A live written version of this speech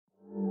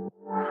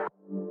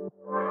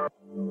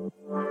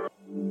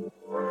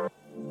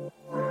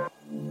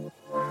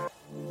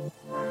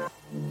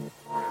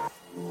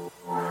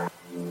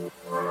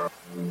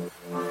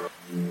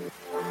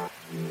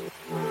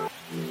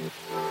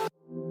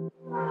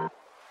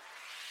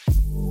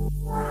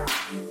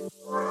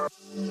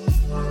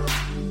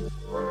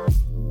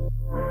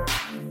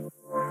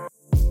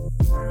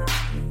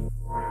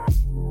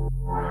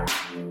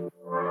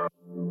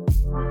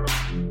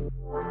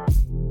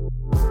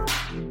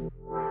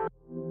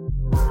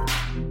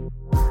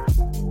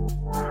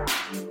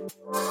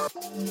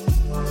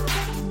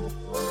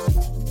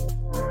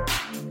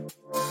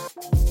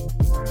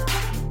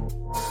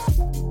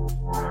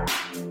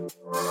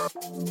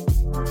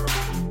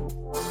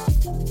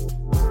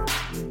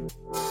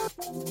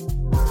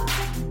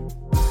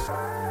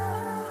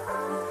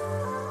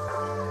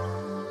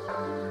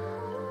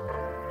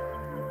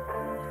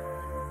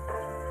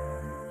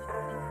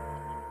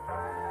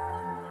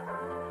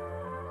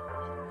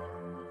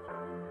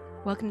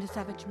Welcome to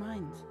Savage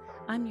Minds.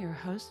 I'm your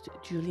host,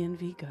 Julian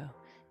Vigo.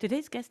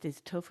 Today's guest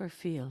is Topher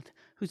Field,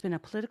 who's been a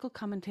political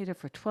commentator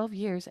for 12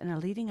 years and a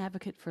leading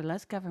advocate for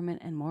less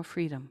government and more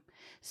freedom,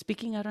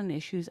 speaking out on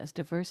issues as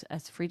diverse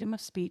as freedom of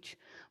speech,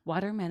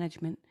 water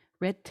management,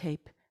 red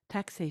tape,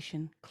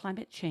 taxation,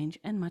 climate change,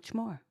 and much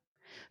more.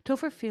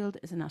 Topher Field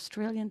is an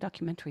Australian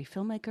documentary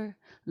filmmaker,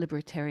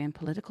 libertarian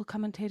political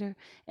commentator,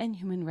 and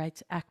human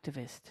rights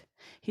activist.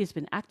 He has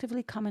been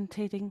actively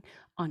commentating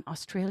on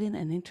Australian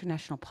and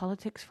international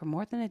politics for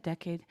more than a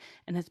decade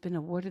and has been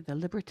awarded the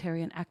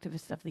Libertarian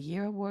Activist of the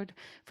Year award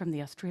from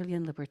the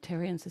Australian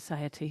Libertarian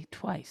Society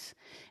twice.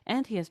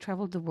 And he has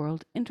traveled the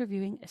world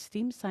interviewing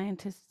esteemed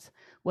scientists,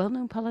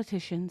 well-known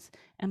politicians,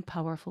 and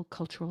powerful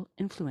cultural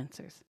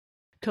influencers.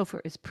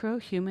 Topher is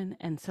pro-human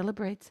and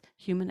celebrates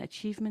human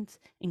achievements,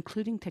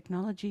 including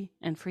technology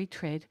and free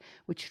trade,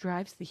 which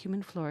drives the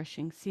human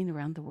flourishing seen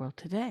around the world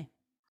today.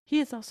 He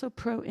is also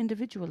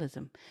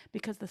pro-individualism,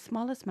 because the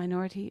smallest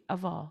minority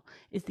of all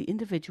is the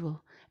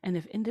individual, and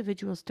if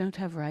individuals don't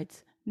have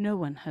rights, no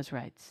one has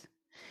rights.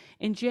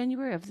 In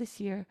January of this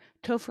year,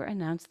 Topher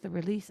announced the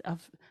release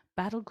of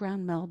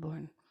Battleground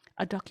Melbourne,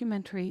 a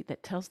documentary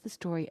that tells the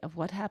story of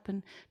what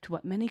happened to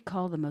what many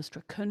call the most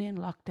draconian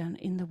lockdown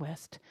in the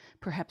West,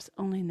 perhaps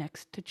only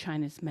next to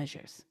China's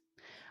measures.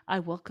 I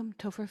welcome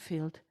Topher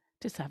Field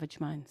to Savage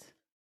Minds.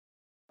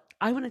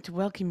 I wanted to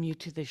welcome you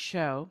to the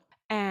show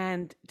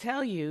and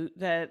tell you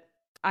that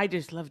I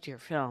just loved your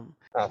film.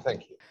 Oh,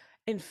 thank you.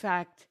 In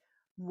fact,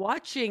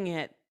 watching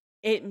it,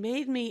 it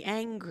made me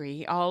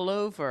angry all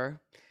over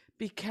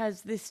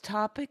because this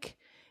topic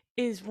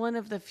is one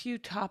of the few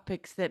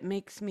topics that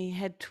makes me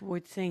head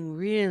towards saying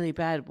really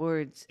bad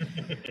words.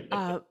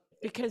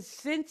 Because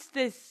since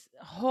this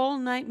whole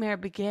nightmare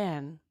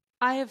began,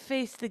 I have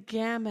faced the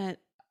gamut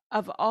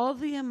of all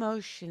the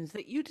emotions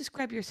that you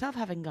describe yourself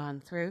having gone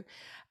through,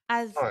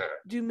 as Oh, yeah.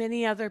 do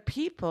many other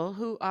people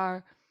who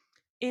are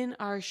in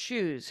our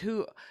shoes.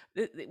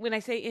 When I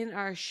say in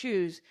our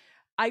shoes,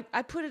 I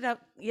put it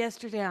up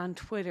yesterday on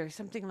Twitter,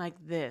 something like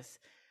this.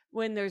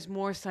 When there's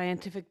more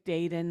scientific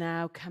data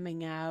now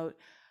coming out,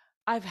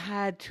 I've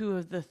had two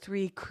of the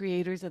three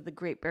creators of the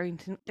Great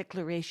Barrington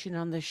Declaration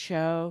on the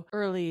show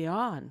early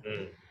on.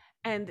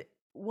 And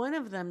one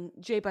of them,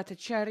 Jay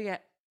Bhattacharya,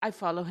 I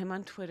follow him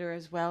on Twitter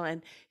as well,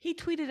 and he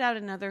tweeted out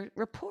another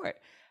report.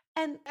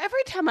 And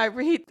every time I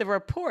read the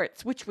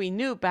reports, which we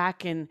knew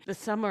back in the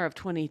summer of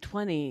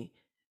 2020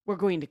 were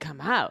going to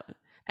come out,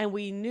 and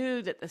we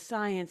knew that the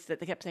science, that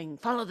they kept saying,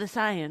 follow the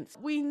science,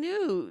 we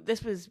knew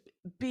this was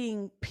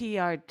being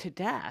PR'd to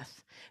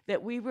death,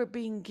 that we were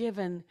being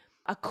given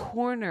a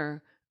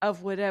corner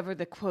of whatever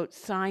the quote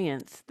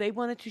science they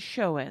wanted to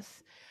show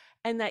us.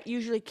 And that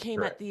usually came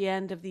Right. at the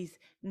end of these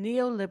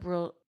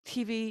neoliberal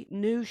TV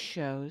news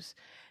shows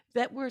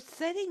that were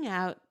setting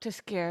out to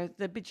scare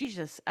the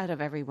bejesus out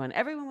of everyone.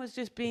 Everyone was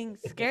just being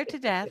scared to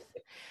death,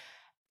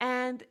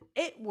 and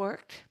it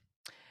worked.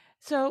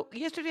 So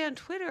yesterday on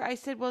Twitter, I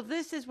said, well,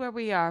 this is where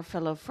we are,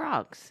 fellow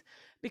frogs,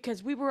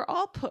 because we were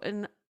all put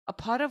in a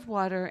pot of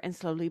water and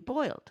slowly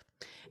boiled.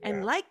 And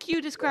Yeah. like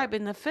you describe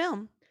in the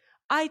film,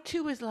 I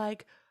too was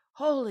like,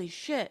 holy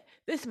shit,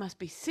 this must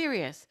be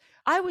serious.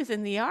 I was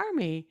in the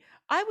army.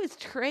 I was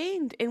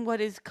trained in what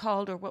is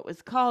called, or what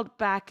was called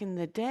back in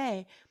the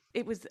day,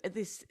 it was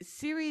this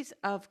series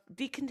of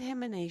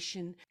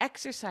decontamination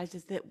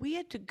exercises that we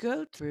had to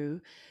go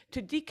through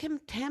to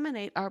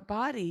decontaminate our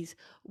bodies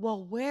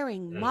while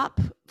wearing MOP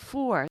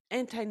 4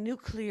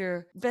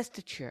 anti-nuclear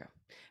vestiture,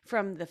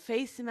 from the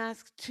face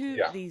masks to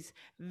Yeah. these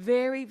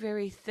very,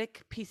 very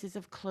thick pieces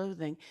of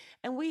clothing.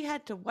 And we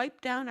had to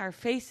wipe down our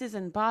faces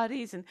and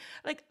bodies. And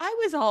like, I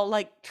was all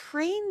like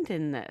trained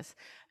in this.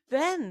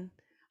 Then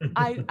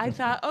I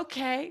thought,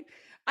 okay,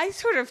 I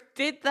sort of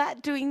did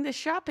that doing the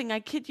shopping. I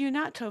kid you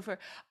not, Topher.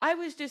 I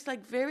was just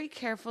like very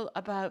careful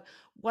about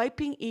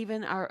wiping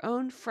even our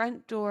own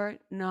front door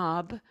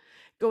knob,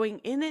 going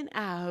in and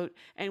out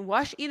and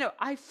wash.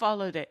 I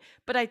followed it.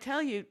 But I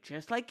tell you,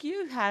 just like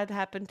you had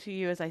happened to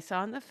you, as I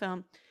saw in the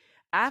film,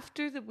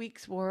 after the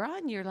weeks wore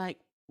on, you're like,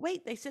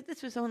 wait, they said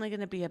this was only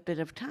going to be a bit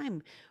of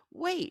time.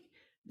 Wait,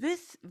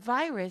 this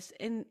virus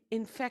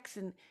infects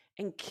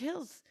and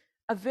kills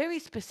a very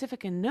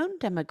specific and known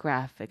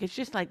demographic. It's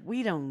just like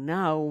we don't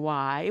know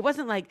why. It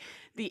wasn't like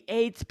the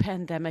AIDS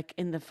pandemic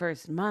in the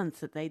first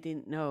months that they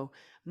didn't know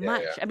Yeah.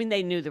 much. I mean,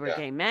 they knew there were Yeah.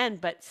 gay men,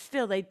 but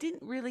still, they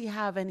didn't really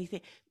have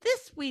anything.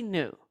 This we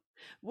knew.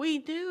 We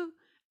knew,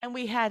 and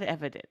we had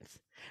evidence.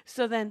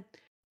 So then,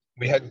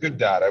 We had good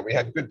data. We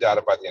had good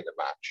data by the end of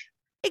March.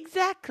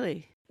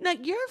 exactly. Now,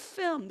 your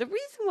film, the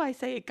reason why I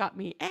say it got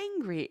me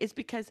angry is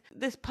because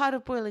this pot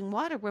of boiling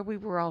water where we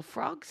were all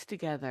frogs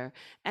together,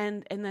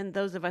 and then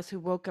those of us who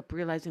woke up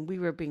realizing we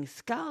were being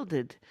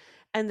scalded,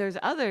 and there's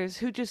others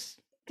who just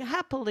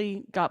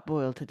happily got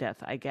boiled to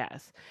death, I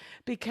guess,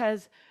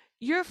 because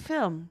your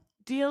film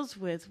deals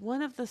with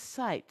one of the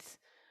sites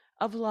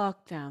of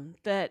lockdown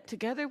that,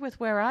 together with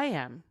where I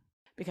am,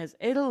 because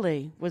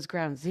Italy was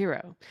ground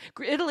zero.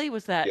 Italy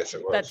was that Yes,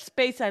 it that was.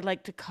 space I'd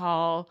like to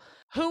call,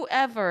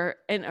 whoever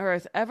in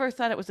Earth ever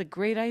thought it was a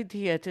great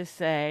idea to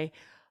say,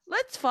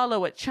 let's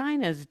follow what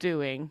China's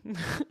doing,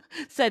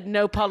 said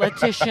no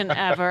politician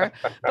ever,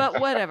 but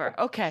whatever.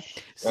 Okay.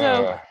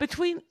 So Uh,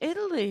 between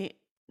Italy,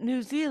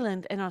 New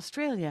Zealand, and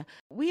Australia,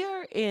 we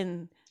are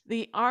in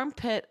the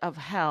armpit of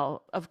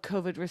hell of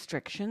COVID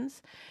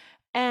restrictions.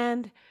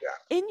 And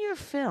yeah. in your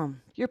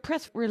film, your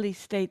press release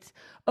states,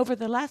 over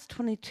the last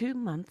 22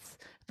 months,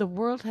 the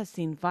world has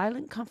seen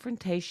violent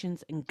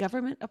confrontations and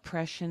government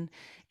oppression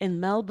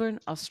in Melbourne,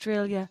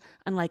 Australia,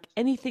 unlike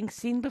anything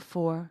seen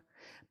before.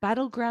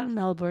 Battleground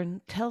Melbourne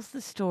tells the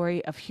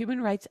story of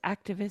human rights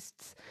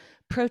activists,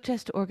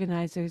 protest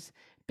organizers,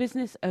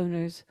 business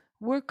owners,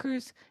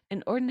 workers,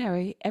 and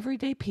ordinary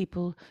everyday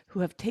people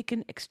who have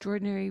taken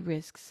extraordinary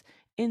risks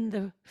in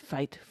the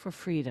fight for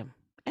freedom.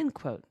 End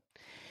quote.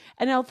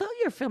 And although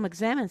your film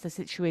examines the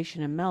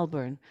situation in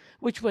Melbourne,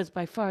 which was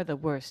by far the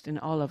worst in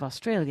all of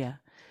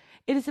Australia,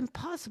 it is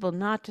impossible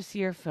not to see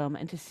your film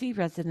and to see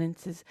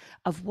resonances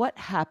of what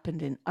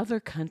happened in other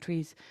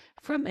countries,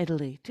 from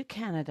Italy to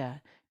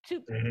Canada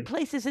to Mhm,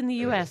 places in the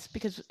mhm. US,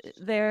 because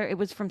there it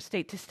was from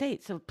state to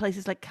state. So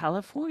places like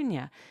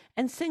California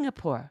and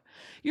Singapore.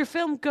 Your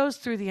film goes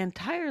through the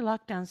entire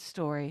lockdown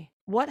story,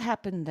 what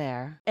happened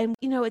there. And,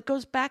 it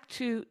goes back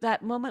to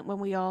that moment when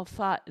we all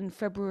thought in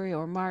February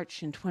or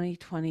March in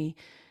 2020,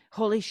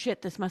 holy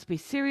shit, this must be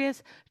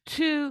serious,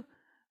 to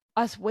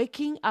us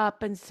waking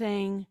up and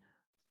saying,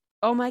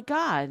 oh my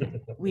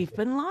God, we've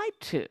been lied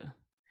to.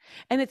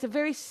 And it's a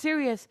very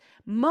serious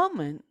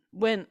moment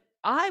when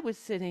I was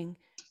sitting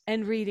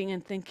and reading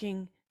and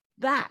thinking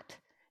that.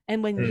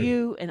 And when Mm.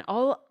 you and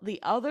all the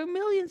other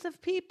millions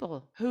of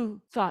people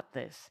who thought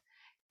this,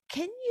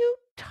 can you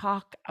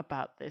talk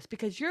about this?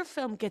 Because your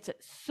film gets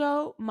it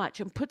so much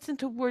and puts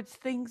into words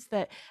things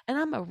that, and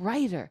I'm a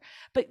writer,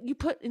 but you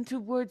put into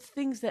words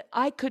things that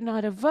I could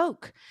not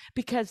evoke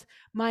because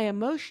my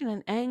emotion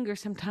and anger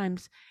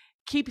sometimes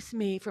keeps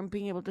me from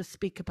being able to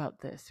speak about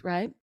this,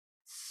 right?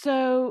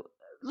 So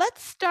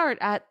let's start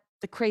at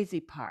the crazy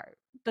part,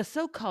 the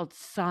so called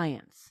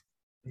science.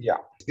 Yeah,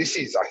 this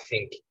is, I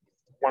think,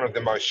 one of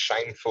the most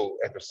shameful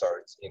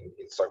episodes in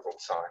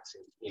so-called science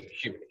in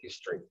human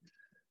history.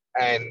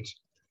 And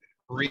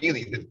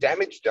really, the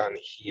damage done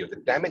here,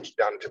 the damage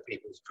done to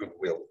people's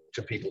goodwill,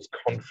 to people's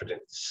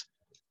confidence,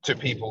 to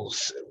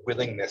people's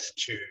willingness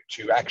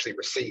to actually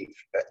receive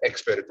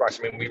expert advice.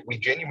 I mean, we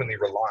genuinely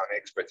rely on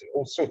experts in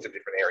all sorts of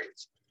different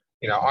areas.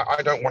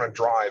 I don't want to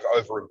drive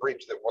over a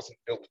bridge that wasn't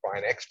built by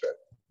an expert.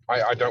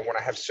 I don't want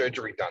to have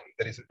surgery done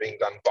that isn't being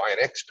done by an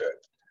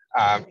expert.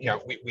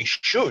 We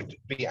should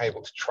be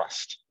able to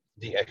trust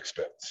the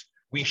experts.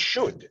 We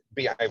should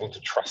be able to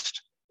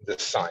trust the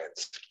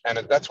science. And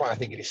that's why I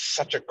think it is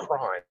such a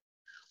crime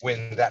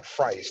when that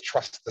phrase,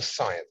 trust the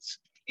science,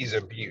 is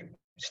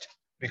abused,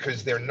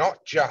 because they're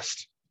not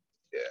just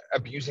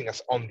abusing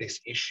us on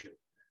this issue.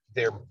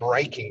 They're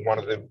breaking one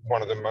of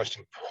the most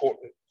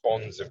important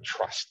bonds of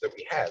trust that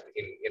we have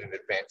in an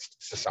advanced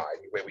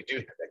society where we do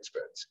have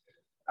experts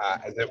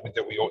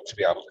that we ought to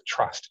be able to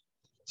trust.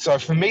 So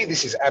for me,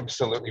 this is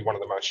absolutely one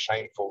of the most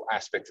shameful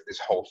aspects of this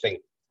whole thing.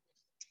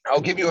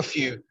 I'll give you a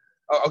few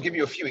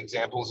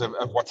examples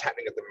of what's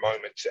happening at the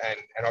moment,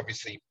 and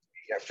obviously,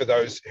 for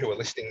those who are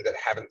listening that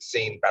haven't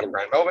seen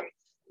Battleground Melbourne,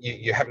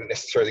 you haven't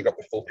necessarily got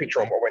the full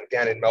picture on what went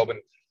down in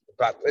Melbourne.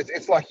 But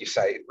it's like you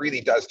say, it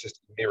really does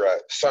just mirror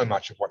so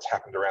much of what's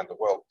happened around the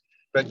world.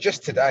 But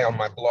just today on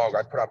my blog,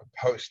 I put up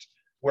a post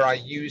where I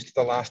used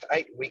the last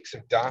 8 weeks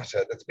of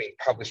data that's been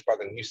published by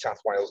the New South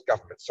Wales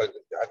government. So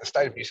the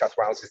state of New South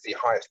Wales is the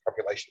highest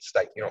population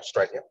state in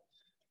Australia.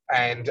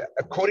 And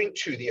according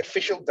to the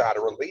official data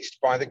released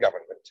by the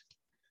government,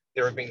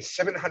 there have been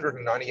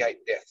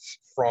 798 deaths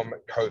from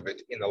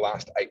COVID in the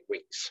last 8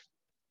 weeks,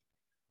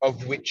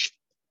 of which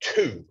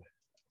 2,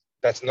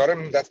 that's not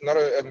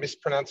a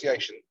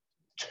mispronunciation,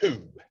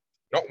 2,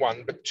 not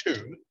 1, but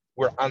 2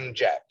 were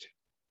unjabbed.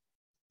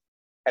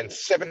 And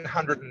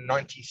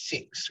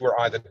 796 were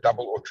either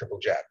double or triple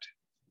jabbed.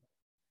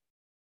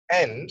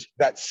 And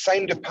that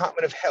same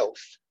Department of Health,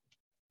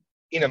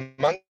 in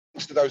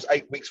amongst those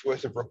 8 weeks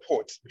worth of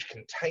reports which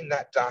contain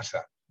that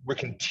data, we're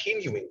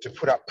continuing to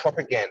put up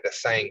propaganda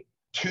saying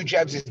 2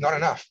 jabs is not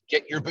enough,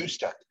 get your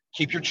booster,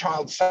 keep your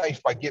child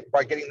safe by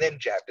getting them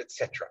jabbed,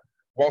 etc.,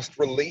 whilst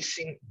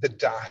releasing the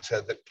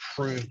data that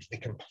proved the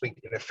complete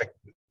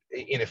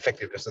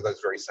ineffectiveness of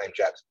those very same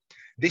jabs.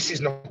 This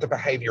is not the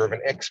behavior of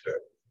an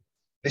expert.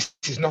 This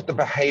is not the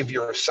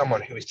behavior of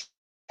someone who is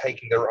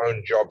taking their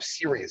own job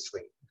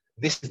seriously.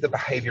 This is the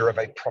behavior of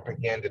a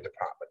propaganda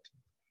department.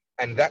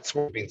 And that's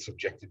what we've been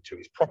subjected to,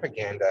 is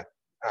propaganda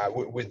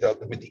with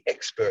the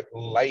expert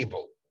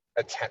label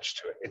attached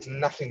to it. It's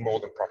nothing more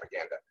than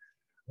propaganda.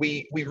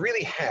 We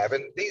really have,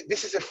 and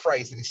this is a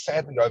phrase that is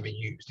sadly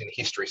overused in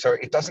history, so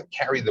it doesn't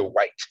carry the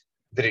weight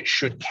that it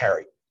should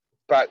carry.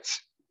 But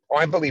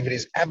I believe it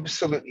is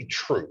absolutely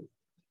true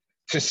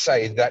to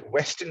say that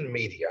Western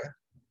media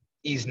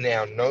is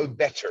now no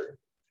better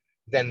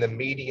than the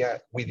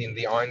media within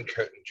the Iron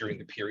Curtain during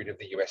the period of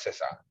the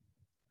USSR.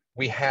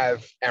 We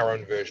have our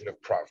own version of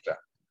Pravda.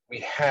 We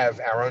have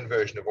our own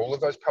version of all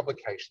of those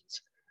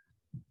publications.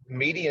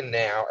 Media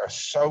now are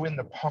so in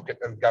the pocket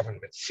of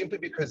government simply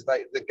because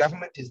the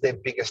government is their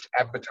biggest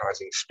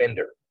advertising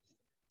spender.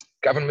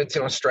 Governments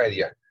in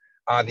Australia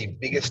are the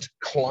biggest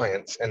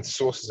clients and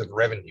sources of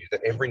revenue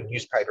that every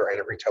newspaper and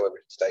every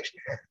television station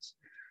has.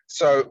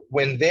 So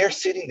when they're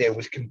sitting there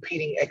with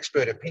competing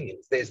expert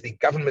opinions, there's the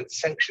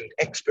government-sanctioned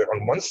expert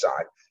on one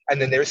side,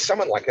 and then there's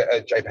someone like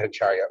a Jay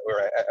Bhattacharya or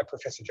a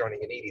Professor John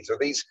Ioannidis, or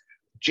these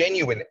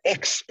genuine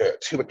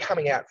experts who are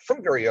coming out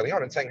from very early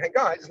on and saying, hey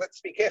guys,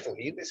 let's be careful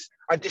here.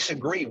 I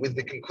disagree with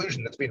the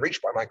conclusion that's been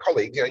reached by my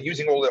colleagues,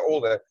 using all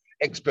the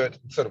expert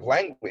sort of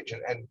language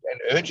and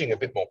urging a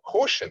bit more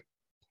caution.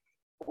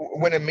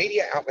 When a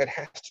media outlet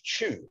has to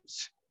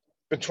choose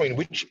between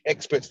which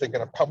experts they're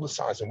going to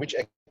publicize and which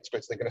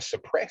experts they're going to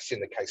suppress in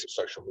the case of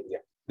social media,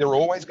 they're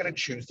always going to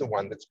choose the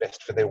one that's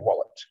best for their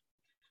wallet.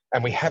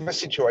 And we have a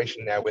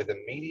situation now where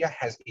the media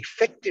has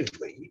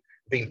effectively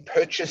been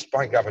purchased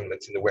by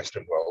governments in the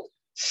Western world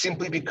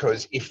simply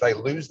because if they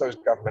lose those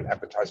government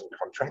advertising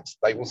contracts,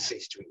 they will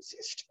cease to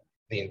exist.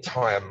 The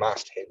entire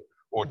masthead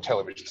or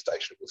television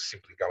station will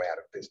simply go out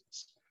of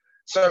business.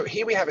 So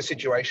here we have a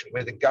situation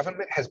where the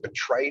government has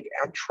betrayed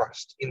our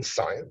trust in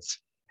science,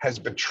 has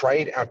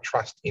betrayed our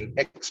trust in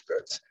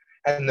experts,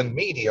 and the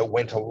media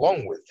went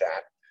along with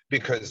that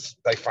because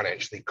they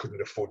financially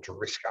couldn't afford to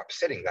risk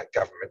upsetting that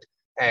government.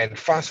 And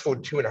fast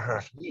forward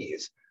 2.5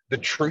 years, the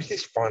truth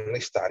is finally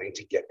starting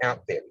to get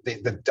out there.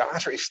 The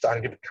data is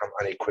starting to become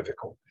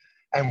unequivocal.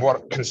 And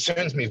what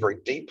concerns me very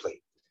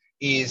deeply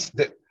is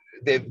that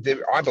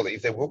I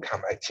believe there will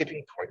come a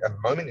tipping point, a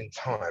moment in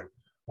time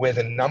where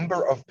the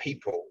number of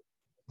people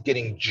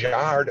getting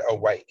jarred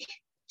awake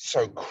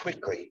so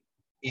quickly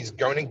is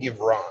going to give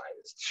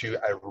rise to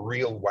a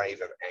real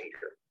wave of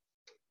anger.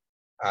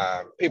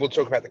 People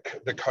talk about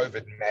the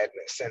COVID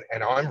madness,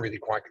 and I'm really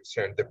quite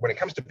concerned that when it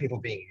comes to people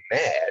being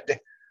mad,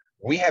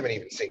 we haven't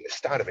even seen the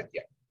start of it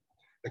yet.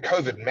 The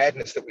COVID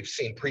madness that we've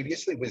seen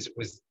previously was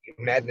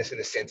madness in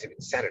the sense of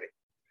insanity.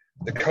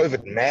 The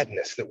COVID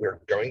madness that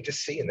we're going to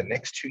see in the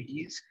next 2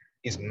 years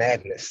is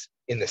madness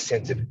in the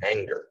sense of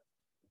anger,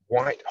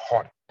 white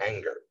hot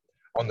anger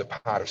on the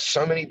part of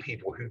so many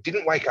people who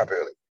didn't wake up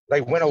early.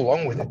 They went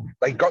along with it.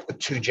 They got the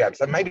 2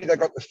 jabs. Maybe they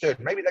got the 3rd.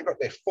 Maybe they got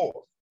their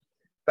 4th.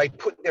 They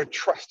put their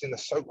trust in the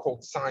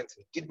so-called science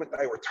and did what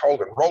they were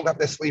told and rolled up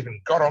their sleeve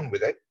and got on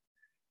with it.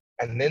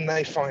 And then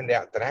they find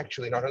out that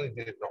actually not only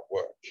did it not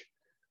work,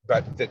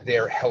 but that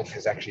their health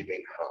has actually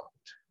been harmed.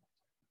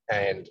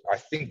 And I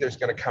think there's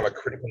going to come a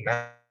critical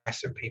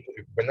mass of people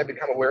who, when they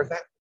become aware of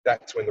that,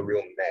 that's when the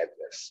real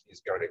madness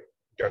is going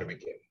to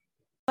begin.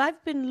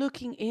 I've been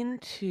looking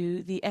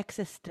into the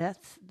excess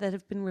deaths that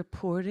have been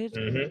reported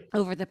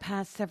over the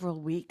past several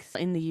weeks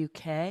in the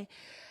UK.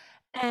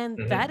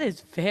 And that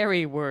is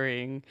very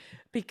worrying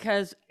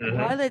because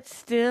while it's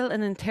still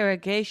an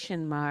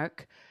interrogation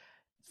mark,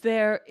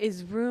 there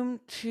is room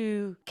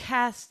to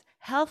cast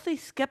healthy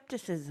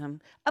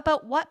skepticism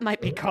about what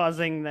might be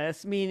causing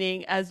this,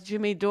 meaning, as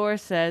Jimmy Dore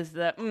says,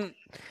 that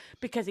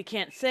because he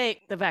can't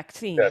say the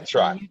vaccine. That's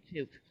right. On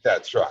YouTube.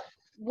 That's right.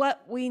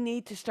 What we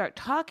need to start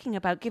talking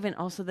about, given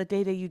also the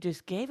data you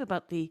just gave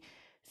about the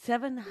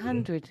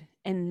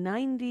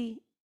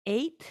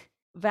 798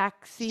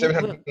 vaccines.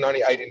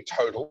 798 in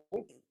total.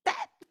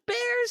 That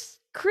bears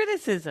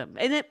criticism.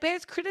 And it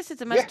bears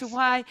criticism as to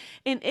why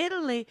in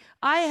Italy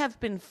I've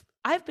been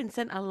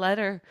sent a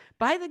letter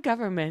by the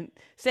government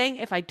saying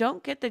if I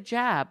don't get the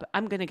jab,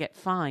 I'm going to get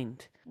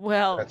fined.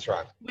 Well, that's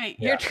right. Wait,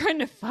 you're trying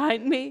to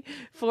fine me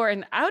for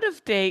an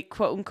out-of-date,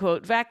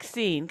 quote-unquote,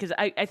 vaccine? Because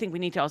I think we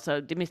need to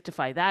also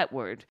demystify that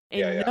word.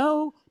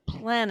 No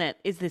planet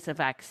is this a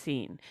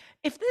vaccine.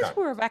 If this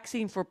were a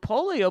vaccine for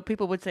polio,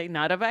 people would say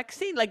not a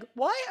vaccine. Like,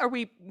 why are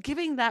we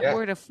giving that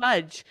word a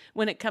fudge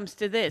when it comes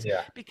to this?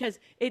 Because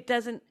it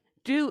doesn't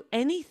do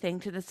anything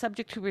to the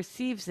subject who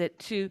receives it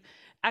to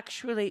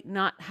actually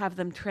not have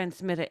them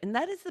transmit it. And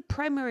that is the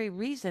primary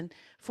reason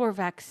for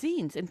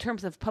vaccines in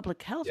terms of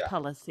public health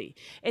policy.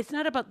 It's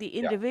not about the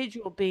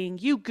individual being,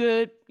 you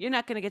good, you're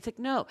not going to get sick.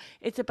 No,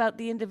 it's about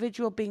the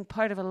individual being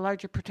part of a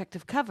larger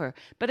protective cover.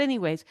 But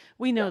anyways,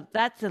 we know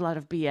that's a lot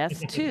of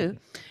BS too.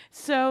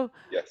 So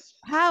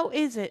how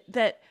is it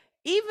that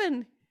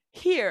even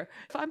here,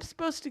 if I'm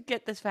supposed to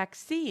get this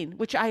vaccine,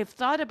 which I have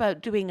thought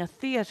about doing a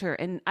theater,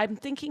 and I'm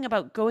thinking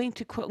about going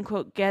to quote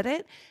unquote get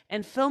it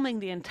and filming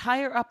the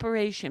entire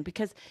operation,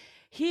 because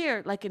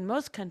here, like in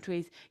most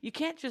countries, you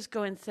can't just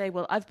go and say,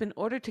 well, I've been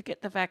ordered to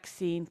get the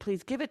vaccine,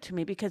 please give it to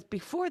me, because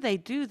before they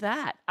do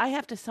that, I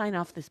have to sign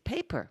off this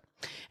paper.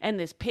 And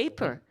this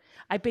paper,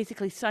 I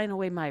basically sign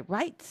away my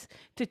rights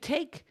to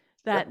take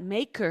that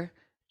maker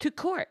to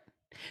court.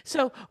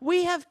 So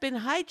we have been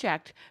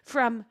hijacked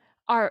from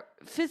our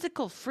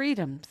physical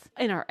freedoms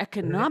and our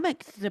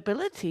economic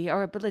stability,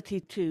 our ability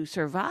to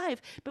survive,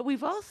 but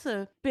we've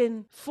also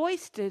been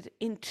foisted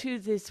into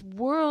this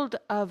world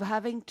of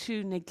having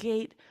to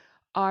negate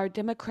our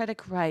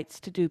democratic rights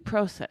to due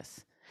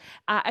process.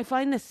 I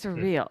find this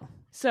surreal.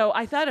 So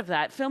I thought of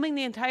that, filming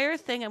the entire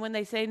thing. And when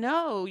they say,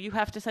 no, you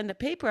have to send a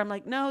paper, I'm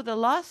like, no, the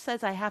law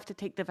says I have to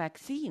take the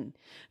vaccine.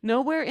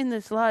 Nowhere in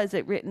this law is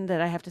it written that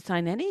I have to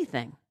sign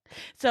anything.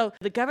 So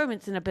the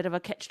government's in a bit of a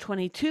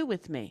catch-22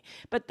 with me.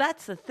 But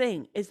that's the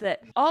thing, is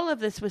that all of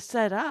this was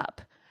set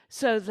up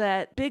so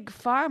that big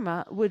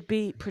pharma would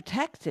be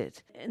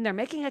protected. And they're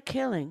making a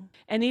killing.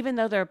 And even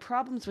though there are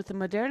problems with the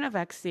Moderna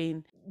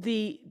vaccine,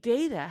 the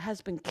data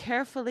has been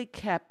carefully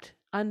kept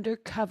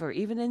undercover,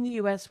 even in the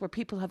US, where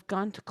people have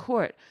gone to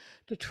court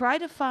to try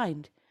to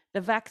find the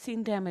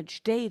vaccine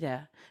damage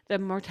data, the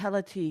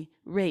mortality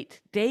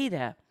rate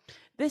data.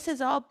 This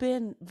has all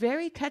been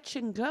very touch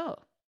and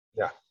go.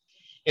 Yeah.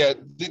 Yeah,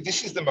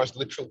 this is the most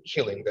literal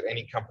killing that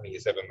any company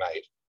has ever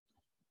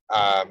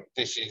made.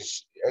 This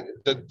is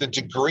the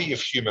degree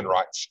of human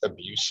rights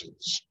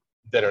abuses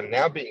that are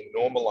now being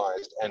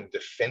normalized and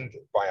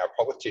defended by our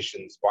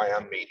politicians, by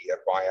our media,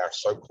 by our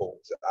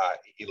so-called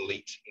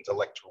elite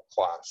intellectual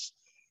class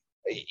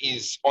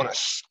is on a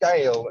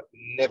scale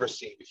never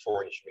seen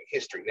before in human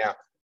history. Now,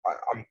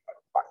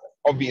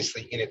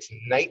 obviously, in its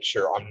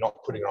nature, I'm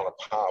not putting it on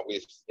a par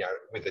with,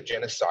 with a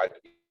genocide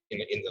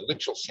in the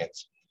literal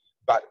sense,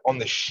 but on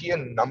the sheer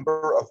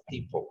number of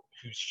people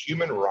whose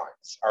human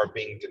rights are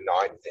being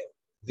denied them,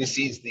 this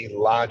is the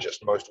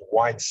largest, most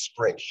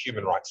widespread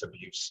human rights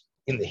abuse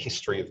in the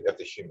history of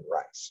the human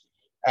race.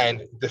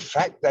 And the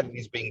fact that it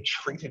is being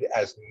treated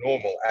as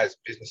normal, as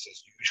business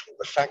as usual,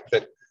 the fact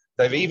that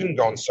they've even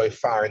gone so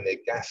far in their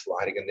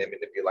gaslighting and their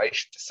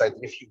manipulation to say that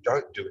if you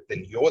don't do it,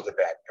 then you're the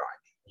bad guy.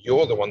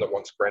 You're the one that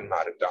wants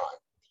grandma to die.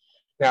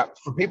 Now,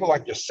 for people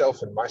like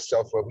yourself and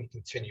myself, where we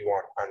continue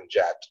on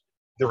unjabbed,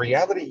 the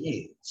reality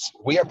is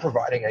we are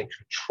providing a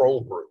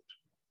control group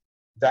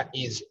that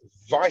is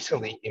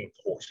vitally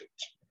important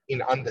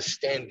in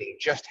understanding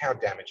just how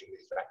damaging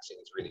these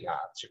vaccines really are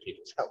to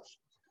people's health.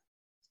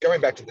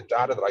 Going back to the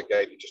data that I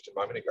gave you just a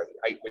moment ago,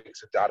 the 8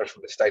 weeks of data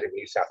from the state of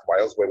New South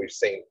Wales, where we've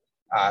seen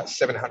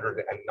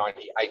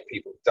 798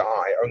 people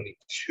die, only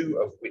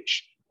 2 of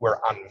which were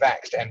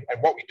unvaxxed. And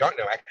what we don't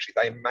know, actually,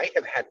 they may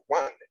have had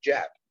one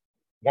jab.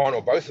 One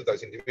or both of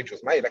those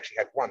individuals may have actually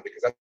had one,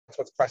 because that's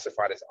what's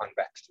classified as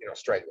unvaxxed in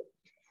Australia.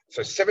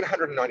 So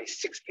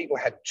 796 people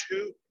had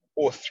 2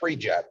 or 3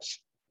 jabs.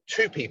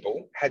 2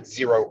 people had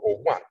 0 or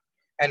 1.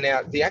 And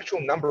now the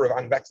actual number of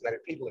unvaccinated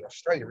people in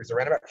Australia is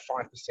around about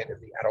 5% of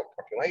the adult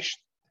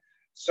population.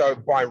 So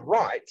by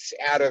rights,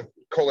 out of,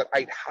 call it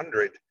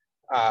 800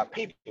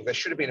 people, there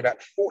should have been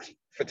about 40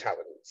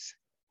 fatalities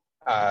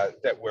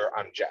that were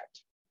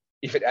unjabbed,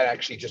 if it had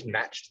actually just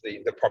matched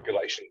the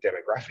population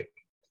demographic.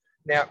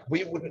 Now,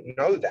 we wouldn't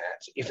know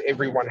that if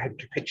everyone had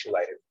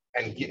capitulated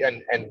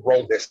and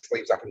rolled their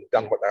sleeves up and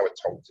done what they were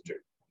told to do.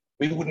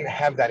 We wouldn't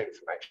have that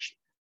information.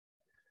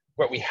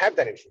 But we have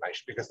that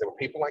information because there were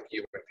people like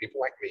you and people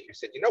like me who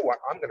said, you know what,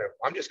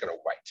 I'm just going to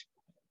wait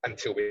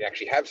until we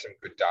actually have some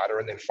good data.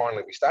 And then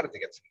finally we started to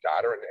get some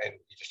data, and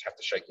you just have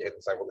to shake your head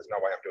and say, well, there's no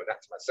way I'm doing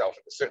that to myself,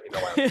 and there's certainly no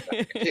way I'm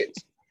doing that to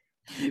kids.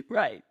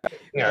 Right.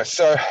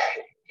 So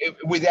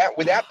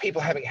without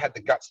people having had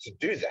the guts to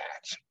do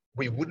that,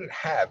 we wouldn't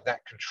have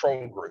that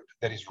control group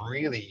that is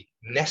really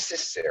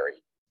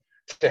necessary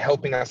to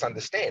helping us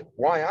understand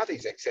why are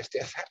these excess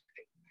deaths happening.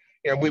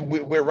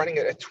 We're running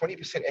at a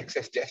 20%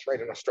 excess death rate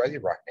in Australia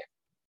right now.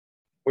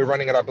 We're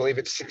running at, I believe,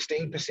 it's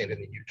 16% in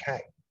the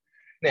UK.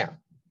 Now,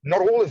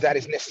 not all of that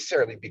is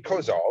necessarily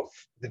because of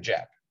the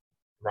jab,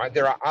 right?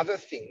 There are other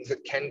things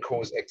that can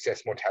cause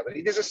excess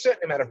mortality. There's a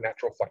certain amount of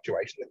natural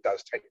fluctuation that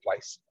does take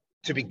place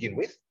to begin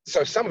with.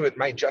 So some of it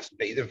may just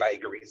be the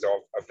vagaries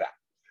of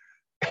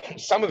that.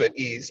 Some of it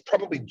is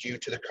probably due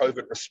to the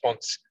COVID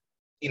response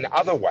in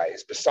other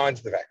ways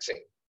besides the vaccine.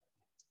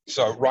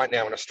 So right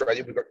now in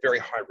Australia, we've got very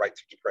high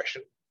rates of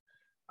depression.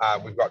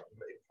 We've got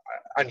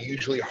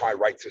unusually high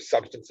rates of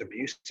substance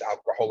abuse,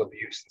 alcohol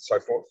abuse, and so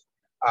forth.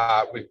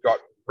 We've got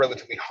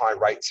relatively high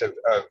rates of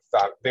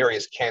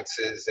various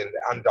cancers and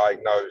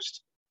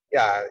undiagnosed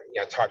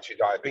type 2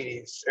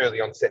 diabetes,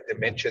 early onset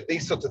dementia,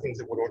 these sorts of things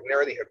that would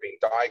ordinarily have been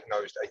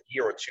diagnosed a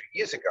year or 2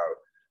 years ago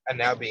are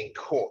now being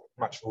caught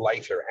much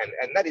later.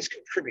 And that is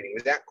contributing,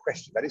 without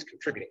question, that is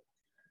contributing.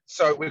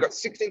 So we've got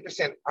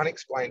 16%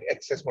 unexplained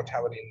excess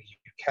mortality in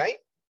the UK.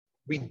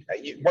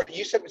 What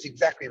you said was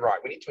exactly right.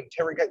 We need to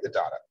interrogate the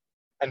data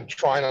and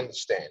try and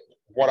understand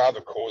what are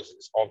the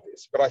causes of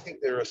this. But I think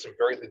there are some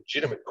very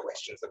legitimate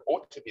questions that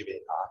ought to be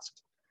being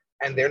asked,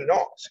 and they're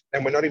not.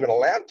 And we're not even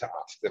allowed to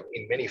ask them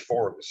in many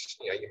forums.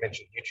 You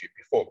mentioned YouTube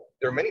before.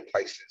 There are many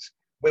places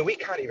where we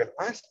can't even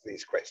ask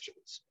these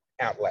questions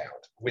out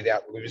loud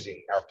without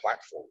losing our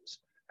platforms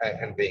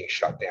and being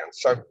shut down.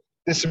 So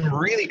there's some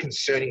really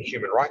concerning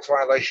human rights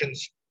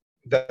violations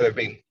that have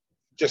been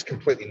just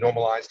completely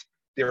normalized.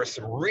 There are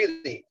some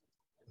really,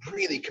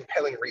 really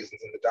compelling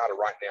reasons in the data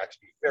right now to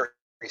be very,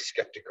 very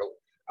skeptical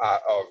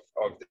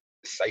of the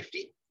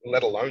safety,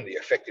 let alone the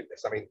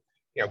effectiveness. I mean,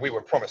 we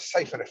were promised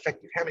safe and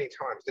effective. How many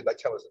times did they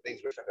tell us that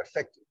these were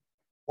effective?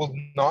 Well,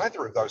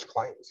 neither of those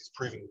claims is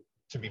proving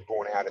to be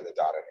borne out in the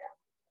data now.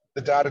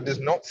 The data does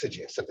not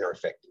suggest that they're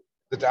effective.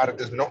 The data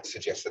does not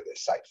suggest that they're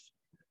safe.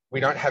 We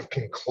don't have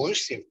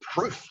conclusive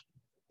proof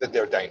that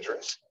they're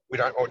dangerous. We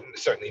don't, or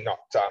certainly not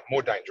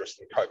more dangerous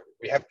than COVID.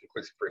 We have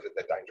conclusive proof that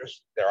they're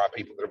dangerous. There are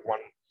people that have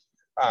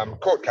won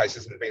court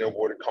cases and been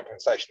awarded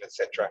compensation,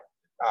 etc.,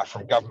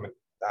 from government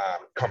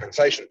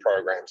compensation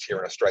programs here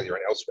in Australia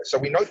and elsewhere. So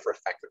we know for a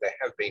fact that there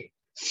have been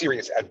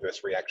serious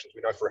adverse reactions.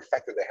 We know for a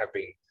fact that there have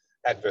been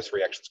adverse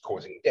reactions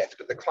causing death.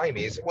 But the claim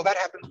is, well, that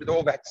happens with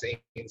all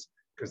vaccines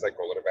because they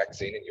call it a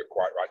vaccine, and you're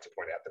quite right to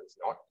point out that it's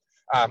not.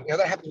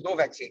 That happens with all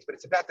vaccines, but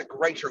it's about the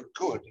greater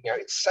good.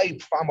 It's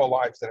saved far more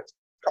lives than it's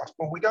cost.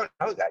 Well, we don't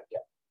know that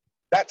yet.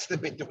 That's the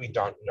bit that we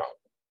don't know,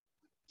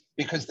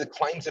 because the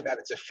claims about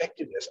its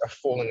effectiveness are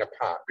falling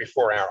apart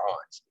before our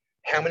eyes.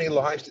 How many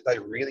lives did they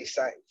really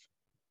save?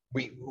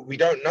 We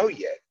don't know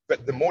yet,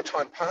 but the more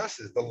time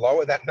passes, the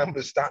lower that number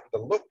is starting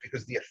to look,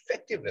 because the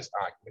effectiveness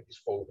argument is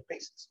falling to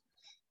pieces.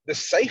 The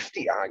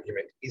safety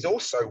argument is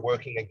also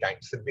working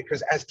against them,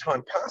 because as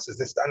time passes,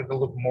 they're starting to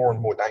look more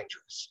and more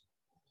dangerous.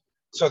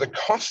 So the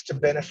cost to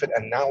benefit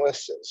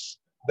analysis,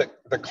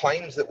 the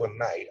claims that were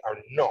made are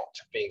not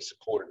being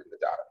supported in the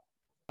data.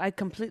 I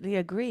completely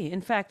agree.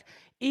 In fact,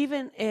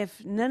 even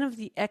if none of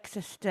the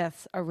excess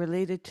deaths are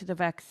related to the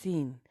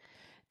vaccine,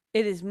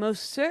 it is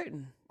most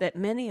certain that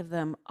many of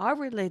them are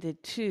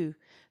related to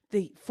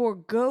the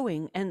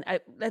foregoing, and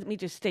let me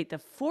just state the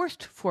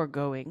forced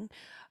foregoing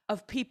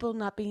of people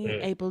not being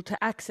able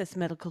to access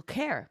medical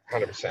care.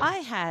 100%. I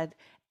had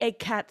a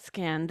CAT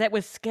scan that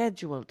was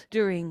scheduled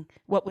during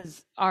what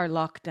was our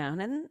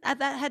lockdown, and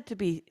that had to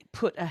be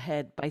put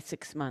ahead by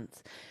 6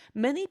 months.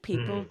 Many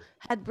people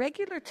had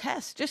regular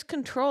tests, just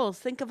controls.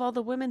 Think of all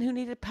the women who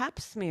needed pap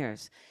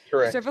smears.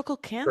 Correct. Cervical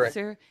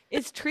cancer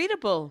is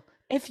treatable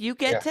if you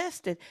get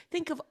tested.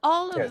 Think of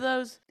all of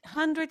those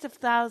hundreds of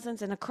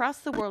thousands and across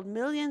the world,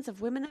 millions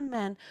of women and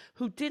men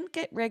who didn't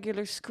get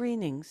regular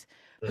screenings,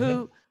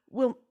 who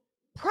will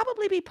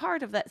probably be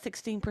part of that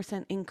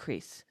 16%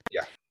 increase.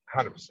 Yeah,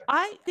 100%.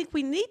 I think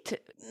we need to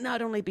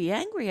not only be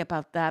angry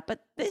about that,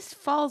 but this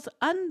falls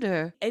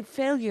under a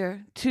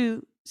failure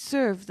to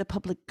serve the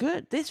public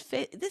good. This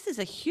is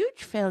a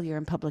huge failure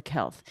in public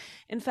health.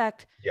 In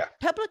fact,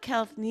 public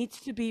health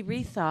needs to be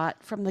rethought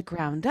from the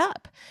ground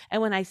up.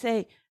 And when I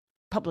say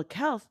public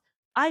health,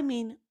 I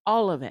mean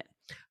all of it.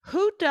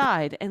 Who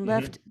died and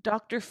left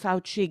Dr.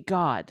 Fauci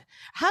God?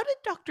 How did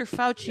Dr.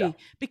 Fauci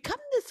become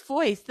this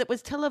voice that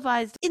was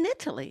televised in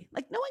Italy?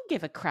 Like, no one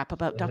gave a crap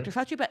about Dr.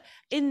 Fauci, but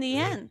in the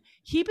end,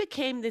 he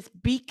became this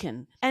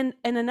beacon. And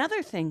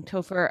another thing,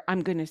 Topher,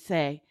 I'm going to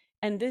say,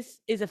 and this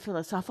is a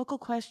philosophical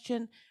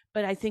question,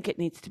 but I think it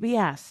needs to be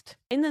asked.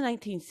 In the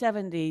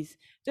 1970s,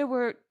 there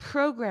were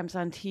programs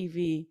on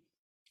TV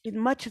in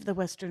much of the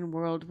Western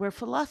world where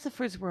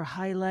philosophers were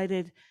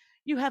highlighted.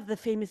 You have the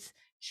famous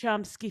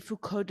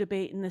Chomsky-Foucault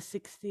debate in the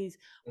 60s.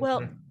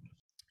 Well,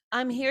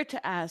 I'm here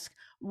to ask,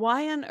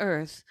 why on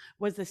earth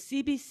was the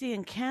CBC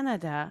in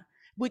Canada,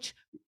 which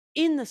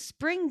in the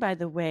spring, by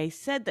the way,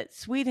 said that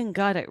Sweden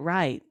got it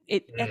right,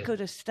 it echoed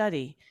a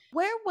study.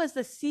 Where was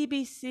the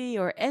CBC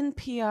or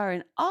NPR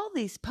and all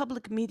these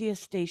public media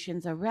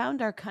stations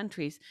around our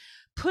countries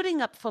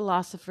putting up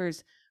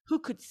philosophers who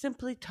could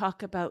simply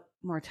talk about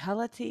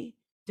mortality,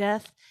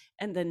 death,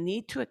 and the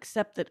need to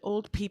accept that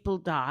old people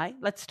die?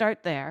 Let's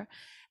start there.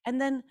 And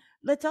then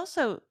let's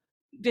also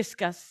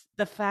discuss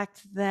the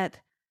fact that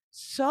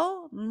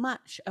so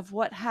much of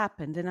what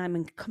happened, and I'm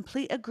in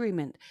complete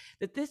agreement,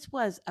 that this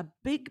was a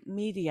big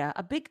media,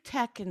 a big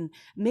tech and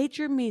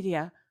major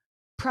media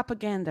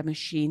propaganda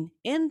machine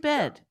in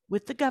bed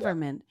with the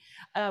government.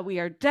 We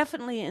are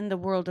definitely in the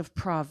world of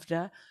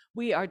Pravda.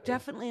 We are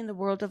definitely in the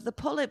world of the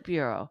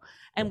Politburo.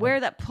 And where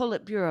that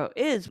Politburo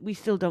is, we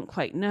still don't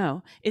quite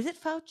know. Is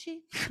it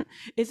Fauci?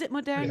 Is it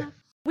Moderna? Yeah.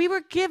 We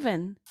were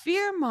given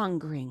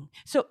fear-mongering.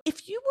 So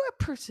if you were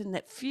a person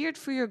that feared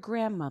for your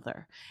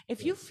grandmother,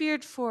 if you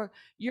feared for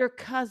your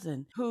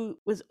cousin who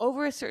was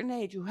over a certain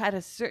age, who had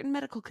a certain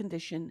medical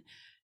condition,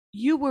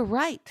 you were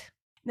right.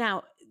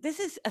 Now, this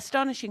is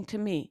astonishing to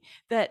me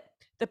that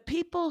the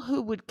people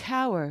who would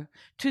cower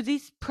to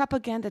these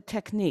propaganda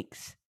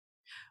techniques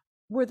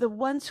were the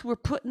ones who were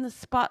put in the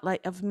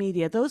spotlight of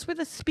media. Those were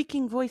the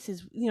speaking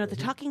voices, the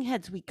talking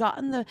heads we got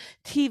on the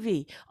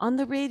TV, on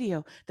the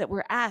radio, that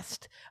were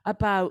asked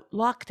about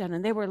lockdown.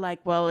 And they were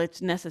like, well,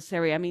 it's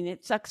necessary. I mean,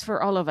 it sucks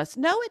for all of us.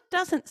 No, it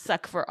doesn't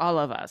suck for all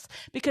of us.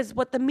 Because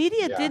what the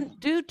media didn't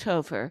do,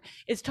 Topher,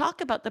 is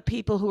talk about the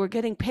people who were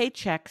getting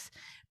paychecks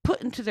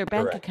put into their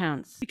bank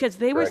accounts, because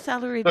they were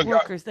salaried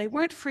workers. They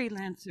weren't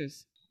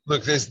freelancers.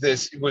 Look,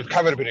 we've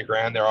covered a bit of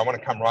ground there. I want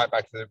to come right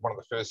back to one of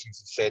the first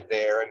things you said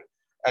there,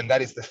 and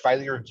that is the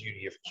failure of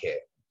duty of care.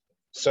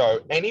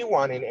 So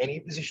anyone in any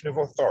position of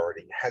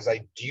authority has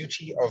a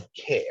duty of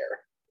care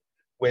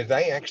where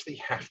they actually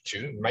have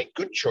to make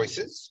good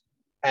choices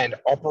and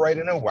operate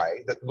in a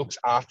way that looks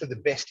after the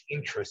best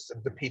interests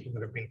of the people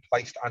that have been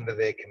placed under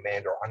their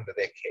command or under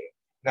their care.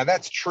 Now,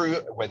 that's true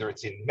whether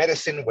it's in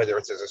medicine, whether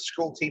it's as a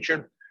school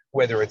teacher,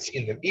 whether it's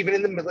even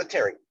in the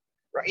military.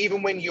 Right?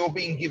 Even when you're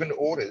being given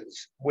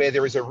orders where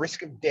there is a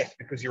risk of death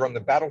because you're on the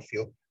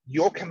battlefield,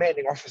 your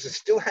commanding officer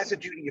still has a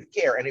duty of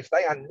care. And if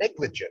they are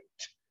negligent,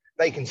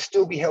 they can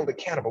still be held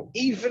accountable,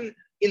 even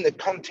in the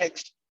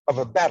context of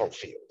a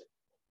battlefield.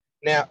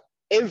 Now,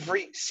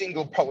 every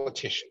single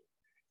politician,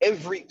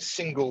 every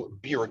single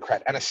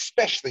bureaucrat, and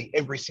especially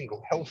every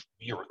single health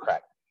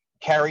bureaucrat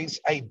carries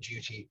a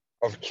duty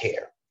of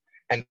care.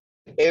 And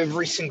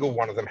every single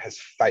one of them has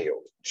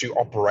failed to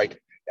operate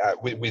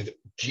with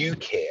due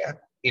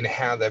care in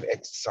how they've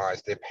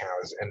exercised their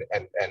powers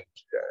and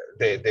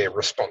their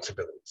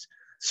responsibilities.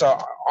 So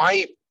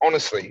I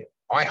honestly,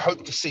 I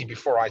hope to see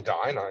before I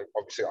die, and I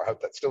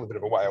hope that's still a bit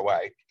of a way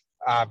away.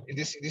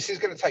 This is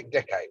going to take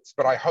decades,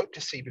 but I hope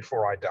to see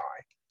before I die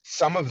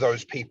some of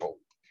those people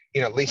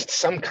in at least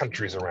some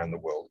countries around the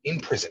world in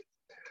prison,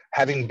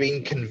 having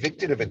been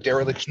convicted of a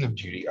dereliction of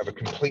duty, of a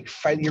complete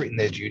failure in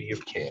their duty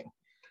of care,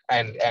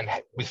 and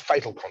with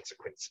fatal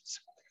consequences.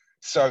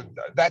 So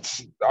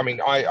that's, I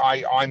mean,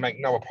 I make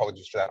no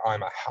apologies for that.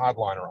 I'm a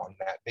hardliner on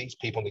that. These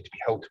people need to be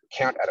held to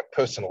account at a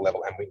personal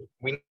level, and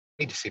we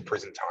need to see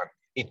prison time.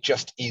 It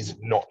just is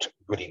not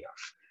good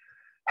enough.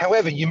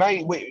 However, you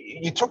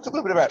talked a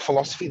little bit about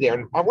philosophy there,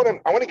 and I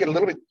want to get a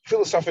little bit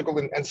philosophical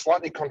and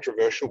slightly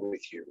controversial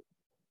with you,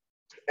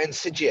 and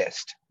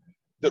suggest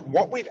that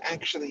what we've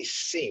actually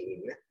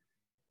seen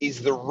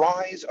is the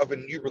rise of a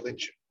new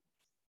religion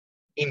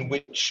in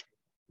which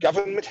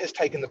government has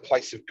taken the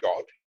place of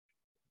God.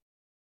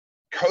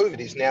 COVID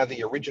is now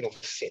the original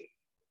sin.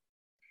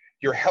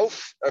 Your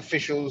health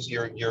officials,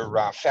 your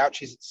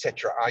Fauci's,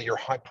 etc., are your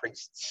high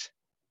priests.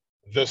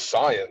 The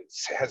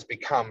science has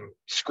become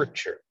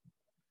scripture.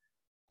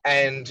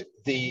 And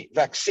the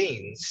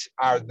vaccines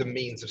are the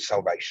means of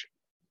salvation.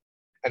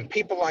 And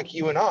people like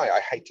you and I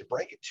hate to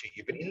break it to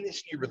you, but in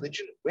this new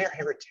religion, we're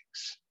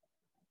heretics.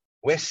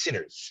 We're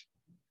sinners.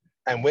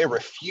 And we're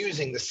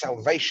refusing the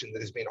salvation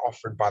that has been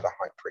offered by the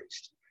high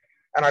priest.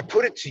 And I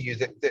put it to you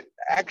that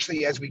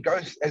actually, as we go,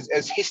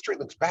 as history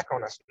looks back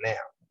on us now,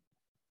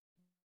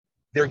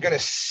 they're going to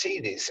see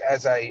this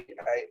as an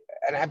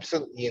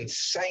absolutely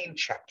insane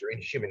chapter in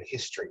human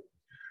history,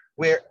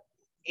 where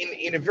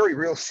in a very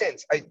real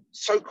sense,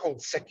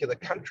 so-called secular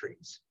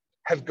countries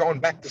have gone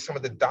back to some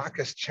of the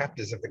darkest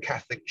chapters of the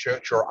Catholic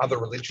Church or other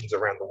religions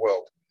around the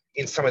world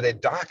in some of their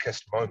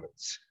darkest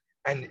moments.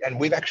 And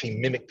we've actually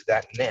mimicked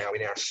that now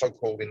in our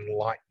so-called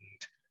enlightened,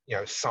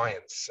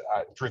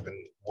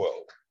 science-driven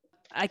world.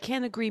 I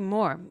can't agree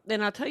more.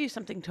 And I'll tell you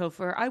something,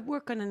 Topher. I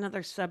work on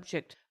another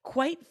subject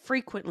quite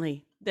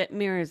frequently that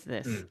mirrors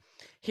this.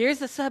 Here's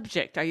the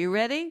subject. Are you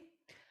ready?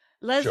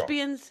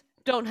 Lesbians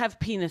don't have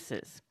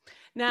penises.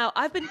 Now,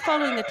 I've been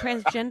following the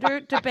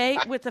transgender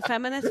debate with the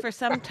feminists for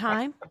some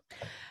time.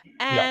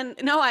 And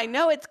no, I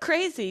know it's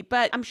crazy,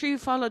 but I'm sure you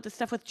followed the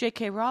stuff with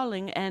J.K.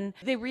 Rowling. And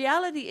the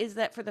reality is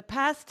that for the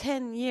past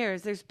 10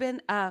 years, there's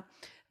been a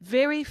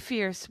very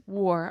fierce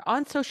war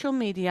on social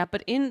media,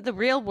 but in the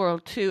real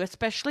world too,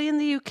 especially in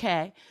the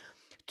UK,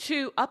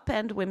 to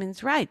upend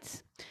women's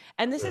rights.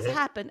 And this has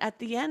happened at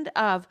the end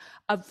of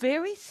a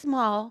very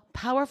small,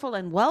 powerful,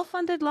 and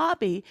well-funded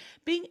lobby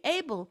being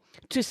able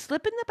to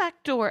slip in the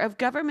back door of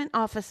government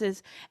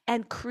offices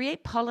and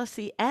create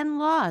policy and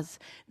laws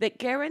that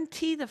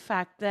guarantee the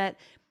fact that,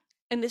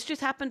 and this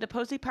just happened to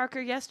Posey Parker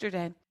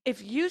yesterday,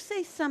 if you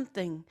say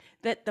something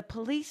that the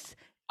police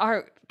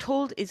are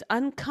told is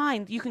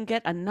unkind, you can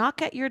get a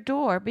knock at your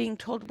door being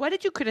told, why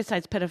did you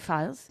criticize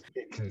pedophiles?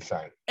 It's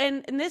insane.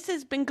 And this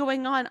has been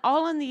going on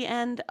all on the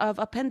end of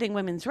upending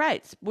women's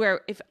rights,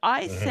 where if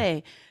I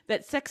say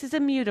that sex is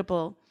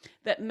immutable,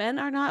 that men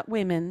are not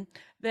women,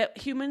 that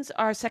humans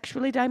are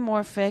sexually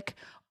dimorphic,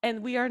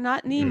 and we are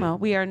not Nemo,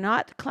 we are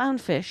not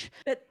clownfish,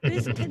 that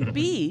this can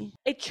be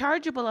a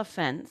chargeable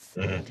offense.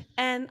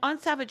 And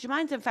on Savage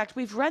Minds, in fact,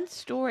 we've run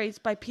stories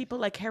by people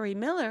like Harry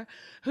Miller,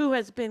 who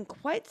has been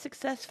quite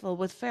successful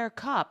with Fair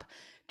Cop,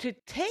 to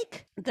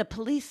take the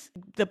police,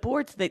 the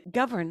boards that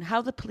govern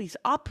how the police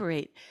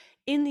operate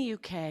in the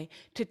UK,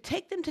 to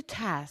take them to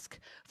task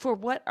for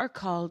what are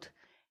called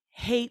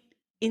hate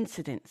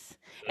incidents.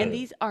 And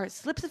these are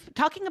slips of,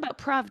 talking about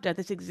Pravda,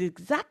 this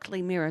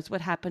exactly mirrors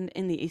what happened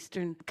in the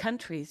Eastern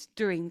countries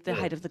during the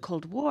height of the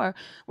Cold War,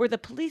 where the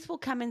police will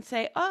come and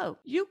say, oh,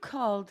 you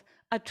called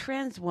a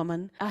trans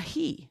woman a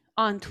he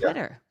on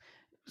Twitter,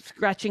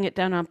 scratching it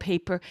down on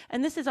paper.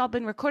 And this has all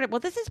been recorded. Well,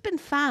 this has been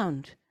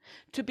found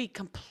to be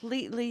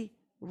completely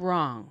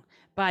wrong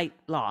by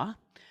law.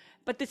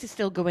 But this is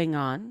still going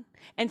on.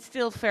 And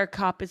still Fair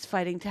Cop is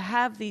fighting to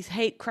have these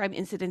hate crime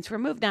incidents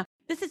removed. Now,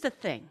 this is the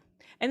thing.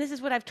 And this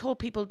is what I've told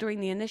people during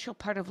the initial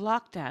part of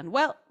lockdown.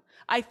 Well,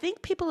 I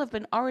think people have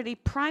been already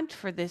primed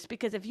for this,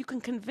 because if you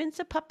can convince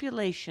a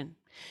population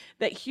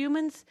that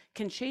humans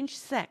can change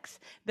sex,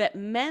 that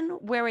men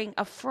wearing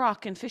a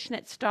frock and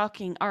fishnet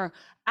stocking are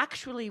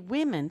actually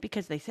women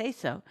because they say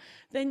so,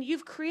 then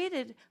you've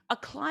created a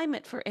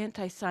climate for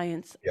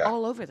anti-science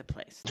all over the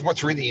place.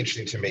 What's really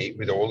interesting to me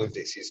with all of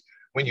this is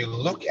when you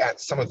look at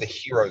some of the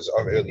heroes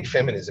of early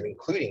feminism,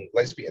 including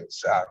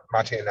lesbians,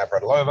 Martina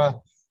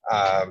Navratilova,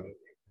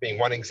 being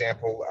one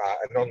example,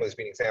 a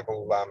non-lesbian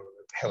example,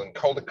 Helen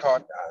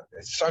Caldicott,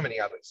 there's so many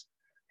others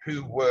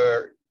who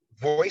were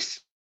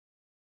voices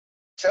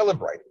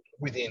celebrated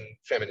within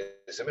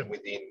feminism and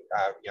within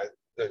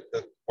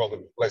the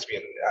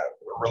lesbian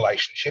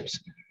relationships.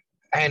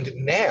 And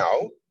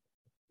now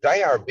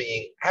they are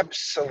being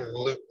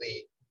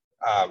absolutely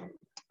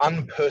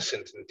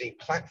unpersoned and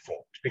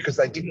deplatformed because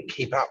they didn't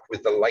keep up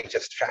with the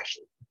latest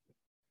fashion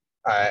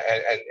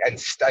and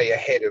stay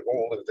ahead of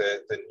all of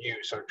the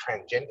new sort of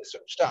transgender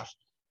sort of stuff.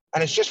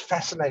 And it's just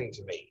fascinating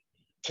to me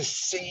to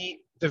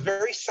see the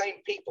very same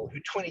people who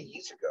 20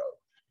 years ago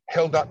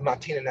held up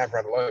Martina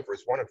Navratilova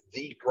as one of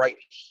the great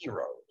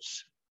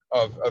heroes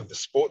of the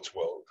sports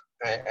world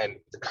and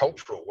the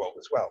cultural world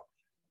as well.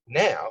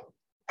 Now,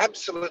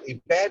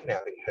 absolutely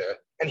bad-mouthing her.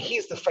 And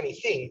here's the funny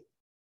thing,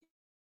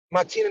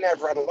 Martina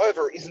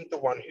Navratilova isn't the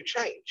one who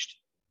changed.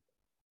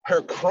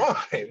 Her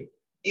crime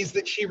is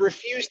that she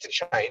refused to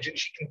change and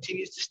she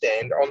continues to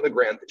stand on the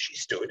ground that she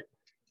stood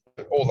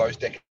all those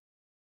decades.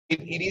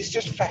 It is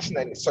just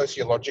fascinating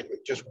sociologically,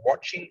 just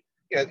watching,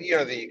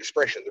 the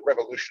expression, the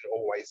revolution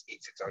always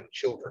eats its own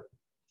children.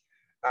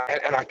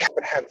 And I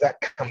can't have that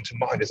come to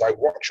mind as I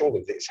watch all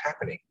of this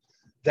happening,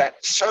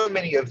 that so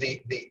many of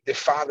the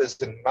fathers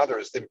and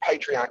mothers, the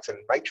patriarchs and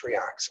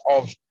matriarchs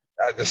of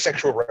the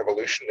sexual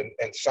revolution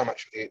and so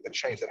much of the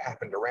change that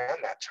happened around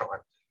that time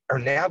are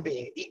now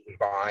being eaten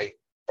by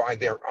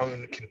their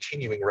own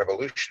continuing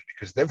revolution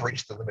because they've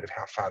reached the limit of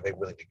how far they're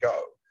willing to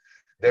go.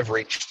 They've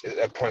reached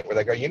a point where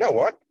they go, you know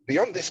what?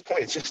 Beyond this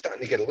point, it's just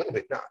starting to get a little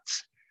bit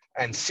nuts.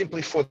 And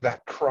simply for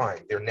that crime,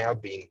 they're now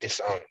being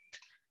disowned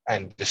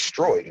and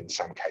destroyed in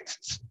some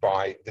cases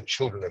by the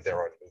children of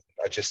their own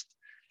movement.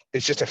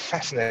 It's just a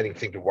fascinating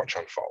thing to watch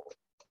unfold.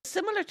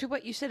 Similar to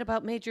what you said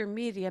about major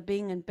media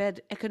being in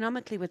bed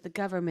economically with the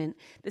government,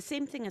 the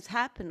same thing has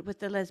happened with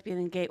the lesbian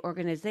and gay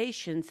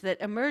organizations that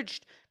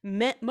emerged,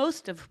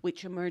 most of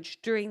which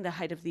emerged during the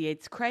height of the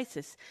AIDS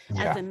crisis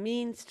as a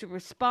means to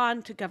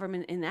respond to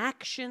government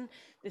inaction.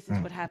 This is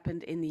what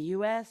happened in the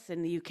US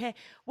and the UK.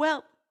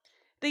 Well,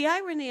 the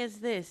irony is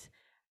this.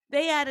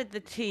 They added the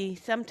T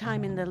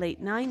sometime in the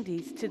late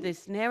 90s to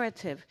this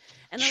narrative.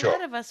 And a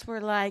lot of us were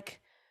like,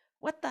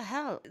 what the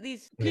hell?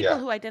 These people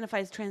who identify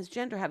as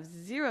transgender have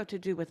zero to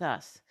do with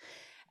us.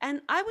 And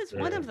I was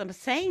one of them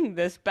saying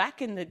this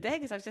back in the day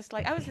because I was just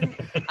like, I was in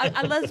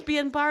a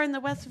lesbian bar in the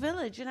West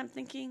Village and I'm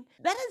thinking,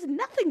 that has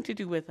nothing to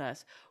do with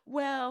us.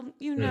 Well,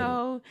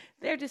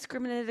 they're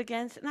discriminated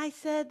against. And I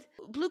said,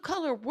 blue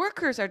collar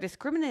workers are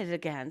discriminated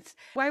against.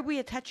 Why are we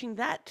attaching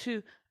that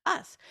to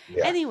us?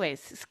 Anyways,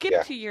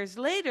 skip 2 years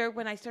later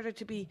when I started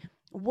to be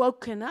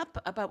woken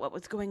up about what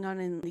was going on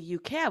in the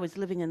UK. I was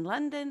living in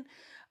London.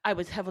 I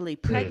was heavily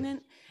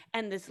pregnant,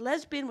 and this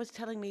lesbian was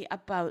telling me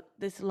about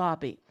this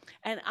lobby.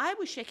 And I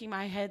was shaking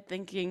my head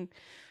thinking,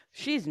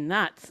 she's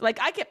nuts. Like,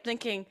 I kept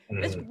thinking,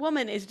 this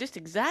woman is just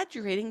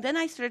exaggerating. Then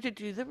I started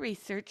to do the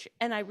research,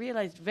 and I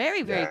realized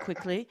very, very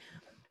quickly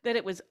that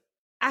it was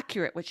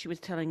accurate what she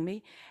was telling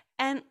me.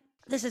 And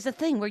this is a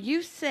thing where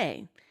you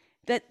say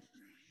that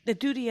the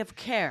duty of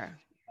care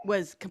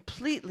was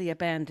completely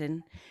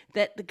abandoned,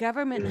 that the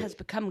government has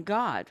become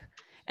God,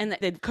 and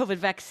that the COVID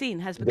vaccine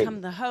has become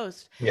the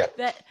host,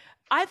 that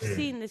I've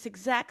seen this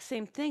exact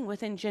same thing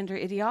within gender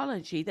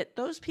ideology, that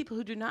those people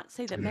who do not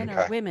say that men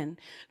are women,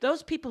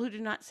 those people who do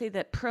not say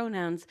that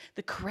pronouns,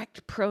 the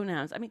correct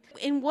pronouns, I mean,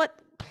 in what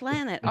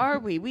planet are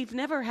we? We've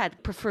never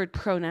had preferred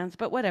pronouns,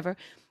 but whatever.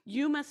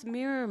 You must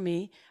mirror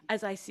me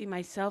as I see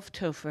myself,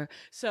 Topher.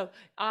 So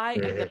I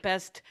am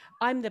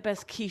I'm the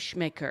best quiche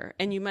maker.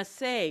 And you must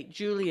say,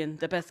 Julian,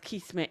 the best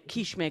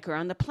quiche maker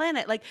on the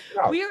planet. Like,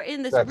 we're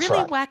in this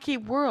really wacky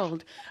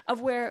world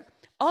of where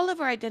all of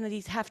our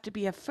identities have to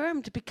be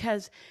affirmed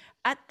because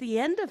at the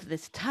end of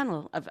this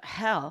tunnel of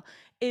hell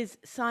is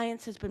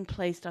science has been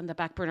placed on the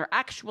back burner.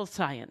 Actual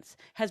science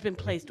has been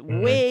placed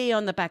way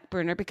on the back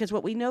burner because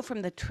what we know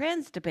from the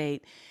trans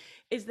debate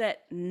is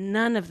that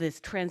none of this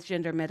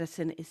transgender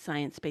medicine is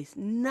science-based.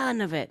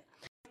 None of it.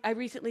 I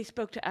recently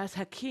spoke to As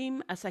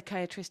Hakim, a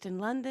psychiatrist in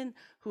London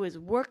who has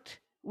worked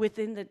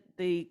within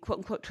the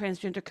quote-unquote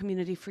transgender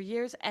community for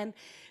years. And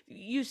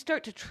you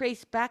start to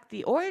trace back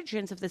the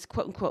origins of this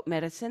quote-unquote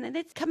medicine, and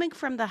it's coming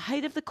from the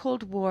height of the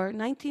Cold War,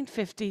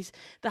 1950s,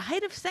 the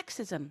height of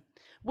sexism,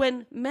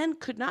 when men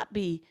could not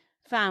be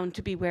found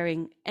to be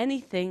wearing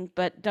anything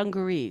but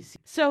dungarees.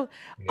 So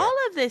all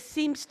of this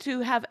seems to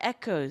have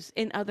echoes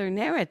in other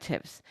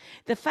narratives.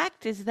 The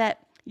fact is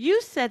that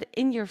you said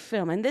in your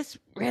film, and this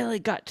really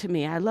got to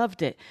me, I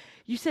loved it,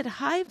 you said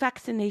high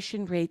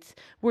vaccination rates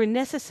were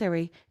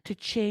necessary to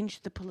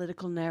change the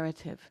political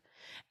narrative.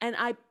 And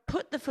I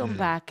put the film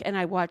back and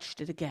I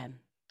watched it again.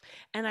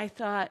 And I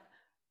thought,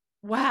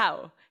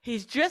 wow,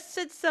 he's just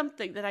said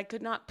something that I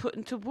could not put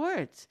into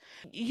words.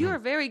 You're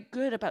very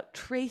good about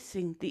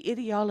tracing the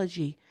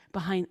ideology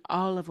behind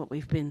all of what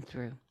we've been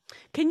through.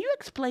 Can you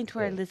explain to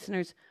our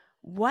listeners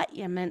what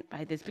you meant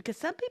by this? Because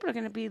some people are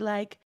going to be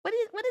like, what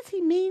does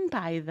he mean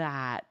by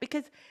that?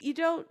 Because you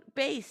don't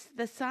base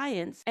the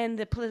science and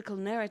the political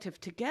narrative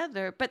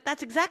together, but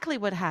that's exactly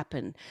what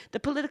happened. The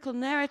political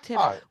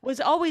narrative was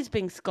always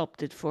being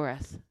sculpted for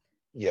us.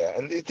 Yeah,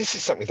 and this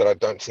is something that I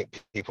don't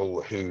think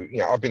people who,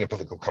 I've been a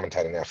political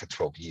commentator now for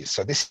 12 years,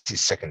 so this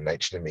is second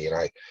nature to me,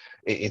 and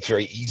it's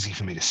very easy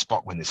for me to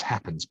spot when this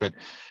happens. But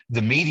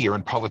the media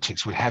and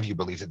politics would have you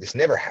believe that this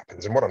never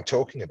happens. And what I'm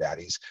talking about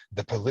is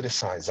the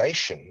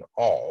politicization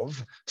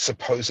of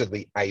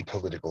supposedly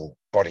apolitical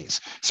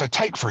bodies. So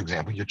take, for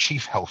example, your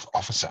chief health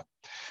officer.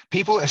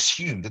 People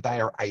assume that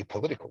they are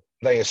apolitical.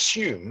 They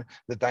assume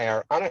that they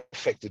are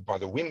unaffected by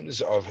the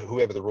whims of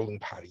whoever the ruling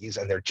party is,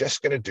 and they're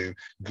just going to do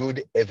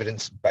good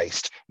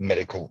evidence-based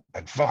medical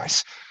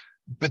advice.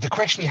 But the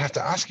question you have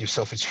to ask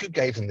yourself is, who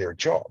gave them their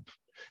job?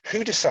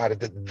 Who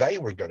decided that they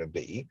were going to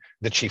be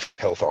the chief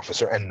health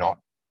officer and not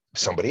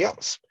somebody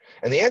else?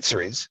 And the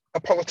answer is a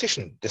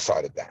politician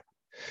decided that.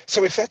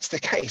 So if that's the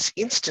case,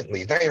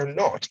 instantly they are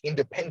not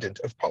independent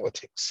of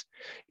politics.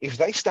 If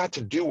they start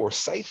to do or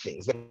say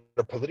things that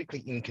are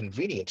politically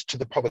inconvenient to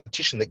the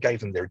politician that gave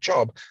them their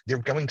job, they're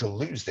going to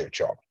lose their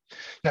job.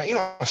 Now, in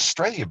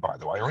Australia, by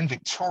the way, or in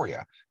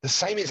Victoria, the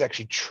same is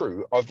actually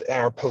true of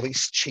our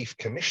police chief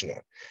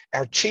commissioner.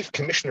 Our chief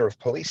commissioner of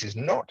police is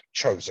not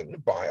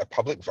chosen by a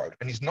public vote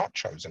and is not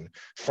chosen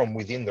from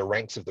within the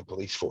ranks of the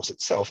police force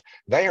itself.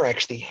 They are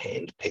actually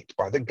handpicked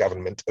by the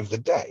government of the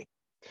day.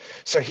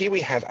 So here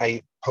we have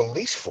a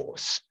police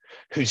force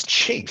whose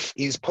chief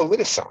is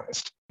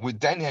politicized. With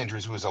Dan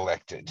Andrews was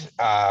elected,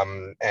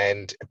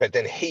 but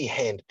then he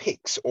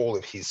handpicks all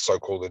of his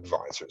so-called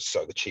advisors.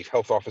 So the chief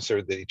health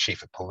officer, the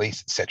chief of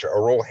police, etc.,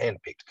 are all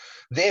handpicked.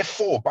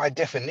 Therefore, by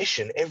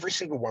definition, every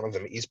single one of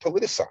them is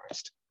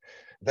politicized.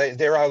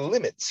 There are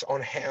limits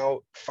on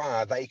how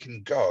far they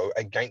can go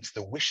against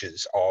the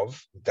wishes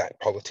of that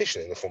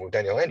politician in the form of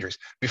Daniel Andrews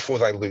before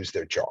they lose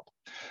their job.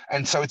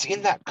 And so it's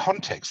in that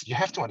context, you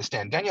have to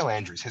understand Daniel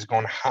Andrews has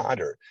gone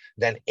harder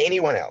than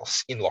anyone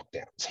else in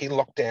lockdowns. He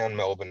locked down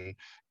Melbourne,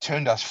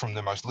 turned us from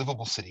the most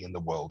livable city in the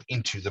world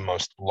into the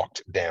most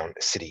locked down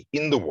city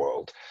in the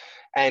world.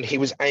 And he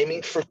was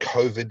aiming for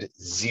COVID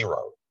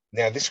zero.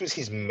 Now, this was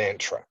his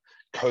mantra,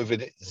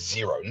 COVID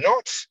zero,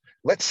 not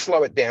let's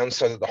slow it down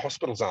so that the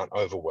hospitals aren't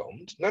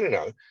overwhelmed.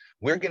 No.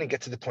 We're going to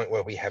get to the point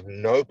where we have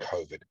no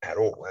COVID at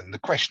all. And the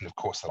question, of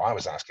course, that I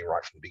was asking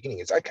right from the beginning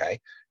is, okay,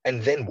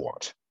 and then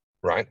what?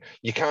 Right?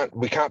 We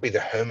can't be the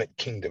hermit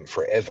kingdom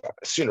forever.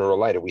 Sooner or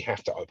later, we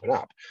have to open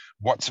up.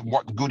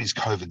 What good is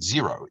COVID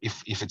zero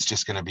if it's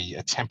just going to be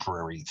a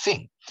temporary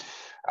thing?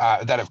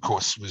 That, of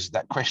course,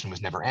 that question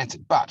was never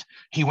answered. But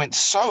he went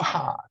so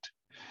hard.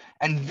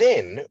 And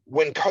then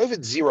when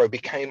COVID zero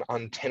became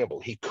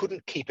untenable, he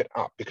couldn't keep it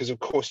up because, of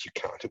course, you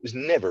can't. It was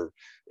never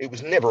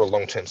a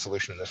long-term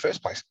solution in the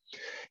first place.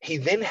 He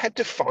then had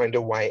to find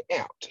a way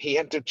out. He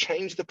had to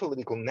change the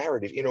political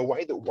narrative in a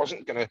way that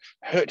wasn't going to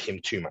hurt him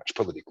too much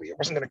politically. It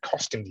wasn't going to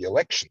cost him the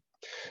election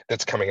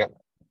that's coming up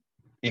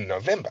in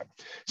November.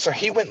 So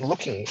he went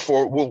looking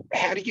for, well,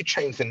 how do you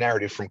change the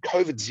narrative from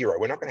COVID zero?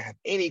 We're not going to have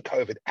any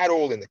COVID at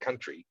all in the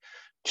country,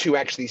 to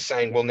actually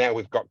saying, well, now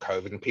we've got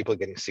COVID and people are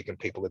getting sick and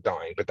people are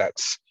dying, but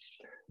that's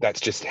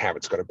just how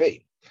it's got to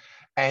be.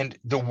 And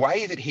the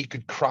way that he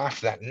could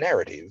craft that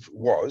narrative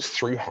was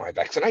through high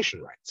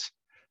vaccination rates.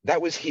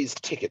 That was his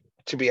ticket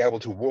to be able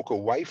to walk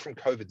away from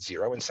COVID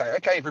zero and say,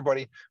 okay,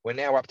 everybody, we're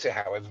now up to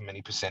however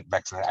many percent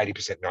vaccinated,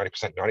 80%,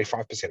 90%,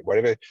 95%,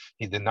 whatever.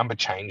 The number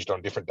changed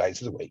on different days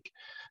of the week.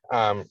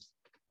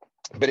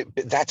 But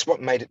that's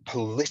what made it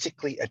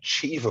politically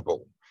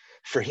achievable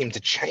for him to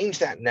change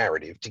that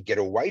narrative to get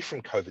away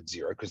from COVID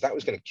zero, because that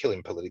was going to kill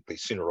him politically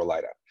sooner or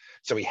later.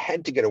 So he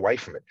had to get away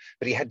from it,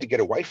 but he had to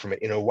get away from it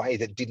in a way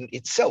that didn't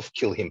itself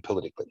kill him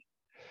politically.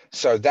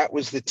 So that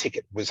was the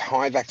ticket, was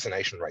high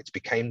vaccination rates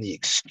became the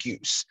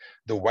excuse,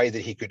 the way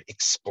that he could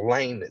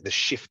explain the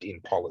shift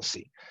in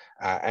policy.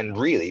 And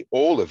really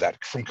all of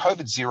that, from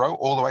COVID zero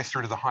all the way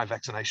through to the high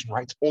vaccination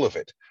rates, all of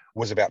it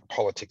was about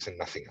politics and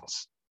nothing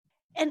else.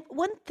 And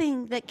one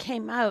thing that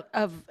came out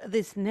of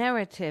this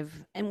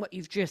narrative and what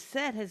you've just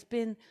said has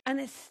been an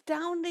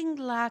astounding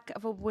lack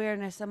of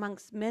awareness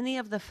amongst many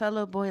of the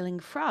fellow boiling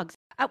frogs.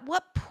 At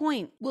what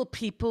point will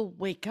people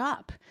wake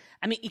up?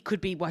 I mean, it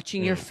could be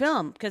watching your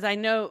film, because I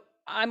know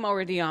I'm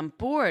already on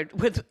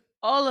board with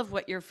all of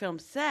what your film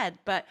said,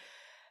 but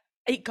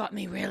it got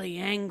me really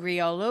angry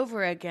all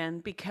over again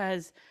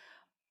because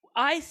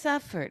I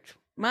suffered.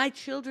 My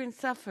children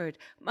suffered.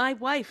 My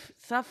wife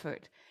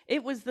suffered.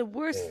 It was the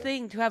worst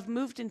thing to have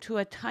moved into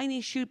a tiny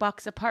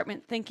shoebox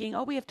apartment thinking,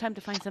 oh, we have time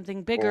to find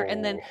something bigger.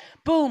 And then,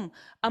 boom,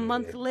 a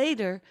month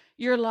later,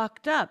 you're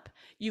locked up.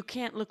 You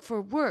can't look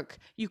for work.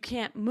 You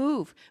can't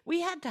move. We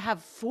had to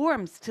have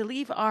forms to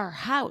leave our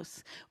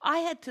house. I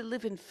had to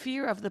live in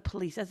fear of the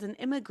police as an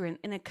immigrant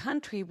in a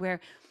country where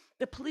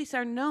the police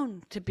are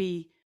known to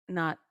be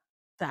not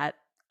that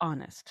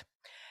honest.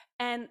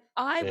 And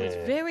I was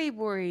very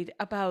worried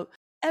about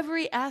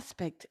every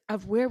aspect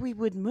of where we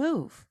would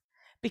move.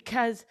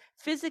 Because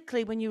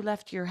physically, when you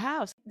left your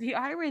house, the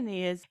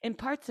irony is in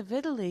parts of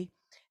Italy,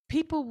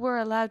 people were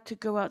allowed to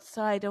go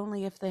outside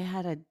only if they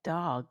had a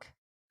dog.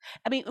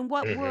 I mean, in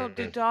what world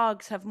do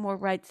dogs have more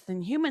rights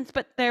than humans?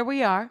 But there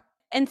we are.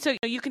 And so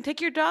you can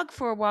take your dog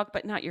for a walk,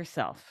 but not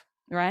yourself,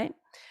 right?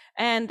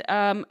 And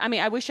I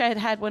mean, I wish I had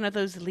had one of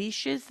those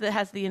leashes that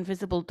has the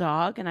invisible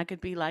dog, and I could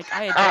be like,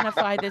 I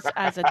identify this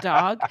as a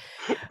dog.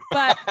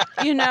 But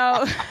you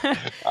know,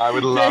 I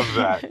would love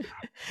that.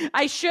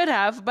 I should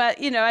have, but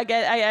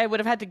I would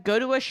have had to go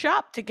to a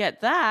shop to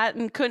get that,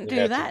 and couldn't Yeah,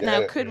 do to that get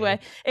now, it. could we?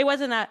 It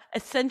wasn't an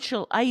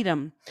essential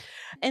item.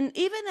 And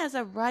even as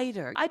a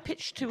writer, I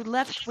pitched to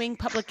left-wing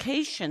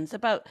publications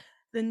about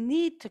the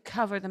need to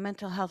cover the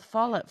mental health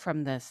fallout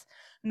from this.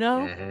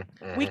 No,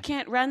 we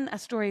can't run a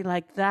story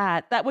like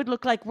that. That would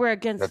look like we're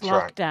against That's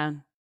right.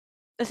 lockdown.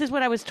 This is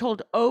what I was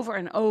told over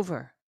and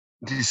over.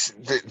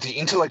 The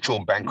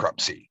intellectual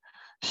bankruptcy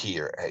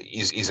here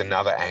is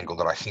another angle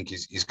that I think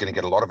is going to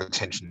get a lot of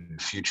attention in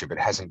the future, but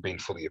hasn't been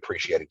fully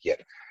appreciated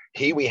yet.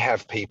 Here we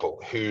have people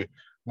who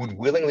would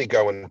willingly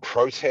go and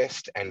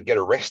protest and get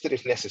arrested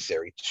if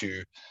necessary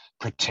to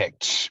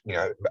protect,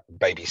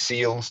 baby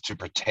seals, to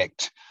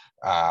protect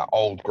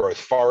old growth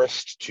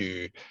forest,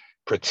 to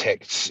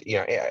protect,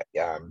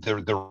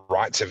 the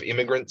rights of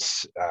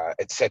immigrants,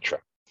 etc.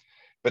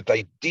 But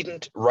they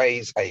didn't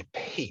raise a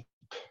peep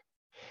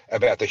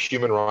about the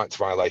human rights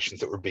violations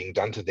that were being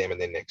done to them and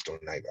their next door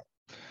neighbor.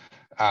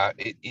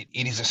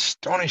 It is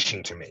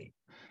astonishing to me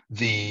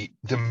the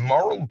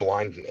moral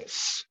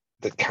blindness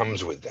that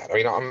comes with that. I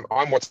mean,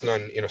 I'm what's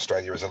known in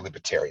Australia as a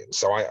libertarian.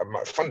 So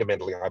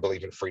fundamentally, I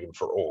believe in freedom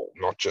for all,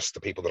 not just the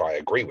people that I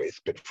agree with,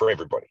 but for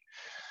everybody.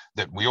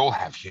 That we all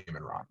have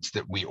human rights,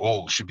 that we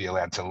all should be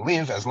allowed to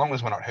live as long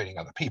as we're not hurting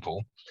other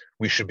people.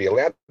 We should be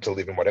allowed to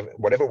live in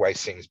whatever way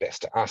seems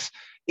best to us.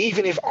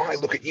 Even if I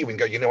look at you and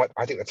go, you know what,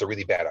 I think that's a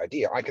really bad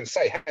idea, I can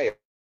say, hey,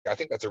 I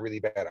think that's a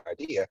really bad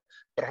idea,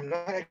 but I'm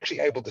not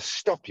actually able to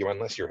stop you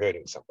unless you're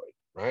hurting somebody,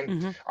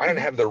 right? I don't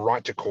have the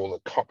right to call the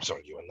cops on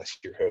you unless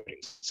you're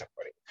hurting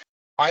somebody.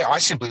 I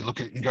simply look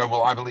at it and go,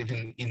 well, I believe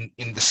in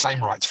the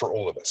same rights for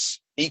all of us.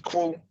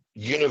 Equal,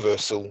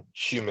 universal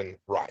human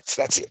rights.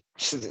 That's it.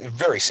 It's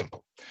very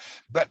simple.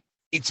 But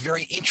it's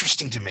very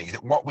interesting to me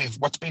that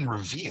what's been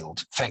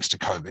revealed thanks to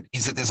COVID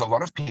is that there's a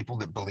lot of people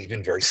that believe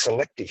in very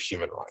selective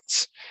human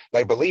rights.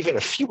 They believe in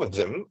a few of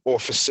them, or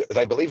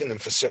they believe in them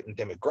for certain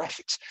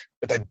demographics,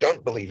 but they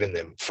don't believe in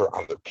them for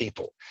other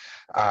people.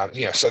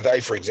 So they,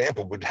 for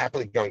example, would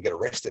happily go and get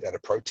arrested at a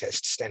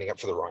protest standing up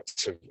for the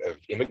rights of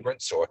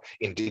immigrants or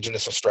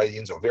Indigenous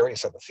Australians or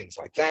various other things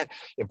like that.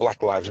 In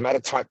Black Lives Matter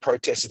type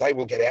protests, they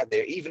will get out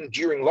there. Even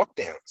during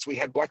lockdowns, we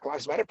had Black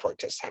Lives Matter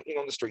protests happening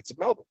on the streets of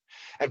Melbourne,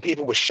 and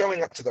people were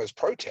showing up to those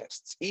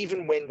protests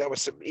even when the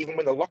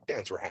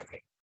lockdowns were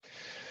happening.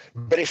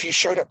 But if you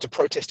showed up to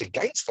protest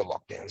against the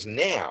lockdowns,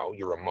 now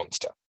you're a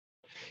monster.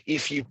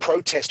 If you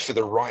protest for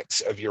the rights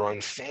of your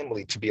own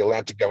family to be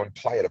allowed to go and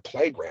play at a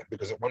playground,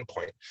 because at one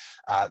point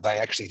they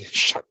actually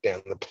shut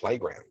down the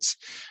playgrounds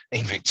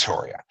in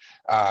Victoria.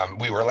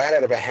 We were allowed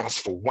out of our house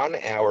for 1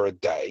 hour a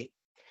day,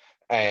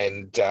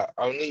 and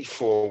only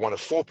for one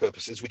of four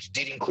purposes, which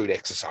did include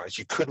exercise.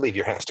 You could leave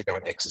your house to go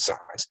and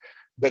exercise.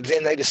 But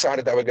then they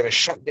decided they were going to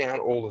shut down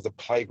all of the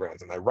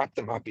playgrounds, and they wrapped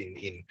them up in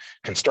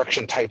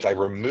construction tape. They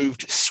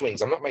removed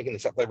swings. I'm not making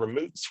this up. They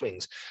removed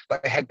swings.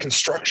 They had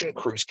construction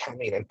crews come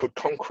in and put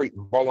concrete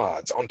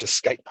bollards onto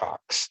skate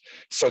parks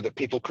so that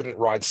people couldn't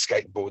ride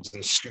skateboards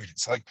and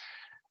scooters. Like,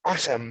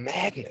 utter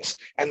madness.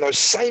 And those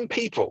same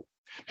people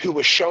who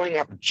were showing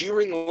up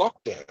during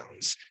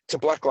lockdowns to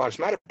Black Lives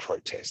Matter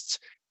protests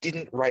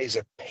didn't raise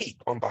a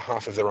peep on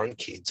behalf of their own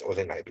kids or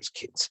their neighbors'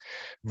 kids.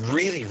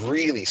 Really,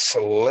 really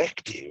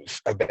selective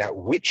about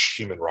which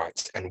human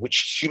rights and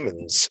which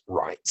humans'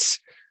 rights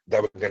they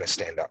were going to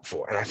stand up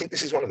for. And I think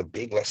this is one of the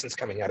big lessons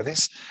coming out of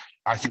this.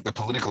 I think the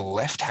political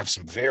left have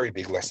some very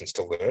big lessons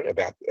to learn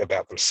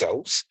about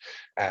themselves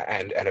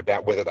and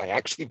about whether they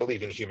actually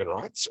believe in human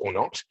rights or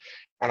not.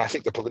 And I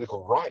think the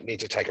political right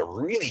need to take a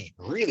really,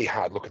 really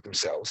hard look at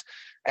themselves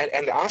and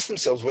ask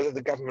themselves whether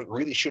the government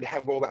really should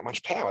have all that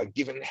much power,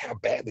 given how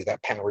badly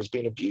that power has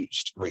been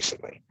abused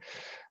recently.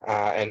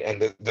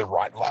 And the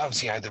right loves,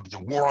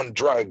 the war on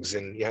drugs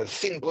and, the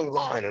thin blue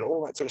line and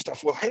all that sort of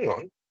stuff. Well, hang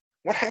on.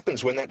 What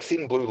happens when that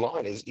thin blue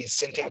line is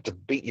sent out to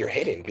beat your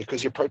head in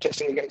because you're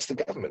protesting against the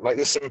government? Like,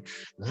 there's some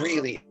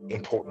really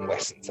important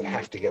lessons that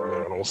have to get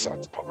learned on all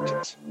sides of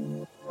politics.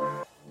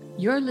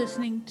 You're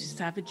listening to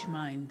Savage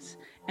Minds,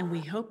 and we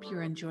hope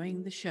you're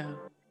enjoying the show.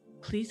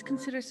 Please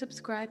consider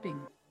subscribing.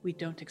 We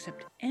don't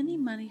accept any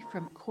money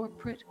from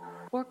corporate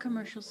or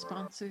commercial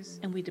sponsors,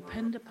 and we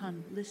depend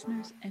upon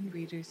listeners and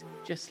readers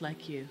just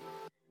like you.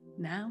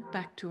 Now,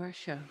 back to our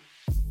show.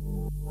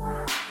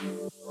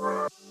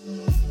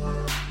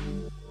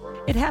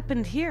 It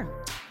happened here.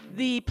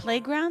 The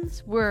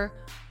playgrounds were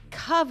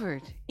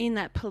covered in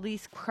that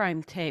police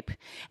crime tape.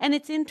 And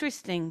it's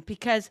interesting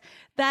because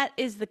that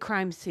is the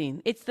crime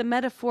scene. It's the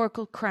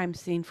metaphorical crime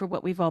scene for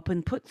what we've all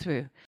been put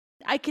through.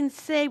 I can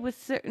say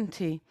with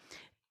certainty,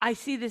 I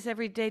see this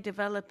every day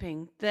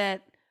developing,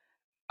 that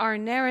our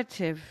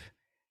narrative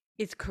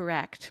is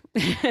correct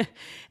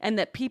and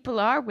that people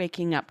are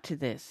waking up to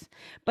this.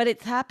 But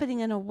it's happening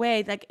in a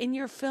way, like in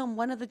your film,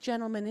 one of the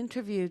gentlemen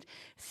interviewed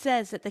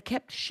says that they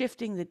kept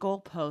shifting the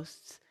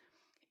goalposts,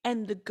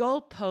 and the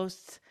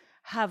goalposts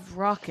have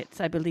rockets,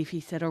 I believe he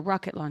said, or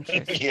rocket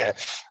launchers. Yeah,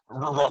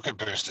 rocket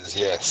boosters,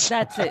 yes.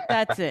 That's it.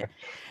 That's it.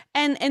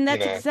 And You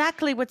that's know,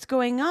 exactly what's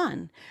going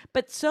on.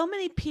 But so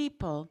many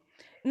people,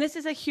 and this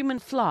is a human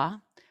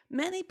flaw,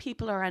 many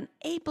people are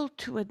unable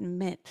to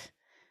admit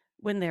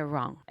when they're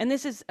wrong. And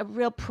this is a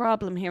real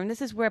problem here. And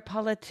this is where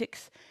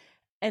politics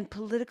and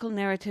political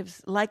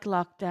narratives like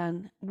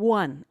lockdown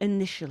won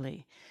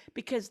initially,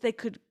 because they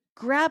could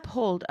grab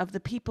hold of the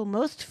people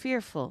most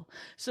fearful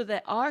so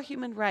that our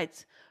human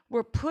rights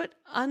were put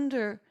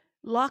under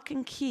lock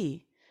and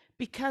key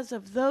because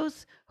of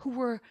those who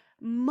were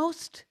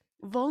most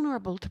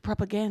vulnerable to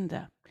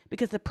propaganda,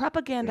 because the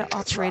propaganda that's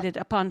right. operated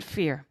upon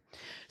fear.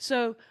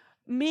 So,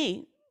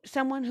 me,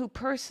 someone who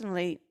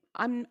personally,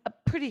 I'm a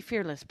pretty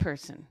fearless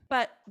person,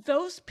 but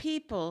those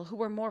people who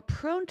were more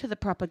prone to the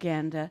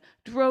propaganda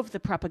drove the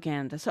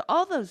propaganda. So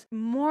all those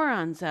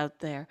morons out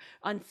there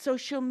on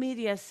social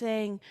media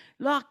saying,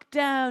 lock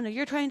down, or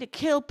you're trying to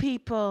kill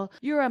people,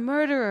 you're a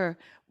murderer.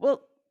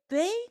 Well,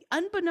 they,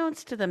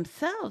 unbeknownst to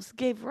themselves,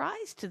 gave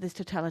rise to this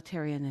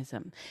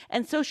totalitarianism.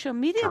 And social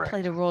media Correct.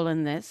 played a role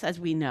in this, as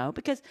we know,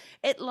 because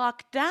it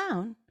locked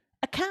down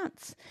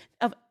accounts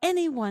of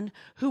anyone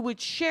who would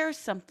share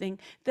something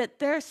that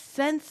their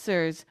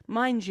censors,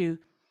 mind you,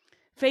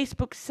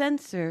 Facebook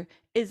censor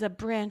is a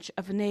branch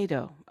of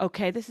NATO.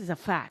 Okay, this is a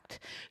fact.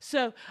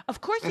 So,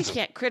 of course, you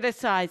can't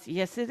criticize.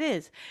 Yes, it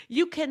is.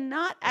 You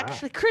cannot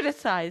actually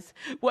criticize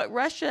what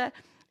Russia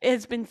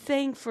has been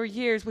saying for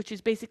years, which is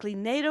basically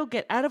NATO,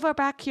 get out of our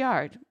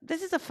backyard.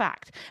 This is a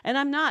fact. And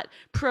I'm not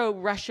pro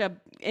Russia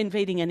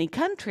invading any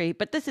country,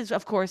 but this is,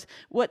 of course,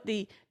 what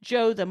the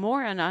Joe the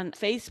moron on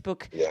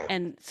Facebook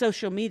and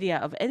social media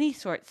of any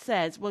sort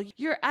says. Well,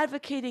 you're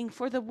advocating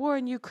for the war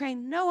in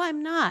Ukraine. No,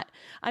 I'm not.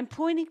 I'm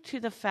pointing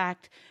to the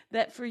fact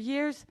that for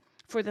years,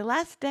 for the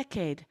last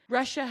decade,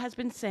 Russia has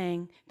been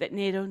saying that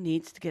NATO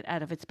needs to get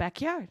out of its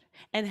backyard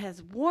and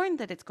has warned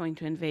that it's going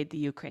to invade the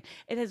Ukraine.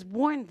 It has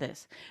warned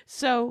this.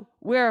 So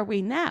where are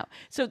we now?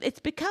 So it's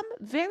become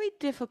very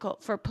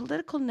difficult for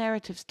political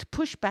narratives to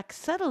push back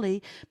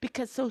subtly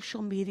because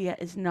social media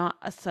is not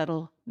a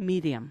subtle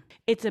medium.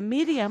 It's a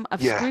medium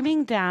of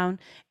screaming down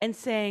and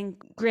saying,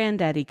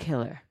 granddaddy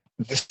killer.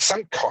 The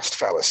sunk cost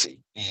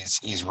fallacy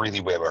is really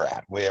where we're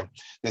at, where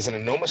there's an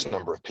enormous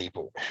number of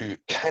people who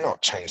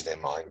cannot change their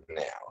mind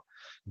now,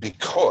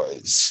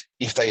 because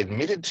if they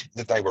admitted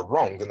that they were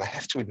wrong, then they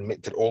have to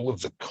admit that all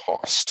of the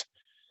cost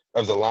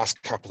of the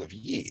last couple of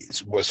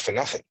years was for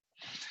nothing.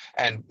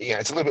 And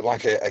it's a little bit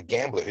like a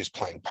gambler who's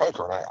playing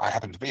poker, and I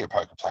happen to be a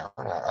poker player,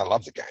 and I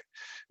love the game.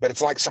 But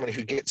it's like someone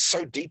who gets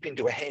so deep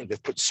into a hand,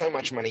 they've put so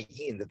much money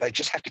in that they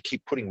just have to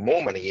keep putting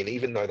more money in,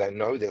 even though they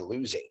know they're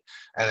losing,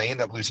 and they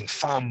end up losing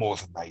far more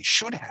than they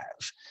should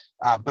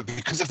have. But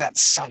because of that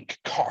sunk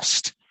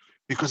cost,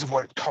 because of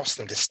what it costs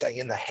them to stay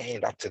in the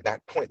hand up to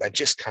that point, they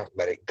just can't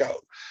let it go.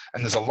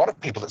 And there's a lot of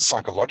people that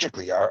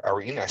psychologically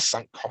are in a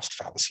sunk cost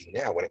fallacy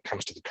now when it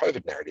comes to the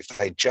COVID narrative.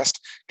 They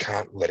just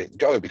can't let it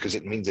go because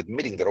it means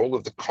admitting that all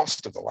of the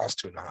cost of the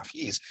last 2.5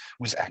 years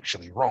was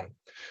actually wrong.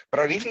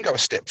 But I'd even go a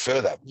step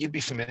further. You'd be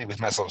familiar with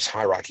Maslow's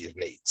hierarchy of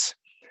needs.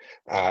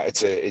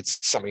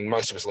 It's something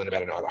most of us learn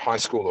about in either high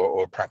school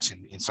or perhaps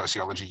in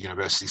sociology,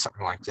 university,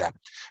 something like that.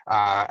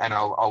 And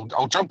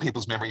I'll jog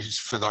people's memories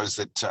for those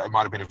that it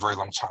might have been a very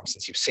long time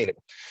since you've seen it.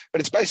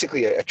 But it's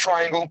basically a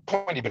triangle,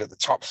 pointy bit at the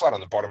top, flat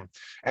on the bottom,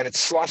 and it's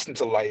sliced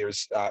into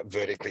layers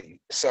vertically.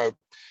 So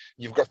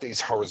you've got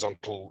these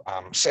horizontal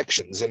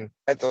sections, and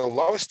at the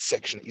lowest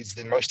section is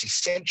the most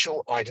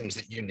essential items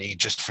that you need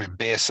just for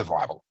bare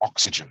survival: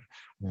 oxygen,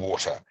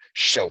 water,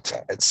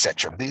 shelter,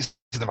 etc. These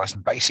are the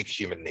most basic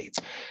human needs.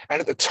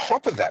 And at the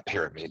top of that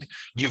pyramid,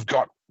 you've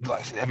got,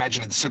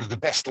 imagine it's sort of the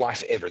best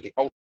life ever, the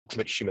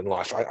ultimate human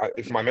life.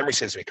 If my memory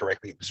serves me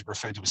correctly, it was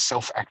referred to as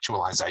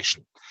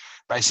self-actualization,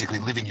 basically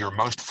living your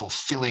most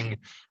fulfilling,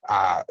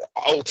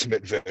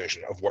 ultimate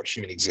version of what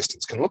human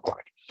existence can look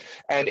like.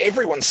 And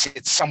everyone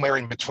sits somewhere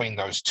in between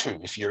those two.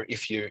 If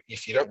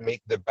you don't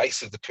meet the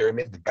base of the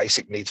pyramid, the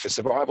basic needs for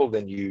survival,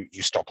 then you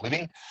stop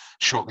living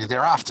shortly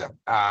thereafter.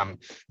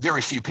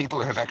 Very few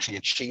people have actually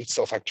achieved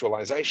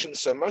self-actualization,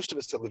 so most of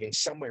us are living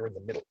somewhere in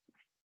the middle.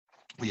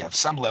 We have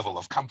some level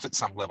of comfort,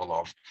 some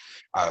level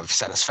of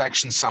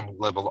satisfaction, some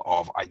level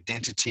of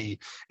identity.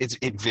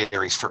 It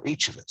varies for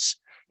each of us.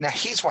 Now,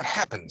 here's what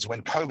happens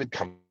when COVID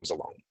comes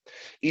along,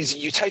 is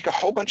you take a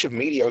whole bunch of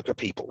mediocre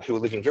people who are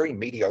living very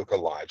mediocre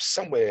lives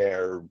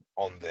somewhere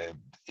on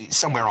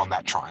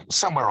that triangle,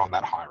 somewhere on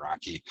that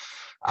hierarchy,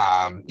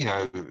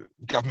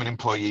 government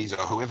employees or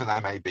whoever they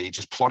may be,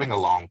 just plodding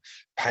along,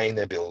 paying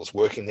their bills,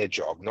 working their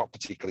job, not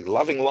particularly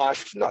loving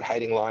life, not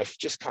hating life,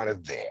 just kind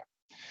of there.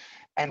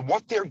 And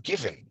what they're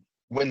given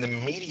when the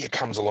media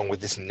comes along with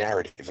this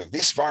narrative of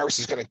this virus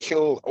is going to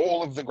kill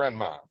all of the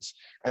grandmas,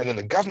 and then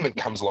the government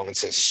comes along and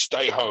says,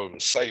 stay home,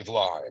 save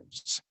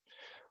lives.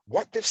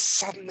 What they've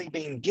suddenly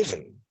been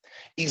given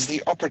is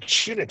the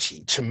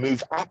opportunity to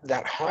move up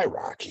that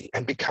hierarchy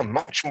and become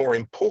much more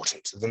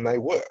important than they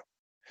were.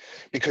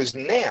 because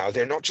now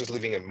they're not just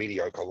living a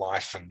mediocre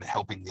life and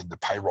helping in the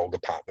payroll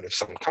department of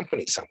some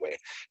company somewhere.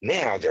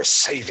 Now they're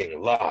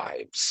saving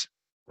lives,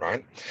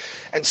 right?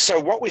 And so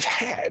what we've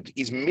had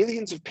is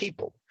millions of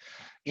people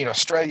in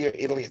Australia,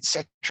 Italy,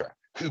 etc.,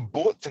 who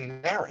bought the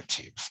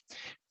narrative.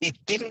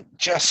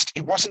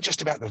 It wasn't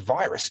just about the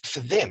virus. For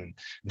them,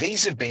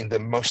 these have been the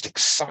most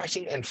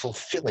exciting and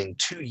fulfilling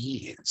 2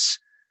 years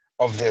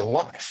of their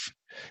life,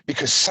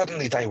 because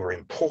suddenly they were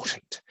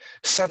important.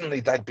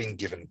 Suddenly they'd been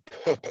given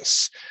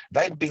purpose.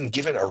 They'd been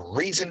given a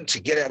reason to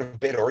get out of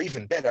bed, or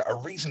even better, a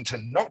reason to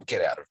not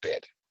get out of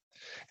bed.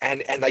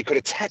 And they could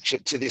attach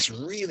it to this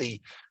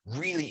really,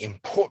 really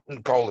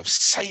important goal of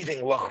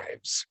saving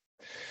lives.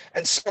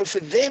 And so for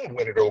them,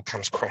 when it all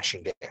comes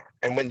crashing down,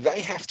 and when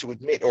they have to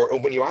admit, or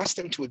when you ask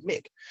them to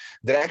admit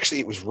that actually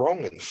it was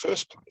wrong in the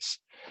first place,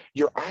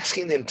 you're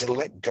asking them to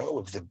let go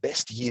of the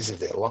best years of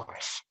their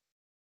life,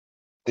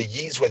 the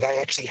years where they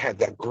actually had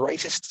that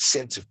greatest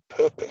sense of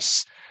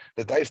purpose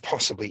that they've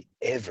possibly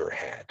ever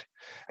had.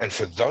 And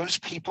for those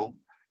people,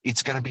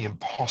 it's going to be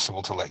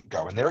impossible to let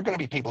go. And there are going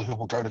to be people who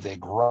will go to their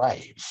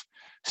grave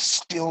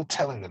still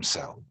telling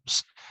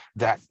themselves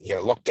that,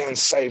 lockdown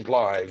saved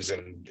lives,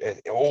 and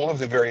all of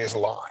the various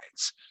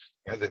lies,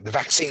 the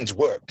vaccines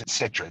worked,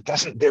 etc.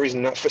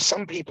 For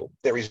some people,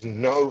 there is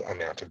no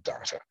amount of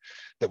data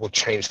that will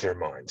change their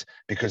minds,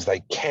 because they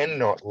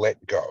cannot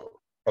let go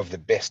of the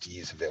best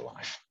years of their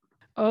life.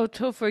 Oh,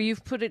 Topher,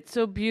 you've put it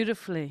so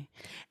beautifully.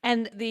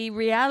 And the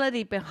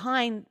reality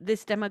behind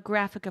this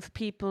demographic of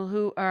people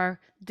who are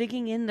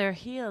digging in their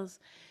heels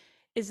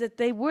is that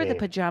they were the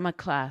pajama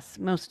class,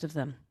 most of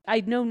them. I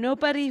know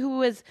nobody who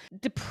was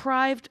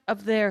deprived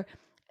of their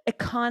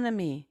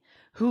economy,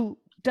 who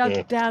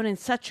dug down in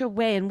such a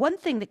way. And one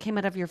thing that came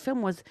out of your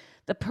film was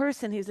the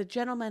person, he's a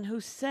gentleman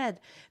who said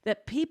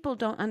that people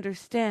don't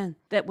understand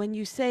that when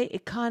you say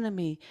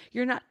economy,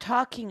 you're not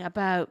talking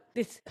about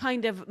this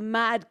kind of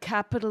mad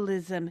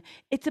capitalism.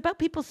 It's about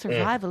people's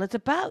survival. It's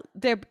about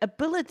their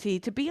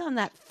ability to be on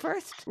that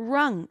first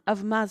rung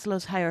of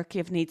Maslow's hierarchy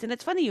of needs. And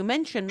it's funny you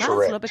mentioned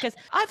Maslow, because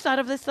I've thought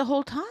of this the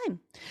whole time,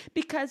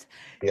 because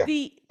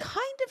the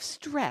kind of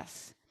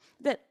stress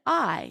that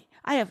I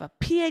have a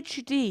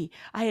PhD.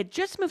 I had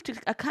just moved to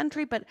a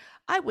country, but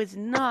I was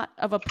not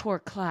of a poor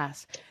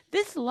class.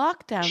 This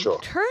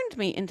lockdown turned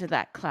me into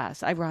that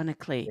class,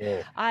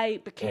 ironically.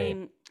 I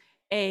became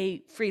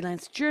a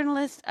freelance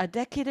journalist a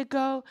decade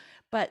ago,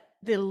 but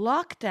the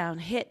lockdown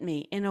hit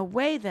me in a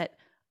way that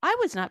I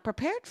was not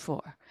prepared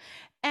for.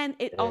 And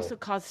it also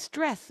caused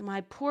stress.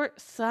 My poor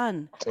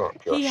son,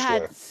 he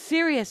had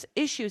serious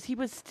issues. He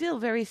was still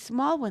very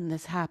small when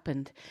this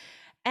happened.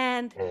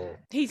 And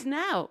he's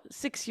now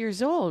 6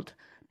 years old,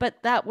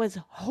 but that was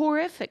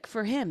horrific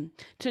for him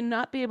to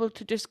not be able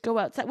to just go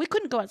outside. We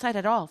couldn't go outside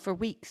at all for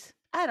weeks,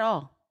 at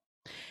all.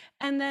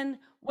 And then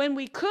when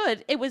we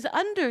could, it was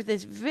under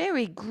this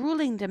very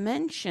grueling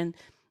dimension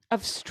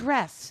of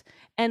stress,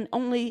 and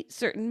only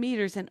certain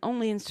meters and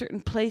only in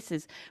certain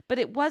places, but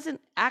it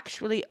wasn't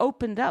actually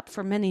opened up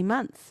for many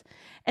months.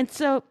 And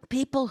so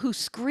people who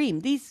scream,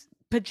 these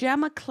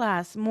pajama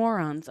class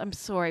morons, I'm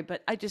sorry,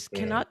 but I just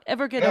cannot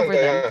ever get over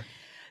them.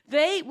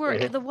 They were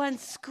the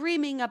ones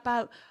screaming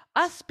about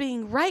us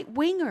being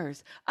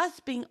right-wingers, us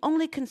being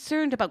only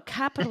concerned about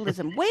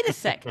capitalism. Wait a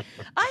sec.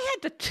 I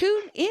had to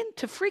tune in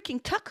to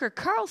freaking Tucker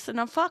Carlson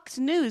on Fox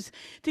News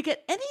to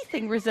get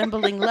anything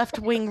resembling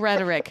left-wing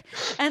rhetoric.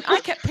 And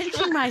I kept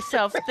pinching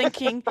myself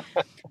thinking,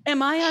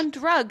 am I on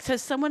drugs?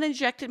 Has someone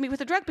injected me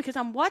with a drug? Because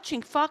I'm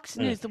watching Fox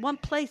News, the one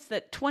place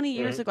that 20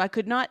 years ago I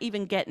could not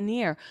even get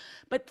near.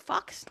 But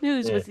Fox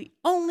News was the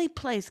only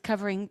place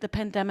covering the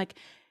pandemic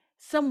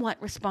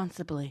somewhat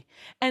responsibly.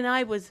 And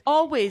I was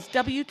always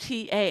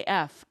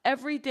WTAF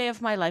every day of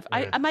my life.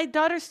 My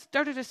daughter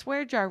started a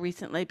swear jar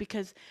recently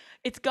because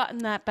it's gotten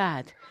that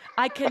bad.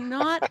 I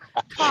cannot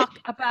talk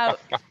about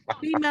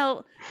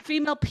female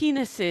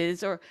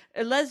penises or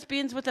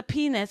lesbians with a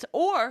penis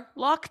or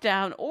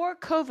lockdown or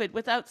COVID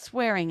without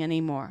swearing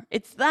anymore.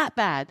 It's that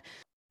bad.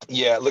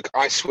 Yeah, look,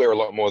 I swear a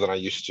lot more than I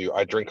used to.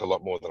 I drink a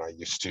lot more than I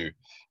used to.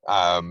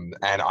 And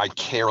I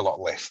care a lot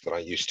less than I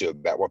used to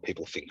about what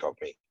people think of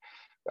me.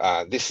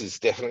 This has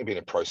definitely been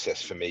a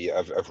process for me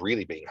of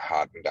really being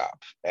hardened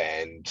up,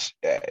 and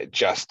I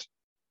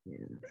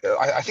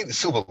think the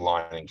silver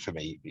lining for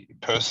me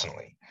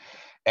personally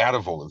out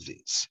of all of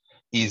this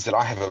is that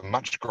I have a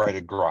much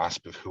greater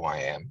grasp of who I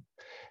am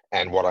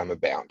and what I'm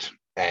about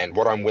and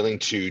what I'm willing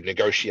to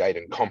negotiate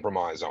and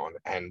compromise on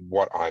and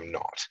what I'm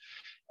not.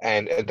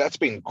 And that's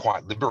been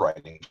quite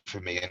liberating for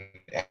me.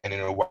 And in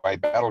a way,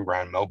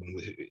 Battleground Melbourne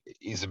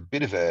is a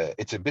bit of a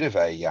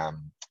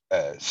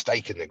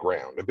stake in the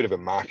ground, a bit of a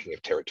marking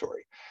of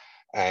territory,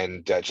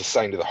 and just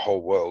saying to the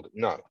whole world,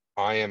 no,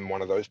 I am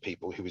one of those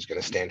people who is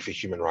going to stand for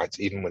human rights,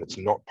 even when it's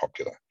not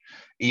popular,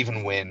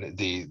 even when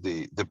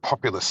the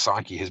popular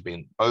psyche has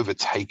been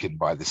overtaken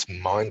by this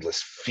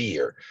mindless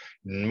fear,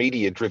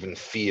 media-driven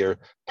fear,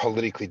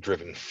 politically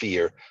driven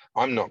fear.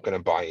 I'm not going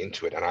to buy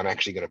into it, and I'm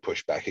actually going to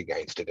push back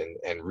against it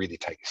and really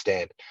take a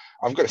stand.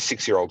 I've got a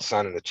 6-year-old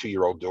son and a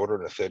 2-year-old daughter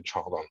and a third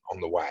child on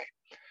the way.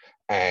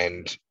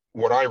 And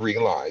what I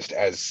realized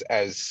as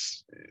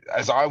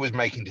I was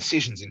making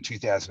decisions in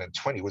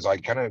 2020 was I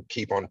going to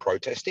keep on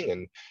protesting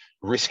and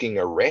risking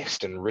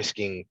arrest and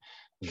risking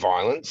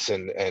violence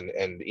and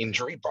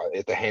injury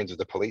at the hands of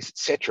the police,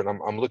 etc.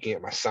 And I'm looking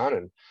at my son,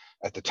 and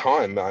at the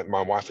time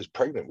my wife was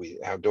pregnant.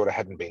 Our daughter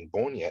hadn't been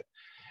born yet,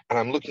 and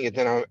I'm looking at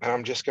them and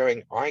I'm just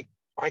going, I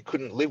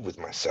couldn't live with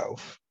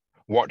myself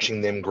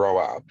watching them grow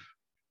up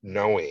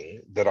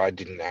knowing that I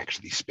didn't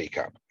actually speak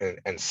up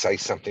and say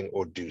something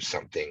or do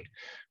something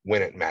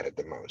when it mattered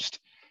the most.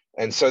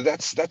 And so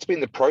that's been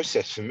the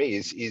process for me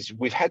is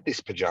we've had this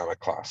pajama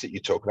class that you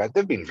talk about.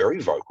 They've been very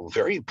vocal,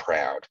 very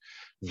proud,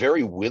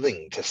 very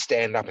willing to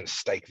stand up and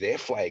stake their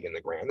flag in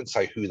the ground and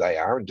say who they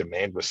are and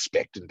demand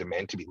respect and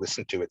demand to be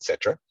listened to,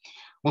 etc.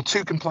 Well,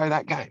 two can play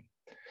that game.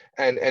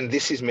 And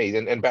this is me,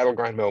 and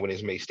Battleground Melbourne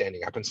is me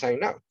standing up and saying,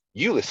 no,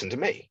 you listen to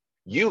me.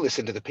 You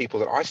listen to the people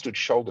that I stood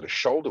shoulder to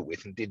shoulder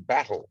with and did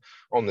battle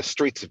on the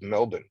streets of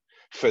Melbourne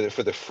for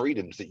the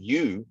freedoms that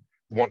you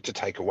want to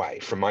take away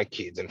from my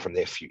kids and from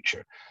their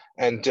future.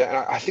 And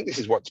I think this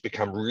is what's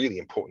become really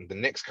important. The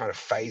next kind of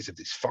phase of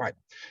this fight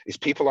is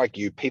people like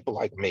you, people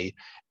like me,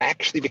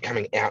 actually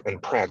becoming out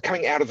and proud,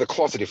 coming out of the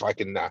closet, if I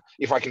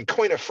can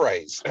coin a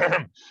phrase.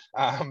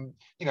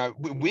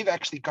 We've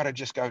actually got to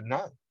just go,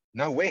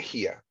 no, we're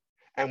here.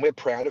 And we're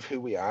proud of who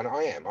we are, and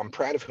I am. I'm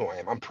proud of who I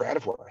am. I'm proud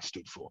of what I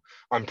stood for.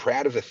 I'm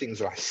proud of the things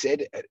that I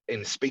said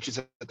in speeches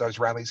at those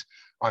rallies.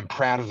 I'm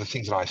proud of the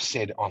things that I've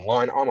said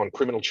online. I'm on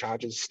criminal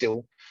charges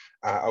still,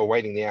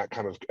 awaiting the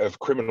outcome of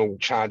criminal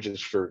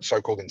charges for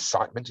so-called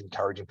incitement.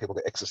 Encouraging people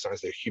to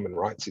exercise their human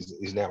rights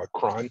is now a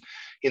crime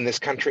in this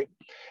country.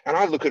 And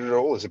I look at it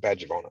all as a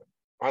badge of honor.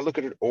 I look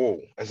at it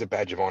all as a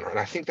badge of honor. And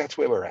I think that's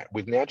where we're at.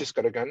 We've now just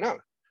got to go, no.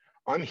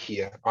 I'm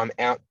here, I'm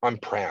out, I'm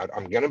proud,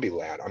 I'm going to be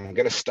loud, I'm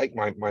going to stake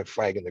my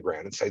flag in the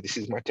ground and say this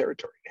is my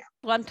territory now.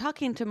 Well, I'm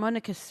talking to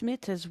Monica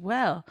Smith as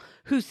well,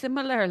 who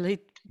similarly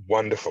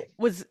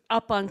was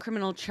up on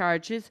criminal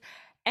charges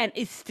and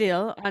is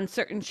still on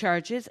certain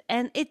charges.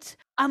 And it's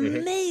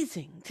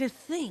amazing to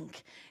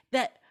think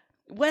that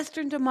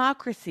Western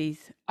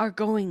democracies are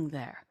going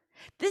there.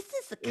 This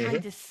is the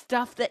kind of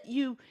stuff that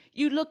you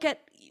look at.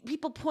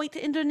 People point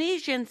to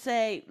Indonesia and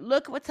say,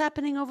 look what's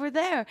happening over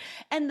there.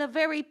 And the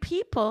very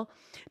people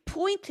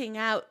pointing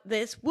out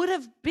this would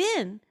have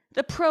been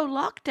the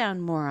pro-lockdown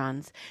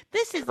morons.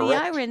 This is the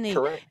irony,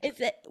 is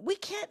that we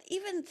can't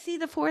even see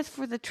the forest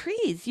for the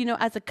trees,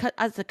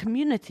 as a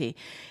community,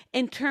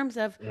 in terms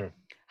of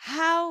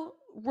how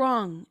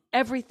wrong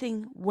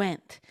everything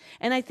went.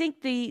 And I think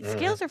the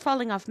scales are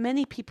falling off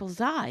many people's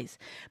eyes.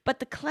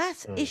 But the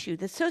class issue,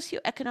 the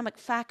socioeconomic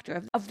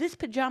factor of this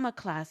pajama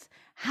class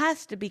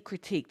has to be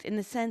critiqued in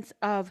the sense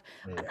of,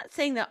 I'm not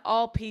saying that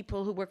all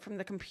people who work from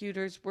the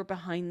computers were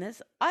behind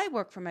this. I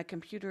work from a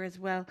computer as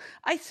well.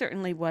 I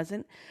certainly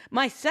wasn't.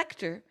 My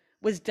sector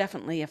was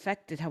definitely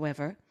affected,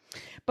 however.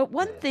 But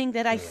one thing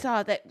that I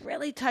saw that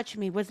really touched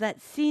me was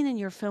that scene in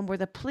your film where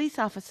the police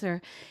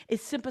officer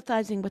is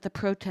sympathizing with a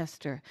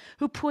protester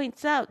who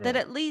points out that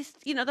at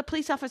least, the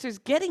police officer's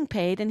getting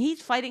paid and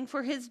he's fighting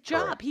for his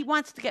job. Correct. He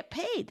wants to get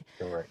paid.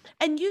 Correct.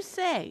 And you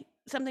say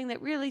something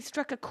that really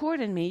struck a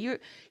chord in me.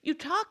 You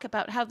talk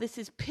about how this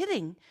is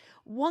pitting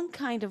one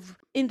kind of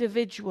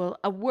individual,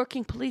 a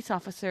working police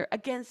officer,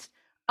 against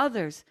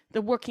others,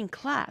 the working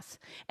class.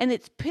 And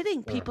it's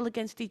pitting people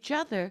against each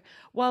other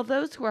while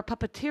those who are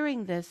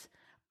puppeteering this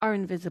are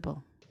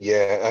invisible.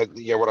 Yeah,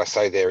 what I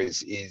say there is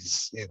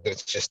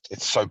that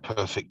it's so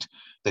perfect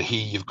that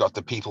here you've got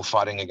the people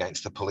fighting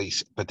against the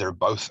police, but they're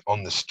both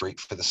on the street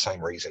for the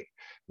same reason.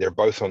 They're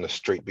both on the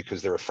street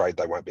because they're afraid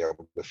they won't be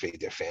able to feed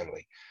their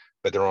family,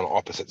 but they're on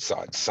opposite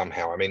sides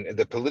somehow. I mean,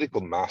 the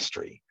political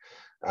mastery,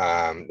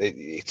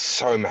 it's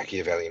so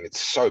Machiavellian,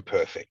 it's so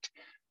perfect.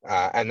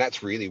 And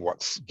that's really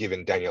what's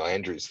given Daniel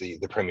Andrews, the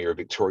Premier of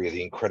Victoria,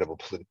 the incredible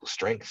political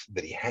strength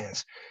that he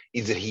has,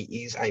 is that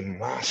he is a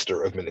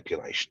master of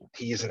manipulation.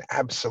 He is an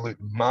absolute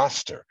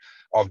master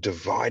of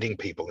dividing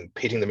people and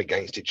pitting them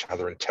against each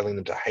other and telling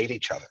them to hate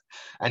each other.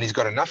 And he's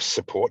got enough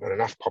support and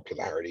enough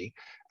popularity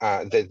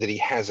that he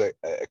has a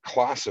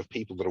class of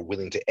people that are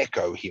willing to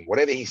echo him.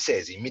 Whatever he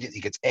says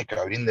immediately gets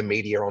echoed in the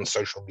media, on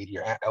social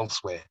media,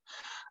 elsewhere.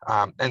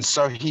 And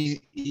so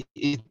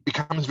it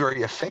becomes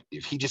very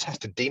effective. He just has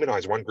to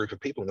demonize one group of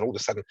people, and then all of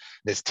a sudden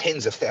there's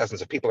tens of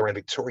thousands of people around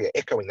Victoria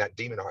echoing that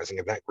demonizing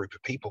of that group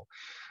of people.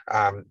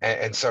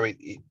 And so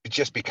it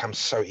just becomes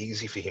so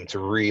easy for him to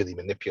really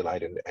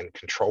manipulate and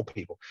control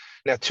people.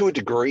 Now, to a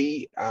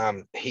degree,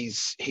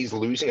 he's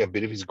losing a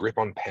bit of his grip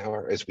on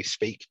power as we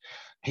speak.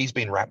 He's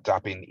been wrapped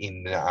up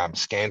in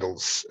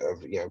scandals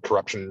of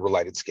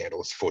corruption-related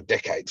scandals for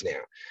decades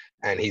now.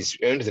 And he's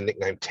earned the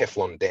nickname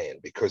Teflon Dan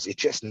because it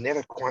just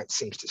never quite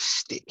seems to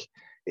stick.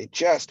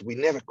 We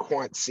never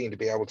quite seem to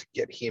be able to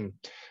get him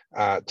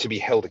to be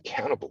held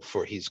accountable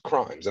for his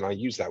crimes. And I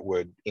use that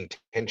word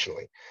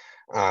intentionally.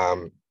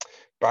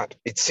 But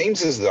it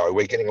seems as though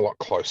we're getting a lot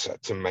closer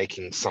to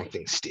making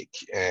something stick.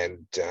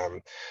 And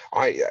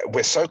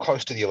we're so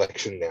close to the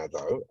election now,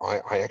 though,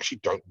 I actually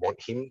don't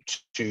want him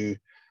to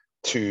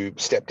to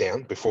step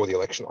down before the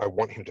election. I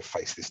want him to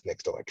face this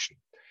next election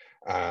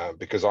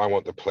because I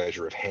want the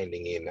pleasure of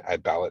handing in a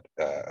ballot,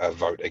 a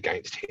vote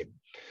against him.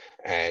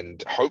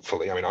 And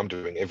hopefully, I mean, I'm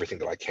doing everything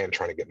that I can,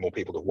 trying to get more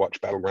people to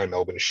watch Battleground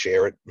Melbourne,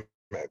 share it,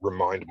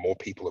 remind more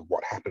people of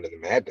what happened and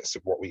the madness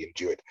of what we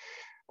endured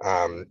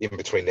in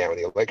between now and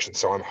the election.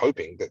 So I'm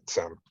hoping that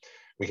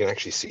we can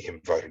actually see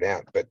him voted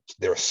out. But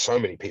there are so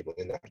many people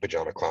in that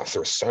pajama class.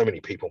 There are so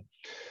many people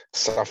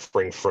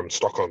suffering from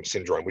Stockholm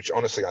Syndrome, which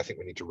honestly, I think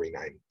we need to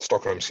rename.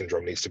 Stockholm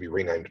Syndrome needs to be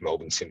renamed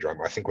Melbourne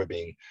Syndrome. I think we're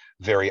being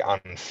very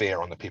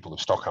unfair on the people of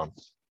Stockholm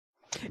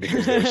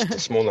because there's a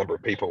small number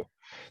of people.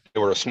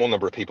 There were a small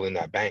number of people in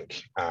that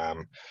bank.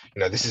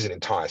 This is an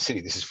entire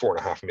city. This is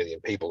 4.5 million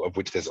people, of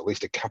which there's at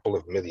least a couple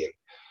of million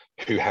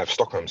who have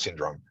Stockholm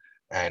Syndrome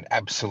and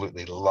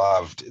absolutely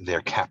loved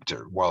their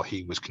captor while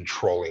he was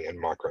controlling and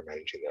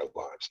micromanaging their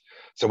lives.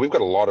 So we've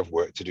got a lot of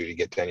work to do to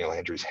get Daniel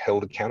Andrews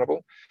held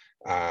accountable.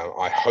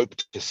 I hope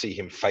to see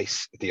him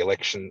face the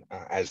election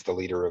as the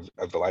leader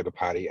of the Labor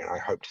Party, and I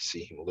hope to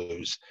see him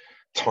lose.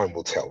 Time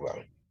will tell,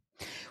 though.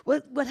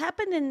 What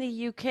happened in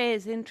the UK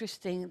is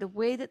interesting. The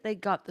way that they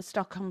got the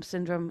Stockholm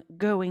Syndrome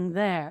going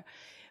there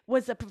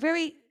was a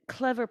very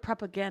clever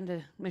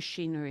propaganda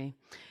machinery,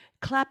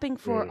 clapping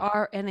for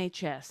our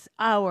NHS,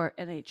 our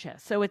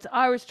NHS. So it's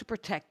ours to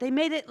protect. They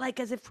made it like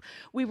as if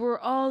we were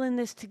all in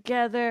this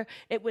together.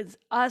 It was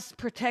us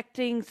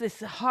protecting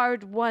this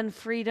hard-won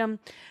freedom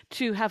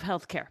to have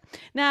healthcare.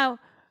 Now,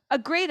 a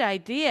great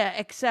idea,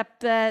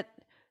 except that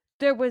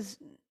there was,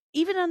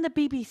 even on the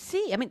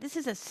BBC, I mean, this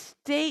is a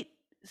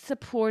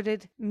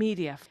state-supported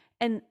media,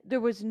 and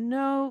there was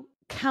no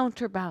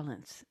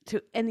counterbalance to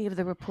any of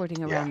the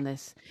reporting around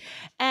this.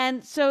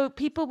 And so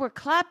people were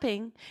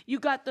clapping. You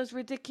got those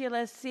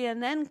ridiculous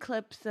CNN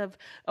clips of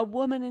a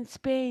woman in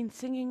Spain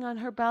singing on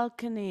her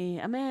balcony,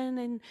 a man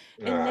in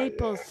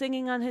Naples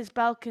singing on his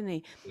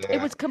balcony.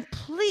 It was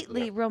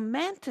completely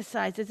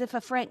romanticized as if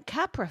a Frank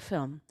Capra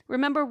film.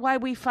 Remember Why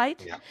We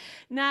Fight?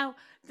 Now,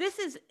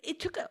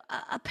 it took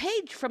a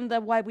page from the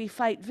Why We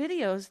Fight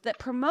videos that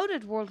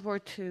promoted World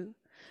War II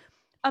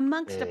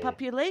amongst a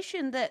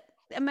population that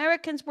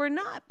Americans were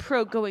not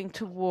pro going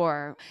to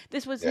war.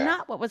 This was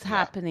not what was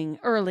happening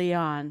early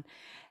on.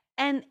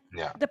 And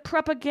the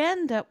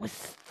propaganda was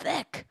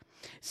thick.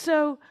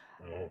 So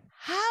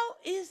how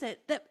is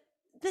it that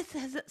this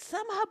has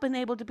somehow been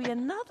able to be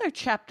another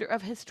chapter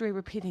of history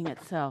repeating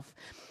itself?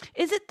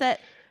 Is it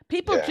that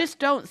people just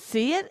don't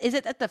see it? Is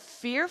it that the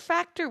fear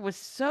factor was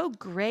so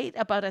great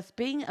about us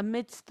being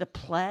amidst the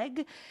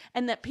plague,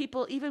 and that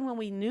people, even when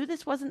we knew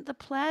this wasn't the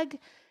plague,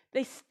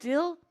 they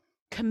still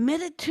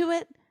committed to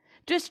it?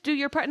 Just do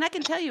your part. And I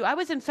can tell you, I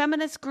was in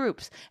feminist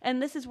groups, and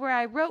this is where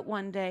I wrote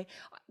one day,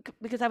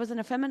 because I was in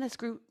a feminist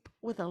group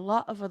with a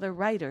lot of other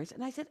writers.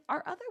 And I said,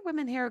 are other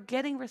women here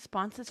getting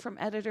responses from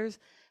editors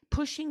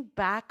pushing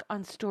back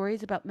on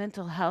stories about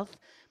mental health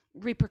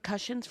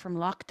repercussions from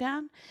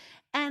lockdown?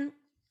 And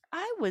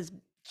I was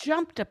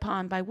jumped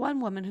upon by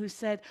one woman who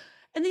said,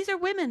 and these are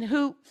women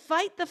who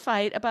fight the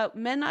fight about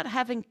men not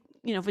having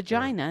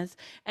vaginas,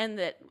 and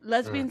that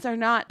lesbians are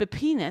not the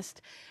penis.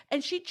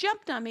 And she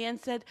jumped on me and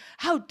said,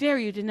 how dare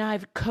you deny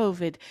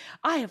COVID?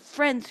 I have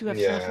friends who have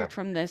suffered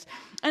from this.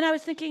 And I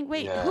was thinking,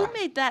 wait, who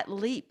made that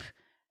leap?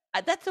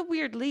 That's a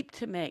weird leap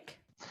to make.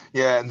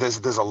 Yeah, and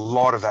there's a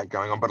lot of that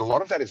going on, but a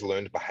lot of that is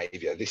learned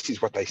behavior. This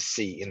is what they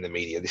see in the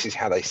media. This is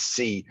how they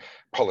see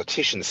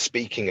politicians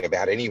speaking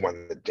about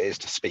anyone that dares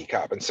to speak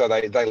up. And so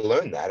they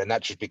learn that, and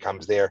that just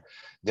becomes their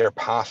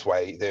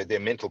pathway, their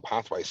mental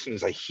pathway. As soon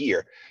as they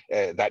hear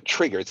that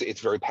trigger,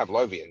 it's very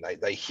Pavlovian.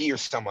 They hear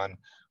someone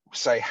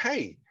say,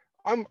 hey,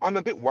 I'm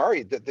a bit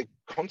worried that the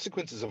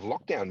consequences of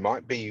lockdown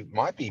might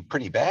be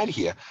pretty bad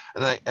here,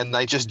 and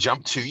they just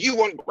jump to, you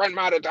want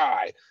grandma to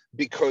die,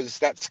 because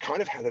that's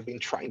kind of how they've been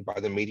trained by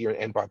the media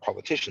and by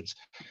politicians.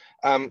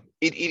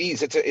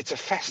 It's a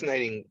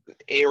fascinating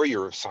area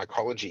of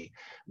psychology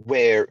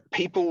where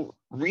people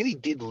really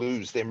did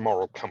lose their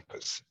moral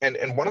compass.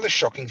 And one of the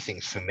shocking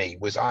things for me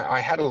was I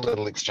had a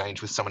little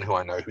exchange with someone who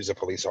I know who's a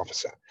police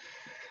officer,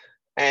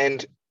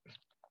 and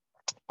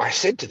I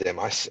said to them,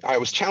 I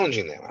was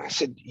challenging them. I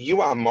said,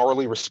 you are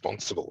morally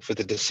responsible for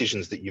the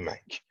decisions that you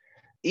make.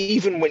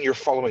 Even when you're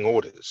following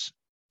orders,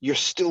 you're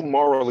still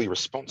morally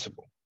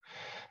responsible.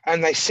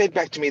 And they said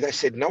back to me, they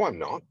said, no, I'm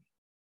not.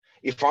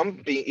 If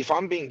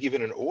I'm being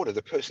given an order,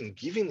 the person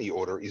giving the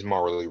order is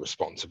morally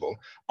responsible.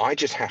 I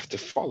just have to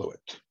follow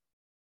it.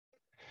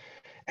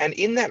 And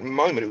in that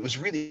moment, it was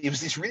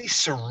this really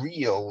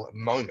surreal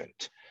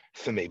moment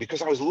for me,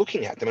 because I was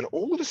looking at them, and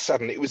all of a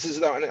sudden it was as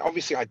though, and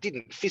obviously I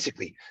didn't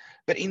physically,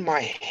 but in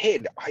my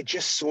head, I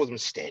just saw them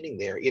standing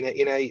there in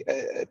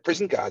a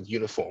prison guard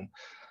uniform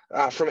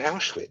from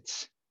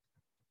Auschwitz.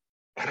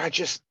 And I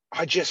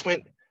just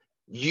went,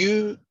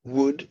 you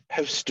would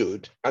have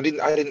stood. I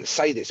didn't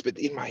say this, but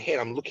in my head,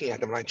 I'm looking at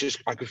them, and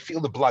I could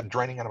feel the blood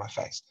draining out of my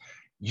face.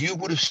 You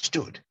would have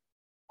stood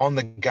on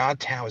the guard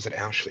towers at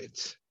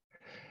Auschwitz,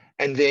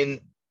 and then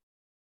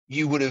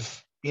you would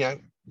have,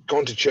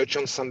 gone to church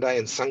on Sunday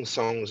and sung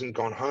songs and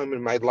gone home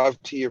and made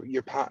love to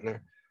your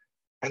partner.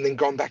 and then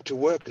gone back to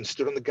work and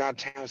stood on the guard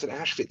towers at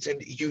Auschwitz.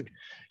 And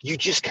you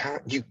just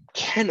can't, you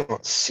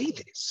cannot see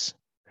this.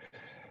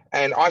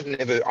 And I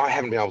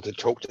haven't been able to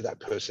talk to that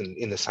person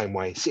in the same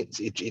way since.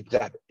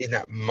 That in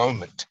that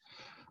moment,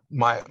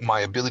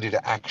 my ability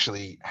to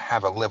actually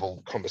have a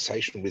level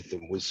conversation with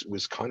them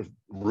was kind of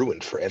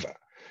ruined forever,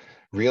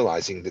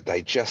 realizing that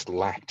they just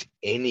lacked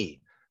any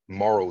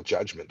moral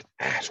judgment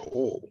at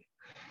all.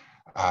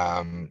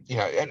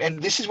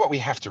 And this is what we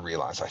have to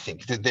realize. I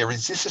think that there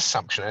is this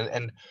assumption,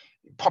 and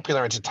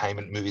popular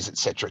entertainment, movies,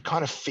 etc.,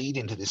 kind of feed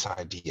into this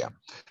idea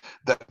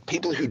that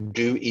people who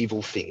do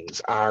evil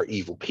things are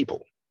evil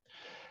people.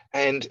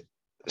 And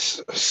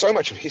so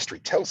much of history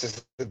tells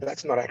us that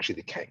that's not actually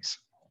the case.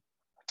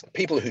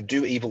 People who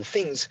do evil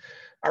things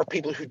are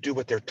people who do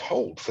what they're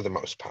told for the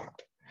most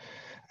part.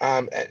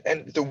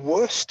 And the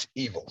worst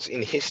evils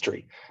in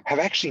history have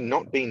actually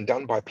not been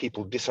done by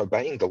people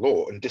disobeying the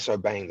law and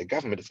disobeying the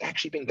government. It's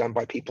actually been done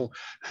by people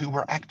who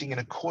were acting in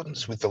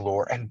accordance with the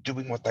law and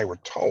doing what they were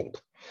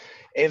told.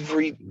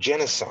 Every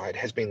genocide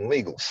has been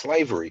legal.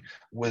 Slavery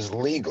was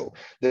legal.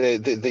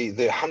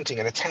 The hunting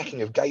and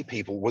attacking of gay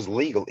people was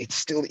legal. It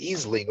still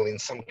is legal in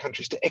some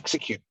countries to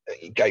execute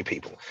gay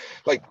people.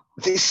 Like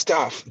this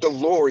stuff, the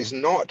law is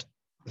not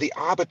the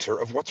arbiter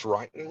of what's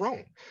right and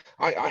wrong.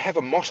 I have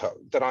a motto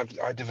that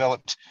I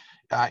developed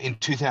in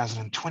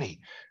 2020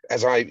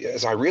 as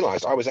I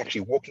realized I was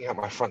actually walking out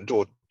my front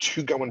door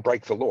to go and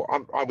break the law.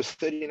 I was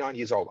 39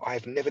 years old. I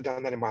have never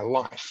done that in my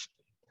life.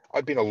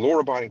 I've been a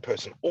law-abiding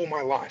person all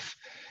my life.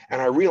 And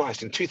I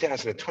realized in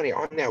 2020,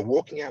 I'm now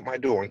walking out my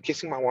door and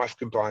kissing my wife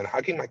goodbye and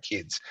hugging my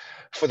kids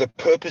for the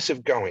purpose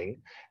of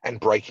going and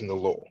breaking the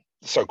law,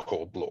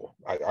 so-called law.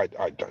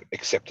 I don't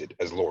accept it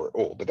as law at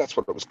all, but that's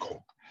what it was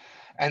called.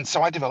 And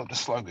so I developed a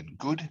slogan: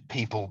 good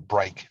people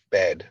break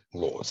bad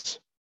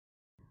laws.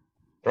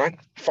 Right?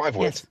 5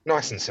 words, Yes.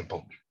 nice and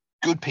simple.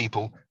 Good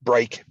people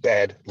break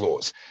bad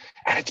laws.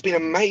 And it's been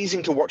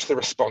amazing to watch the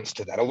response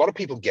to that. A lot of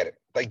people get it.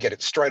 They get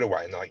it straight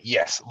away and they're like,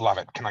 yes, love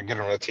it. Can I get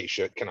it on a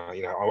t-shirt? Can I,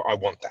 I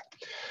want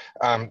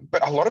that.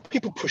 But a lot of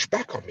people push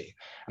back on me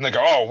and they go,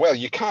 oh, well,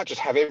 you can't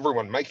just have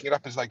everyone making it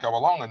up as they go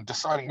along and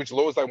deciding which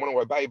laws they want to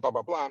obey, blah,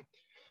 blah, blah.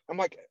 I'm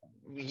like,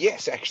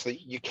 yes,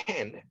 actually, you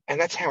can. And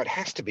that's how it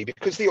has to be,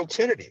 because the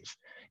alternative,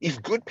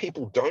 if good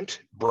people don't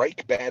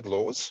break bad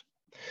laws,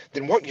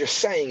 then what you're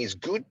saying is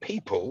good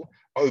people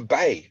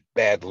obey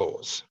bad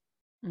laws.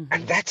 Mm-hmm.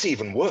 And that's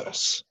even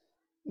worse.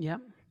 Yeah.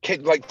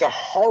 Like the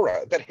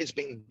horror that has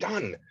been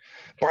done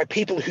by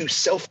people who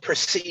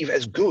self-perceive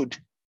as good,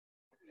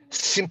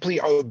 simply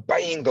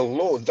obeying the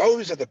law.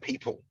 Those are the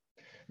people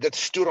that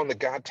stood on the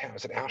guard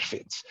towers at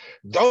Auschwitz.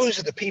 Those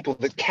are the people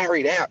that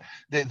carried out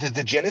the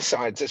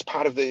genocides as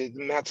part of the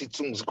Mao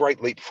Zedong's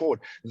Great Leap Forward.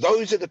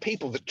 Those are the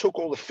people that took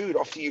all the food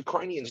off the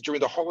Ukrainians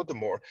during the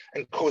Holodomor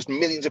and caused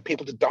millions of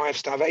people to die of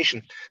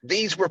starvation.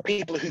 These were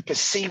people who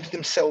perceived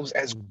themselves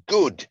as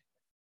good,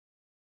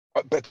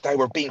 but they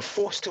were being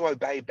forced to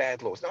obey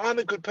bad laws. Now, I'm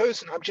a good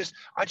person. I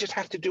just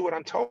have to do what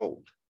I'm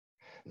told.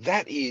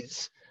 That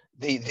is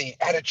the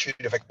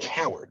attitude of a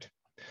coward.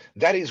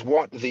 That is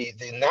what the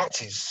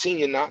Nazis,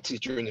 senior Nazis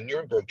during the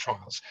Nuremberg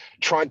trials,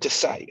 tried to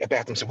say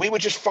about themselves. We were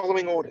just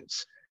following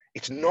orders.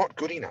 It's not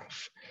good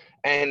enough.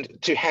 And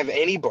to have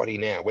anybody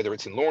now, whether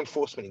it's in law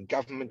enforcement, in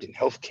government, in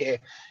healthcare,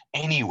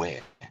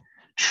 anywhere,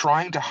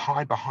 trying to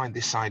hide behind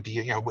this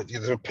idea, with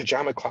the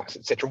pajama class,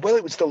 etc. Well,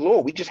 it was the law.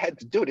 We just had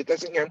to do it. It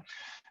doesn't,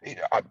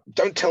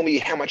 don't tell me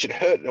how much it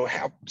hurt or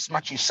how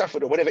much you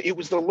suffered or whatever. It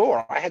was the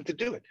law. I had to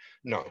do it.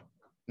 No,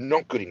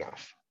 not good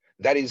enough.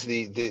 That is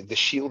the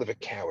shield of a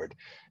coward.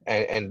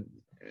 And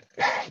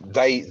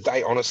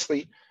they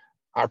honestly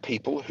are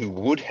people who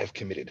would have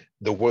committed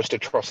the worst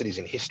atrocities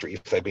in history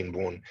if they'd been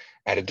born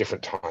at a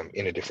different time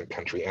in a different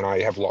country. And I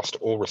have lost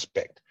all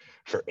respect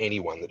for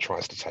anyone that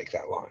tries to take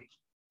that line.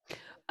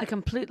 I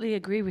completely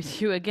agree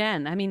with you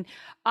again. I mean,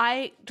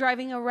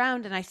 driving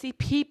around and I see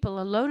people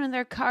alone in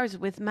their cars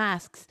with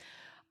masks.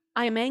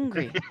 I'm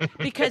angry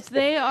because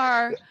they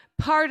are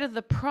part of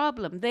the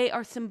problem. They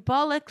are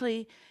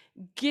symbolically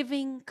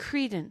giving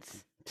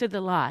credence to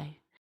the lie.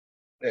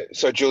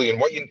 So, Julian,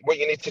 what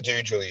you need to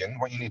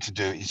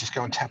do, is just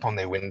go and tap on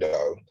their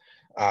window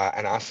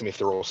and ask them if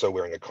they're also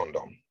wearing a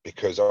condom,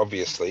 because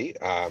obviously,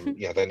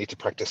 they need to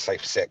practice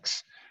safe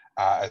sex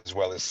as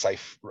well as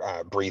safe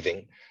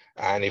breathing.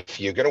 And if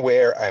you're going to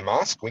wear a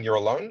mask when you're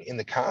alone in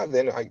the car,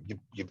 then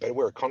you better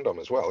wear a condom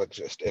as well.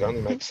 It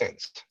only makes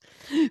sense.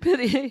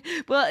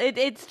 Well,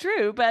 it's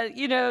true. But,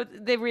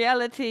 the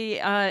reality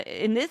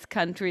in this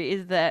country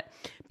is that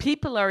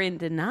people are in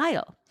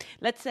denial.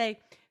 Let's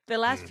say the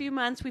last few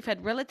months we've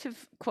had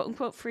relative quote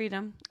unquote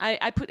freedom.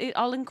 I put it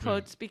all in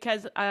quotes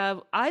because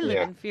I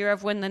live in fear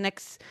of when the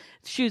next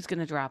shoe's going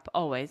to drop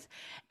always.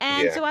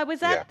 And so I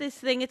was at this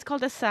thing. It's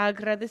called a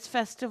Sagra, this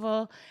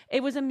festival.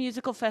 It was a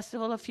musical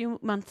festival a few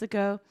months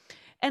ago.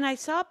 And I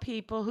saw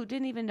people who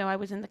didn't even know I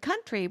was in the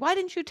country. Why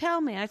didn't you tell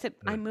me? I said,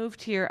 I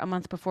moved here a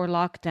month before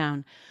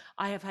lockdown.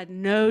 I have had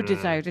no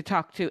desire to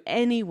talk to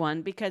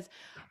anyone because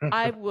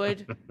I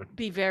would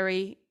be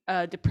very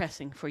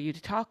depressing for you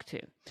to talk to.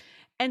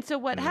 And so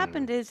what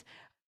happened is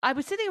I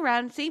was sitting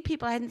around seeing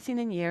people I hadn't seen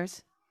in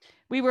years.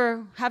 We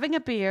were having a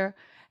beer,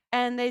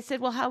 and they said,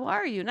 "Well, how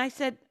are you?" And I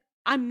said,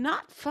 "I'm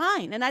not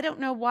fine, and I don't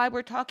know why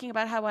we're talking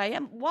about how I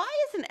am. Why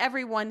isn't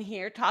everyone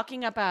here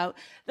talking about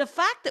the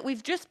fact that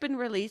we've just been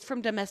released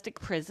from domestic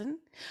prison?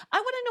 I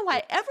want to know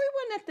why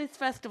everyone at this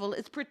festival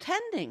is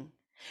pretending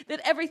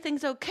that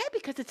everything's okay,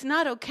 because it's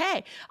not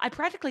okay." I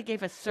practically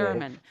gave a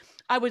sermon.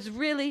 I was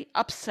really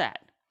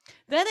upset.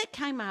 Then it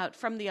came out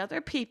from the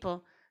other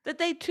people that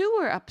they too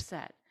were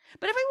upset.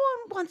 But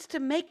everyone wants to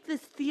make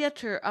this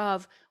theater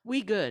of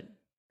we good,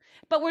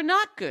 but we're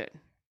not good.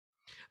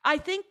 I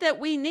think that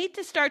we need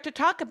to start to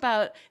talk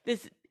about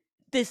this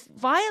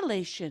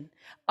violation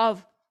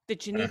of the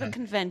Geneva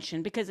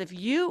Convention, because if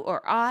you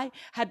or I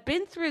had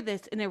been through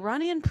this in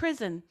Iranian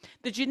prison,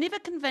 the Geneva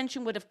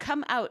Convention would have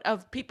come out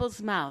of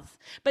people's mouths.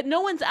 But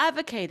no one's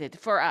advocated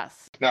for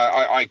us. No,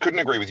 I couldn't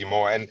agree with you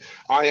more. And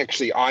I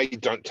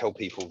don't tell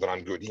people that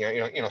I'm good.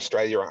 In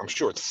Australia, I'm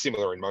sure it's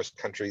similar in most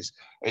countries.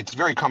 It's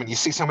very common. You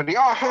see somebody,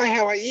 "Oh, hi,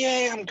 how are you?"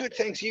 "Yeah, I'm good,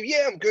 thanks. You?"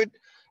 "Yeah, I'm good."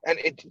 And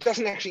it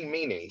doesn't actually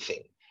mean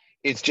anything.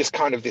 It's just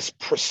kind of this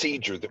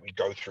procedure that we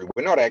go through.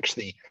 We're not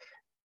actually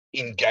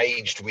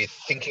engaged with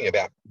thinking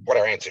about what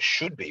our answer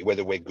should be,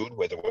 whether we're good,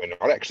 whether we're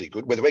not actually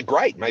good, whether we're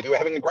great. Maybe we're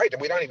having a great,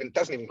 and it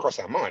doesn't even cross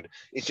our mind.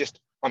 It's just,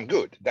 "I'm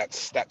good."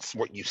 That's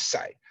what you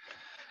say.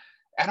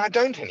 And I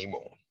don't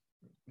anymore,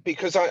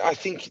 because I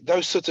think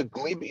those sorts of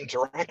glib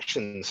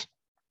interactions,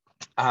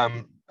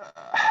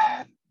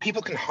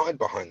 people can hide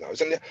behind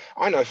those. And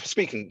I know,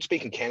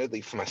 speaking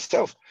candidly for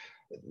myself,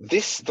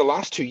 the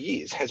last 2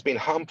 years has been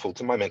harmful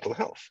to my mental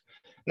health.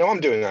 Now I'm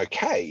doing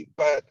okay,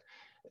 but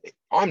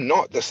I'm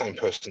not the same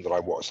person that I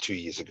was 2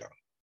 years ago.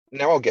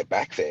 Now I'll get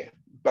back there,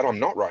 but I'm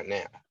not right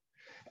now.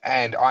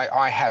 And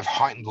I have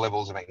heightened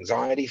levels of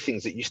anxiety,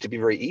 things that used to be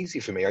very easy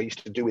for me. I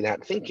used to do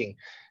without thinking.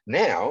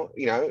 Now,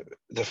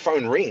 the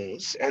phone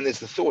rings and there's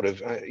the thought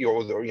of,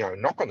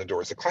 knock on the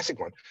door is a classic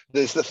one.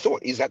 There's the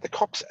thought, is that the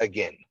cops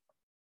again?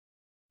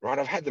 Right?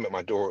 I've had them at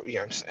my door,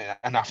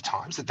 enough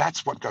times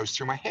that's what goes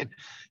through my head.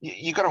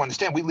 You got to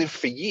understand, we lived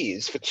for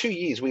 2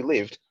 years, we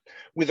lived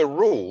with a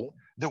rule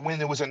that when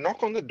there was a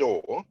knock on the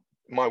door,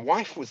 my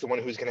wife was the one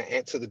who was going to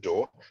answer the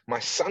door. My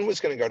son was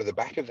going to go to the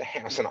back of the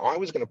house, and I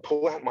was going to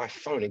pull out my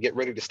phone and get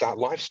ready to start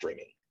live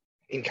streaming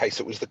in case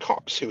it was the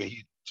cops who were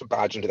here to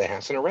barge into the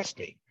house and arrest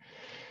me.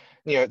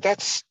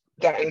 That's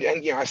that. And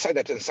I say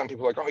that to some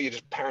people, like, "Oh, you're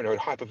just paranoid,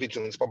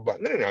 hypervigilance, blah, blah,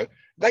 blah." No.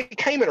 They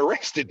came and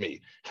arrested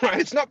me, right?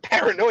 It's not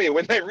paranoia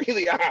when they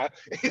really are.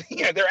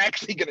 They're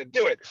actually going to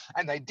do it.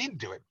 And they did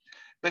do it.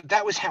 But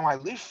that was how I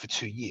lived for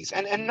 2 years.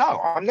 And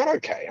no, I'm not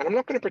okay. And I'm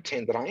not going to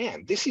pretend that I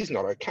am. This is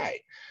not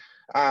okay.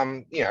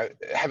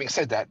 Having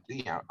said that,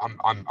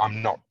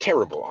 I'm not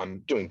terrible. I'm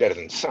doing better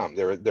than some.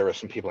 There are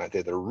some people out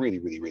there that are really,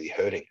 really, really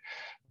hurting.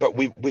 But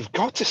we've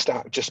got to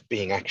start just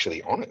being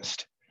actually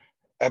honest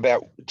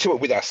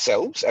with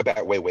ourselves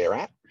about where we're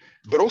at,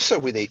 but also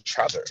with each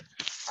other.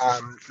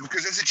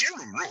 Because as a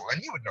general rule,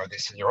 and you would know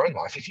this in your own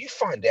life, if you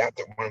find out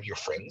that one of your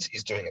friends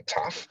is doing it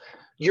tough,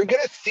 you're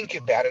going to think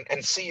about it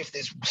and see if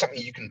there's something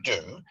you can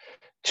do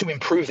to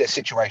improve their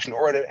situation,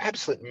 or at an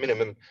absolute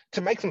minimum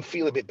to make them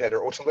feel a bit better,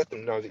 or to let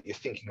them know that you're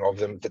thinking of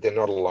them, that they're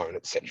not alone,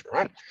 etc.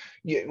 Right?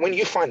 When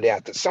you find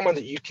out that someone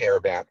that you care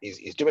about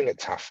is doing it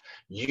tough,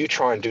 you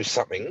try and do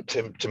something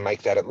to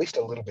make that at least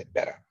a little bit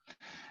better.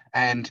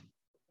 And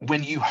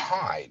when you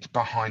hide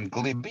behind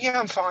glib, "Yeah,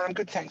 I'm fine, I'm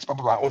good, thanks, blah,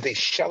 blah, blah," or these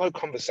shallow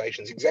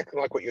conversations,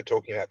 exactly like what you're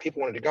talking about,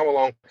 people wanting to go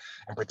along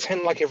and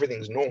pretend like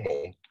everything's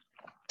normal,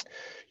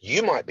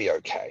 you might be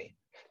okay,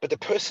 but the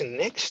person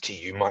next to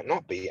you might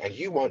not be, and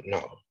you won't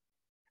know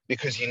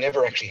because you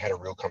never actually had a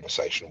real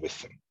conversation with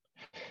them.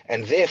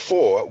 And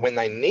therefore, when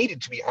they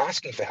needed to be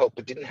asking for help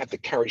but didn't have the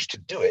courage to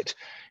do it,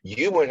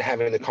 you weren't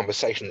having the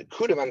conversation that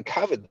could have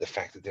uncovered the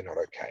fact that they're not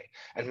okay.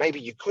 And maybe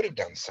you could have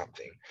done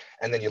something.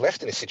 And then you're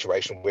left in a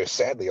situation where,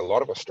 sadly, a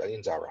lot of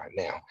Australians are right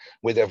now,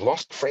 where they've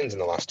lost friends in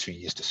the last 2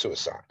 years to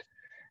suicide.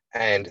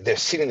 And they're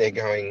sitting there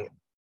going,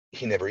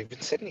 "He never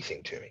even said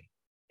anything to me.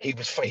 He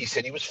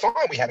said he was fine.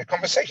 We had a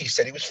conversation. He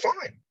said he was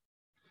fine."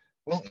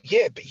 Well,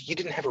 yeah, but you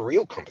didn't have a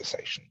real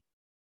conversation.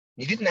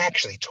 You didn't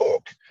actually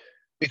talk,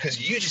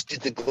 because you just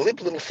did the glib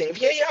little thing of,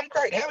 yeah, I'm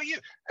great, how are you?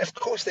 Of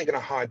course they're going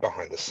to hide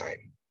behind the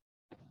same,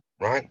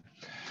 right?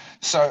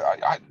 So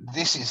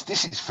this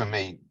is for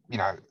me,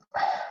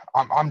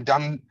 I'm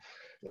done.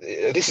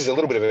 This is a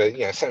little bit of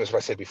a, same as what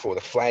I said before,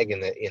 the flag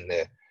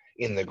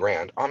in the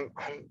ground.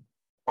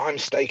 I'm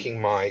staking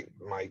my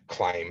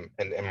claim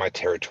and my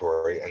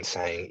territory and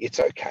saying it's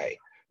okay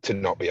to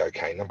not be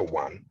okay. Number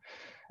one,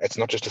 it's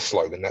not just a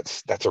slogan.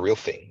 That's a real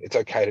thing. It's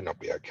okay to not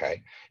be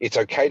okay. It's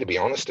okay to be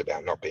honest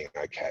about not being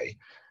okay.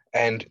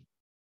 And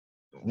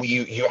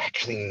you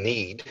actually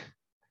need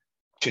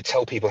to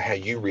tell people how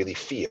you really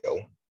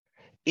feel.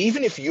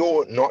 Even if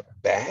you're not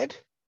bad,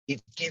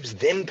 it gives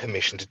them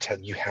permission to tell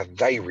you how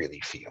they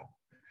really feel.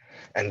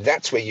 And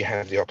that's where you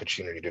have the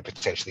opportunity to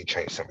potentially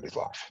change somebody's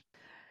life.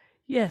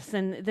 Yes,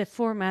 and the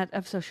format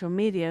of social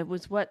media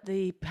was what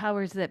the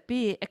powers that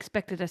be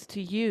expected us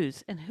to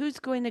use. And who's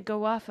going to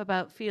go off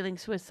about feeling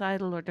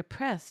suicidal or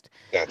depressed?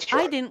 That's I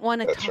right. didn't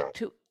want to That's talk right.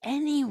 to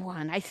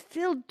anyone. I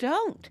still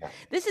don't. Yeah.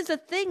 This is the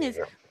thing is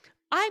Yeah.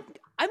 I'm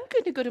I'm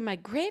going to go to my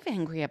grave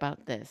angry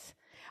about this.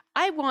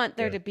 I want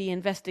there Yeah. to be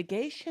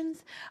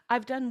investigations.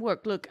 I've done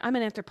work. Look, I'm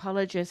an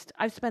anthropologist.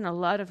 I've spent a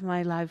lot of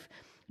my life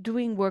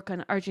doing work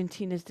on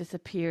Argentina's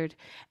disappeared.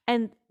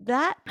 And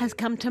that has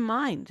come to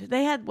mind.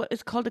 They had what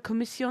is called a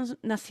Comisión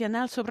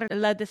Nacional sobre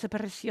la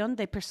Desaparición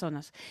de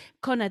Personas,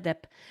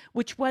 CONADEP,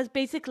 which was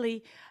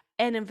basically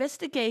an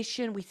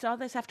investigation. We saw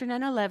this after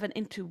 9/11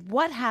 into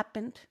what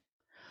happened,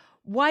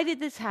 why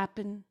did this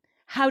happen?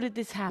 How did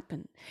this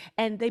happen?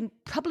 And they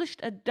published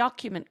a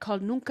document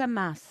called Nunca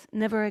Más,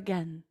 Never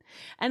Again.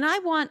 And I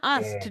want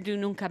us to Mm. do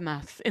Nunca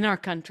Más in our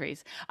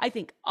countries. I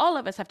think all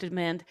of us have to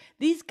demand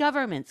these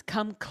governments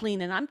come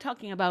clean. And I'm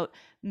talking about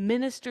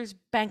ministers'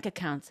 bank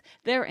accounts,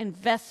 their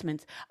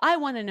investments. I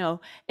want to know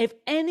if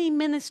any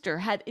minister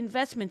had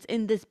investments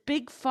in this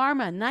big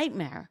pharma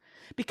nightmare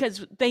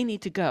because they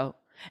need to go.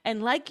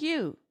 And like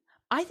you,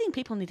 I think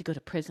people need to go to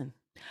prison.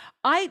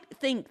 I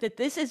think that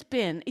this has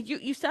been,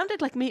 you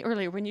sounded like me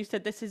earlier when you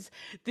said this is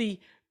the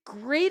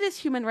greatest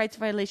human rights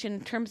violation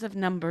in terms of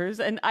numbers.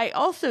 And I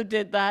also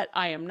did that.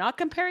 I am not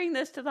comparing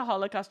this to the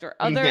Holocaust or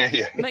other, Yeah,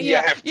 yeah. you You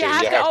know, have you to. You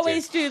have to have to.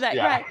 always do that,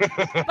 Yeah.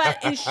 right?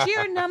 But in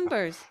sheer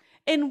numbers,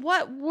 in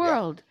what Yeah.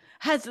 world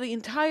has the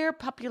entire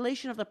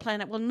population of the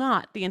planet, well,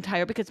 not the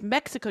entire, because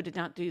Mexico did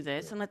not do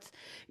this. And let's,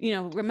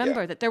 Yeah.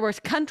 remember that there were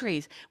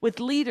countries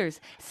with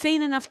leaders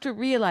sane enough to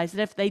realize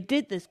that if they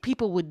did this,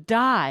 people would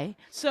die.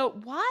 So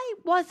why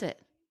was it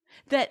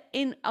that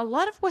in a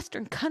lot of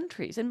Western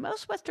countries, in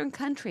most Western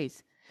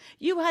countries,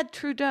 you had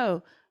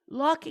Trudeau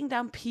locking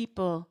down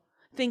people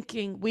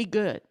thinking we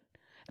good?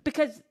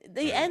 Because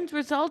the Mm. end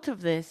result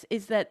of this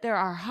is that there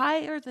are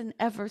higher than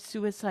ever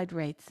suicide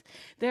rates.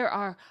 There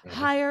are Mhm.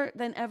 higher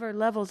than ever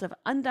levels of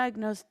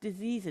undiagnosed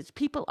diseases.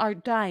 People are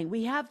dying.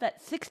 We have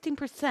that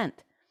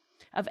 16%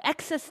 of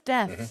excess Mhm.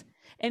 deaths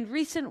in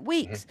recent Mhm.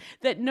 weeks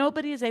that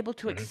nobody is able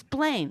to Mhm.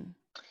 explain.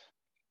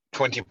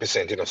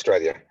 20% in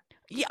Australia.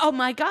 Yeah, oh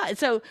my God.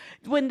 So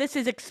when this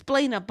is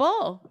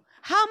explainable,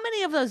 how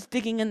many of those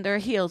digging in their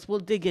heels will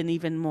dig in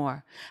even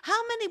more?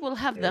 How many will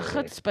have the Mm.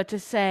 chutzpah to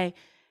say,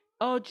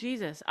 oh,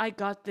 Jesus, I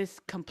got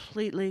this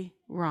completely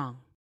wrong?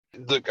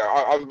 Look,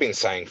 I've been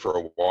saying for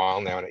a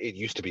while now, and it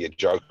used to be a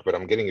joke, but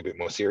I'm getting a bit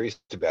more serious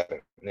about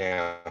it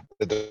now.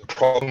 That the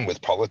problem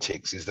with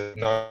politics is that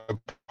no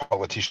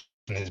politician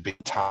has been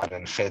tarred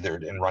and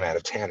feathered and run out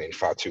of town in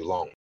far too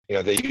long.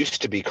 There used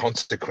to be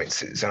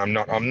consequences, and I'm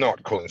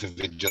not calling for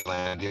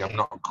vigilante. I'm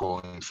not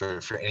calling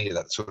for any of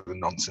that sort of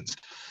nonsense.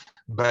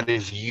 But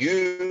if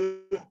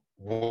you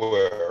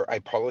were a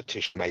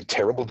politician, made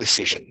terrible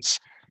decisions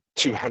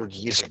 200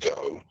 years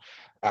ago,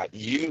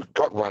 you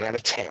got run out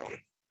of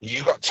town.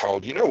 You got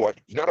told, you know what,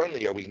 not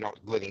only are we not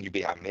letting you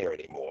be our mayor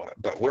anymore,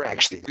 but we're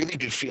actually really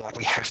do feel like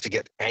we have to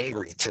get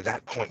angry to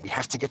that point. We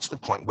have to get to the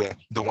point where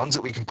the ones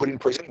that we can put in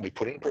prison, we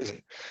put in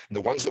prison. And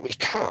the ones that we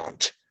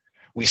can't,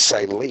 we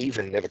say leave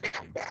and never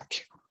come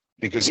back.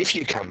 Because if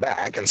you come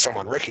back and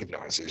someone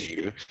recognizes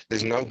you,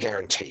 there's no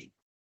guarantee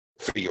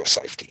for your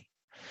safety.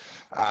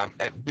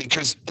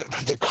 Because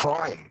the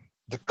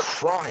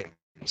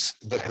crimes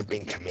that have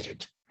been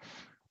committed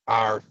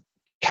are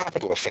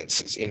capital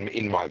offences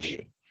in my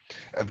view.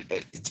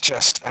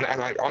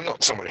 I'm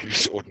not someone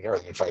who's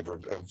ordinarily in favour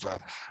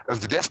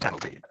of the death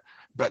penalty,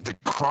 but the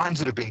crimes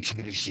that have been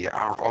committed here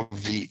are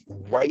of the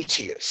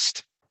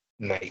weightiest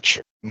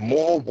nature,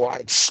 more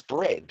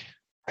widespread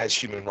as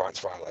human rights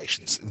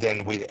violations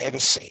than we've ever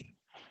seen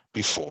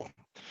before.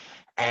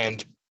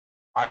 And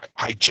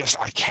I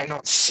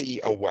cannot see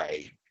a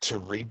way to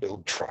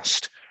rebuild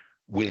trust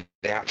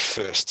without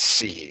first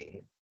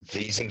seeing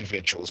these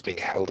individuals being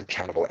held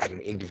accountable at an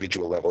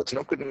individual level. It's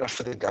not good enough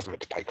for the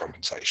government to pay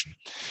compensation.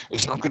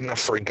 It's not good enough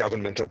for a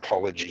government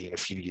apology in a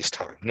few years'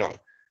 time. No,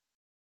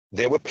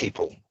 there were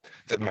people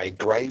that made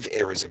grave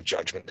errors of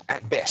judgment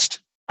at best.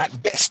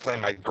 At best, they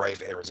made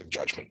grave errors of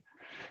judgment.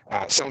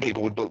 Some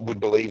people would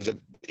believe that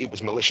it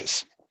was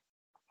malicious,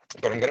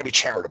 but I'm going to be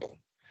charitable.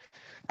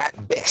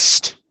 At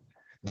best,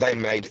 they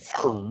made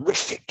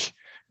horrific,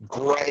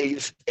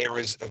 grave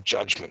errors of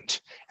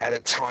judgment at a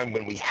time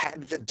when we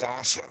had the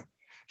data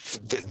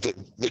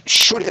that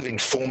should have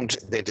informed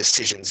their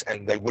decisions,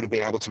 and they would have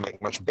been able to make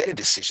much better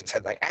decisions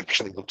had they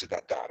actually looked at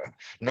that data.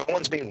 No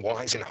one's been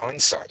wise in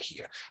hindsight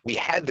here. We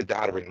had the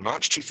data in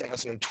March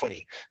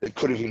 2020 that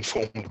could have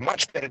informed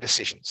much better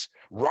decisions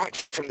right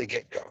from the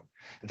get-go.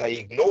 They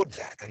ignored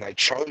that and they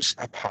chose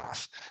a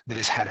path that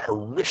has had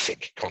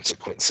horrific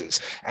consequences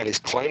and is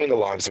claiming the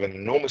lives of an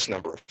enormous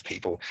number of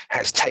people,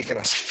 has taken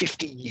us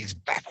 50 years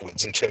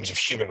backwards in terms of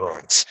human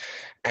rights.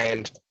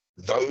 And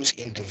those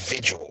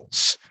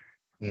individuals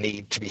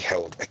need to be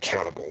held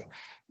accountable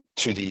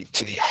to the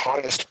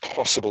highest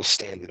possible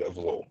standard of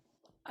law.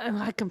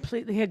 I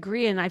completely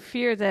agree. And I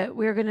fear that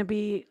we're going to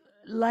be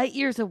light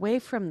years away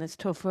from this,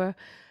 Topher,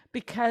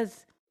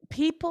 because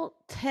people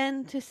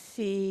tend to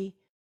see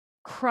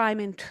crime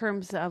in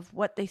terms of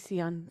what they see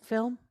on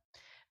film.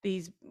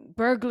 These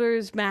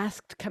burglars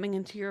masked coming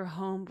into your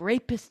home,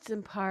 rapists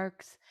in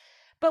parks.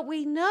 But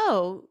we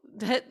know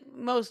that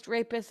most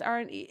rapists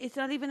aren't, it's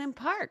not even in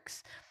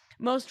parks.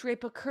 Most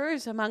rape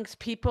occurs amongst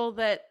people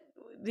that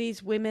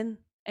these women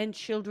and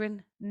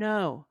children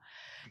know.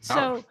 No,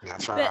 So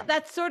that's right.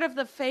 that's sort of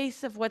the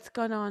face of what's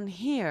gone on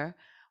here,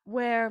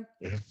 where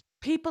Mhm.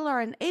 people are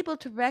unable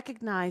to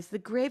recognize the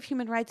grave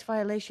human rights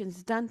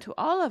violations done to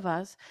all of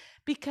us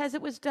because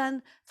it was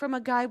done from a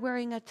guy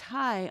wearing a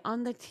tie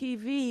on the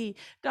TV,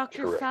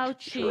 Dr. Correct.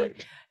 Fauci,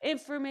 Correct.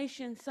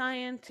 information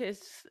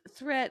scientists,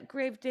 threat,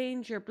 grave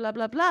danger, blah,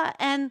 blah, blah.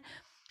 And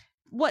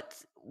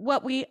what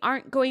we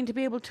aren't going to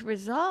be able to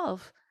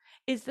resolve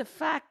is the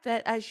fact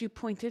that, as you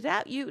pointed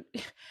out, you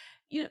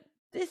know,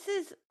 this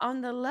is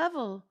on the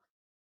level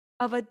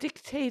of a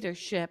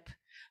dictatorship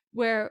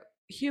where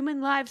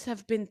human lives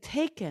have been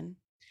taken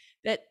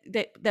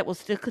that will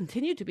still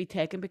continue to be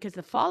taken because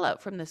the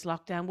fallout from this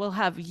lockdown will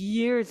have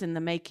years in the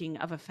making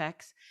of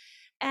effects,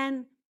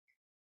 and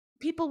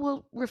people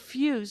will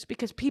refuse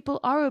because people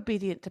are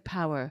obedient to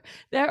power.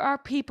 There are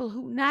people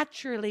who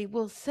naturally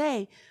will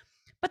say,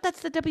 but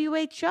that's the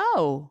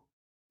WHO.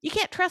 You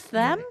can't trust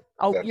them.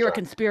 Oh, That's you're a right.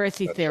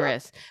 conspiracy That's right.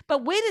 theorist.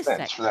 But wait a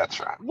sec. That's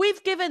right.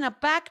 We've given a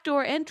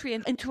backdoor entry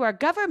into our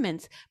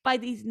governments by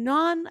these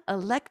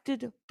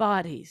non-elected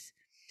bodies.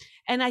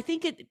 And I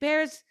think it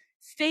bears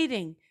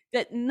stating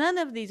that none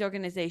of these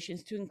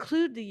organizations, to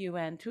include the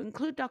UN, to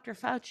include Dr.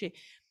 Fauci,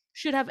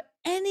 should have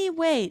any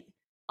weight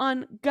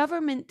on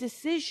government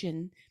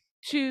decision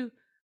to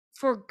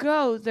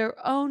forgo their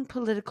own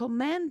political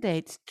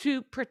mandates,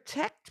 to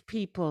protect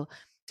people,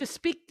 to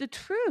speak the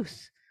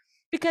truth.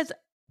 Because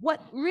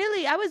what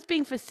really, I was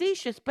being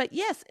facetious, but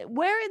yes,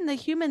 where in the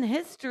human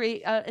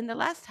history, in the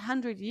last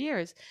 100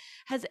 years,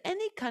 has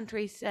any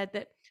country said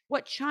that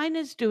what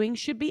China's doing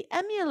should be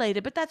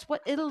emulated? But that's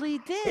what Italy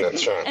did.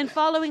 That's right. And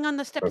following on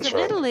the steps That's of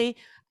right. Italy,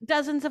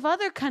 dozens of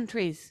other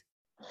countries.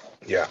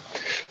 Yeah,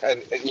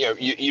 and you know,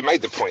 you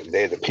made the point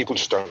there that people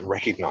just don't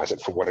recognize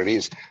it for what it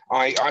is.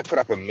 I put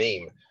up a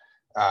meme.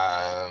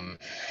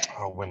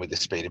 When would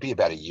this be? It'd be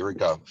about a year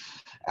ago.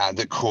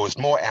 That caused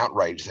more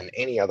outrage than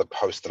any other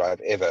post that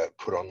I've ever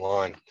put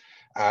online.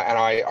 And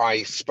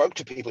I spoke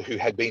to people who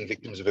had been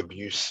victims of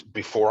abuse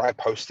before I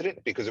posted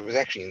it, because it was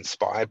actually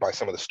inspired by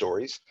some of the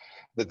stories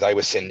that they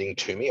were sending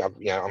to me.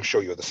 I'm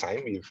sure you're the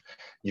same.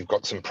 You've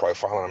got some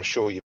profile, and I'm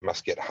sure you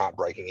must get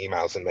heartbreaking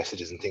emails and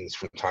messages and things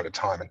from time to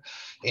time.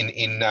 And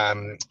in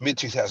mid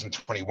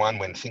 2021,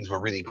 when things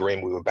were really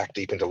grim, we were back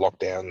deep into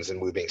lockdowns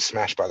and we were being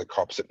smashed by the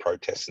cops at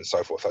protests and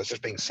so forth. I was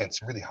just being sent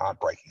some really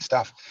heartbreaking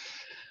stuff.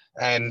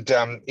 And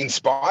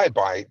inspired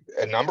by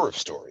a number of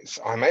stories,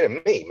 I made a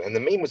meme, and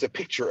the meme was a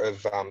picture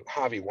of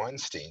Harvey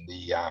Weinstein,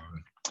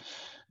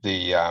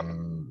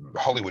 the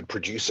Hollywood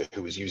producer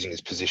who was using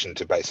his position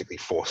to basically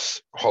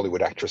force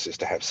Hollywood actresses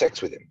to have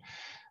sex with him.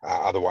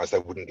 Otherwise, they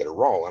wouldn't get a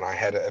role. And I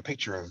had a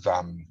picture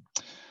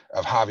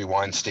of Harvey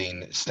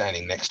Weinstein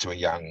standing next to a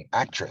young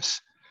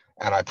actress,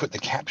 and I put the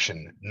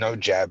caption, "No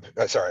jab."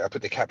 I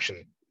put the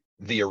caption,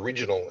 "The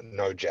original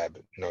no jab,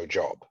 no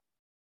job,"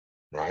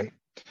 right?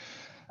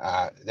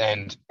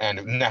 And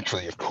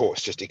naturally, of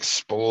course, just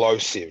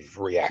explosive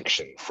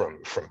reaction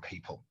from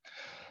people.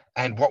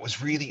 And what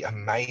was really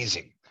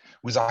amazing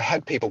was I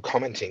had people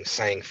commenting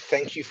saying,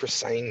 "Thank you for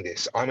saying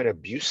this. I'm an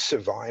abuse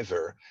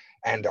survivor,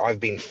 and I've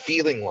been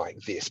feeling like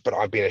this, but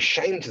I've been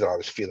ashamed that I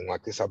was feeling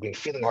like this. I've been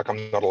feeling like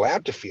I'm not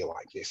allowed to feel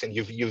like this, and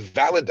you've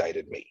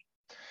validated me."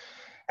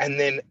 And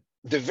then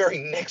the very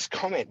next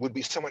comment would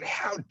be someone,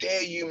 "How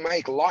dare you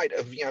make light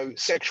of,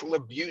 sexual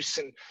abuse,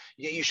 and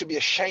you should be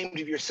ashamed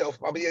of yourself.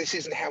 I mean, this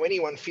isn't how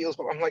anyone feels."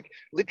 But I'm like,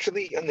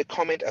 literally, in the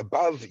comment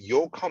above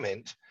your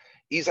comment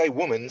is a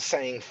woman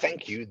saying,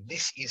 "Thank you.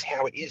 This is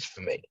how it is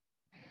for me."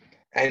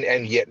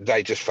 And yet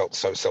they just felt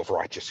so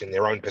self-righteous in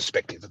their own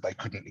perspective that they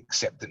couldn't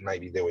accept that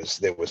maybe there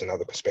was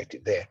another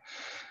perspective there.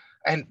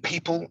 And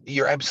people,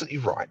 you're absolutely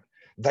right.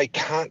 They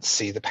can't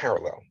see the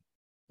parallel.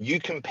 You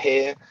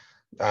compare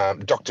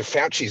Dr.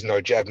 Fauci's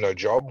no jab, no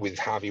job with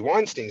Harvey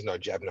Weinstein's no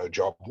jab, no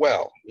job.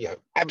 Well,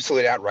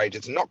 absolute outrage.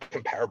 It's not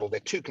comparable. They're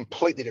two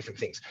completely different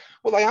things.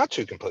 Well, they are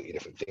two completely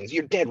different things.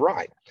 You're dead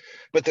right.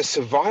 But the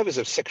survivors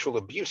of sexual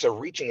abuse are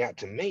reaching out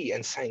to me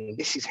and saying,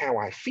 "This is how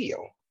I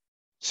feel."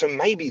 So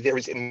maybe there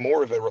is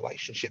more of a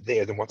relationship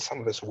there than what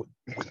some of us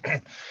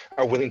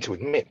are willing to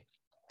admit.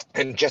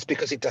 And just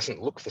because it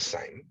doesn't look the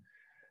same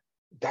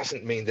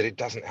doesn't mean that it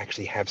doesn't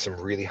actually have some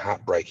really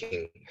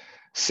heartbreaking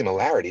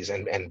similarities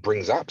and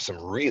brings up some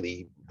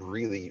really,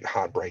 really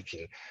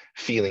heartbreaking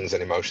feelings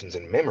and emotions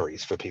and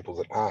memories for people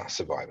that are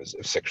survivors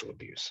of sexual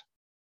abuse.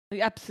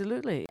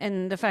 Absolutely.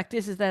 And the fact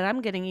is that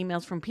I'm getting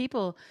emails from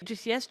people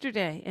just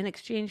yesterday in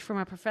exchange from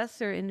a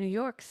professor in New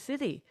York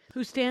City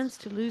who stands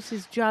to lose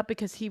his job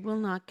because he will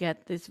not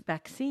get this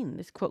vaccine,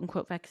 this quote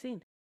unquote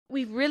vaccine.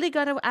 We've really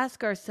got to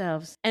ask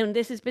ourselves, and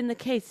this has been the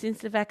case since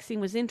the vaccine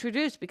was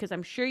introduced, because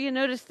I'm sure you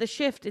noticed the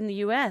shift in the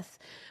US.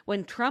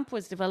 When Trump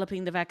was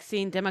developing the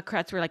vaccine,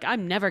 Democrats were like,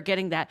 I'm never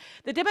getting that.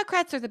 The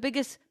Democrats are the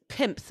biggest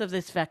pimps of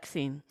this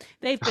vaccine.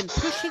 They've been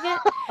pushing it.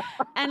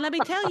 And let me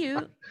tell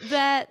you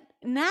that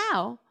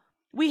now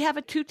we have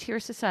a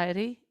two-tier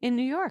society in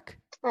New York.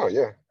 Oh,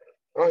 yeah.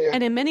 Oh, yeah.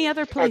 And in many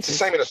other places. It's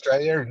the same in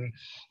Australia and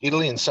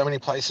Italy and so many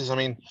places. I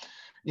mean,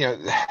 you know,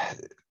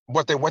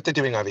 what they're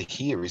doing over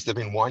here is they've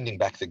been winding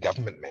back the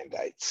government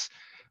mandates,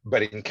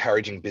 but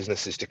encouraging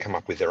businesses to come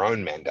up with their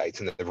own mandates,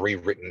 and they've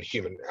rewritten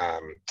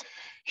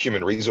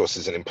human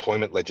resources and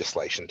employment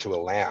legislation to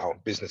allow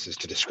businesses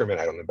to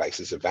discriminate on the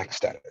basis of vax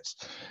status.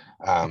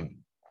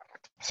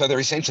 So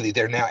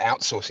they're now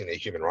outsourcing their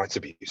human rights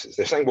abuses.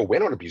 They're saying, well, we're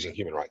not abusing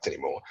human rights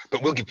anymore,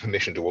 but we'll give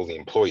permission to all the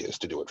employers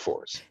to do it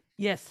for us.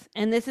 Yes,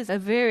 and this is a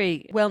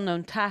very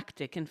well-known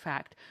tactic, in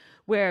fact,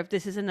 where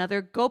this is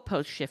another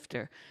goalpost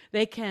shifter.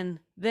 They can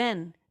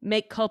then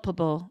make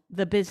culpable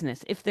the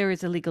business. If there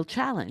is a legal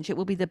challenge, it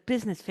will be the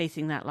business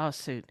facing that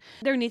lawsuit.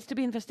 There needs to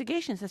be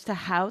investigations as to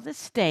how the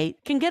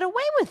state can get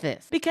away with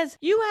this, because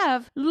you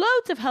have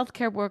loads of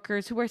healthcare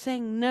workers who are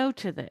saying no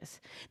to this.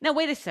 Now,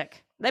 wait a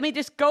sec. Let me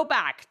just go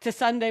back to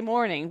Sunday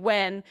morning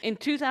when in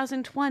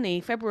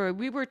 2020, February,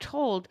 we were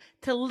told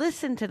to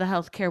listen to the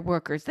healthcare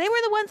workers. They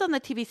were the ones on the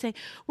TV saying,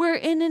 we're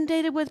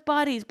inundated with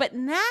bodies. But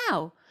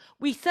now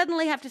we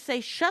suddenly have to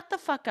say, shut the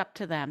fuck up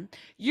to them.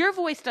 Your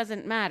voice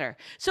doesn't matter.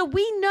 So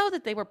we know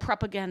that they were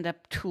propaganda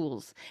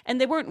tools,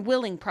 and they weren't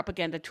willing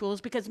propaganda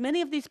tools, because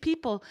many of these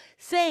people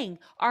saying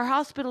our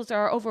hospitals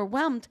are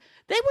overwhelmed,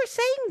 they were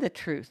saying the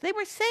truth. They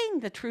were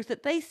saying the truth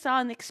that they saw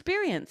and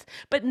experienced.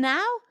 But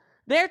now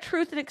their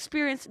truth and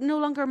experience no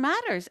longer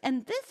matters.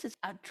 And this is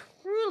a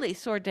truly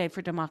sore day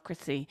for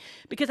democracy,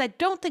 because I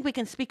don't think we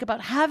can speak about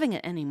having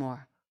it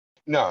anymore.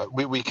 No,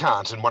 we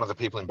can't. And one of the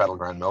people in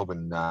Battleground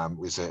Melbourne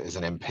is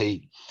an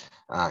MP,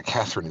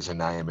 Catherine is her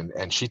name,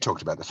 and she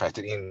talked about the fact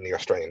that in the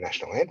Australian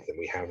National Anthem,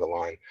 we have the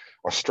line,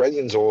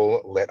 Australians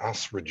all, let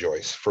us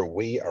rejoice, for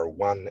we are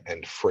one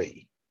and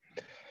free.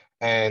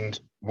 And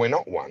we're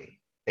not one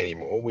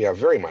anymore. We are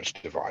very much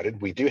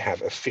divided. We do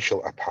have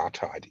official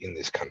apartheid in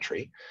this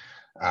country.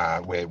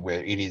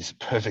 Where it is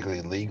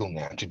perfectly legal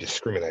now to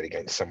discriminate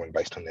against someone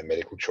based on their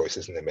medical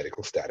choices and their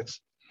medical status.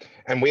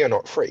 And we are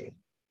not free.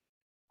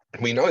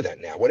 We know that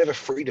now. Whatever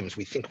freedoms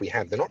we think we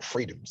have, they're not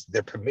freedoms,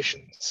 they're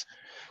permissions.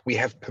 We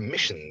have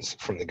permissions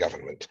from the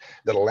government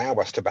that allow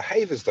us to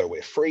behave as though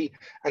we're free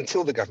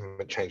until the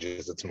government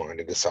changes its mind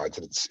and decides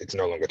that it's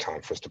no longer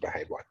time for us to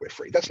behave like we're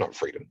free. That's not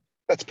freedom,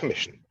 that's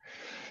permission.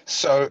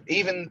 So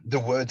even the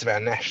words of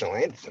our national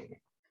anthem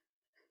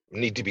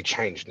need to be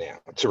changed now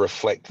to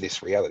reflect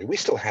this reality. We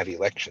still have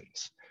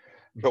elections,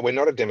 but we're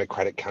not a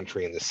democratic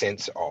country in the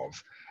sense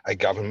of a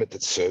government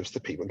that serves the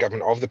people,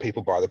 government of the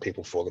people, by the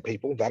people, for the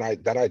people. That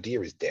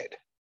idea is dead.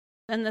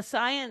 And the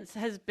science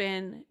has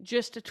been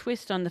just a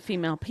twist on the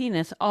female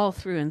penis all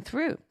through and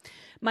through.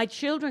 My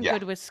children go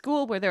to a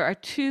school where there are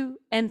 2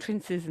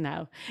 entrances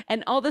now,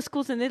 and all the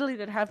schools in Italy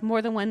that have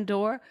more than one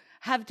door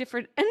have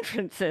different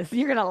entrances.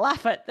 You're going to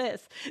laugh at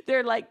this.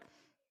 They're like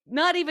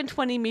not even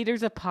 20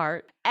 meters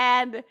apart.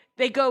 And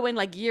they go in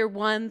like year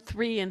 1,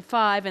 3, and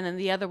 5. And then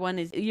the other one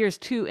is years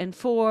 2 and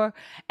 4.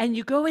 And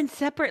you go in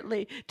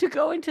separately to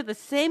go into the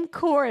same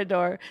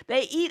corridor.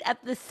 They eat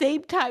at the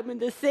same time in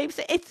the same,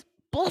 it's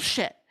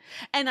bullshit.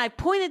 And I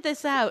pointed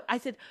this out. I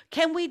said,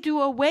 can we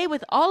do away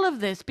with all of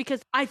this?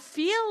 Because I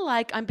feel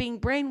like I'm being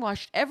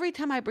brainwashed every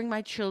time I bring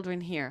my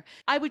children here.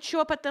 I would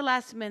show up at the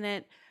last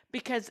minute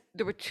because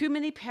there were too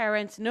many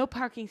parents, no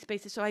parking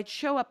spaces. So I'd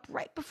show up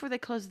right before they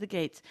closed the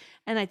gates,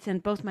 and I'd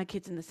send both my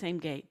kids in the same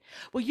gate.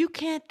 Well, you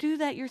can't do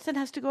that. Your son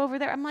has to go over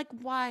there. I'm like,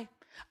 why?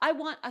 I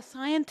want a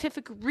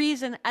scientific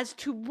reason as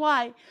to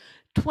why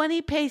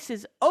 20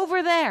 paces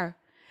over there.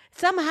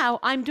 Somehow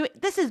I'm doing,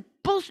 this is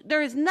bullshit.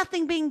 There is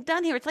nothing being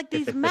done here. It's like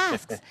these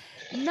masks.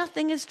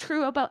 Nothing is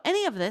true about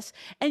any of this.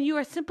 And you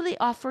are simply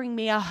offering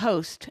me a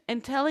host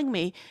and telling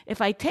me if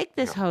I take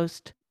this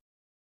host,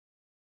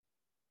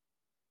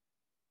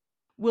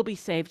 will be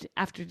saved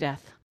after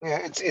death.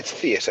 Yeah, it's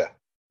theatre.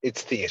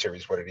 It's theatre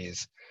is what it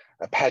is,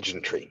 a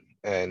pageantry.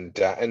 And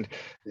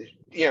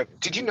you know,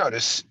 did you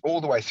notice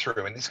all the way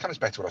through, and this comes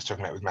back to what I was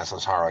talking about with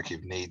Maslow's hierarchy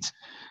of needs,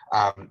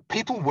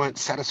 people weren't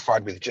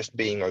satisfied with just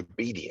being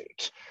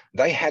obedient.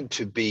 They had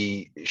to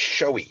be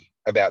showy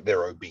about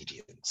their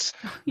obedience.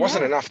 It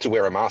wasn't enough to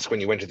wear a mask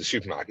when you went to the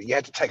supermarket. You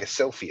had to take a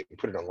selfie and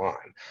put it online.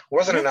 It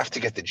wasn't enough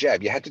to get the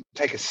jab. You had to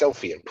take a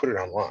selfie and put it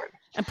online.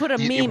 And put a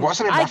meme.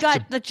 I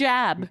got the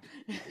jab.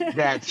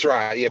 That's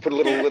right. Yeah, put a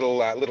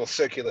little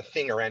circular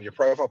thing around your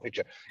profile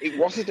picture. It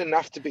wasn't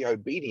enough to be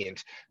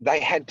obedient. They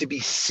had to be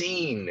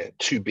seen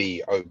to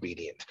be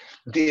obedient.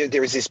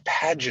 There is this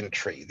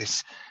pageantry,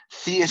 this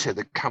theatre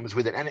that comes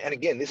with it. And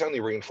again, this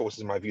only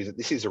reinforces my view that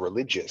this is a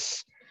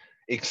religious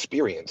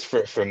experience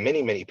for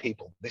many, many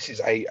people. This is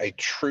a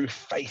true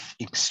faith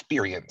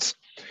experience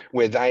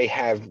where they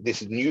have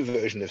this new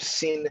version of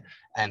sin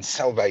and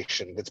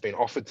salvation that's been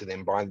offered to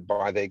them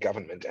by their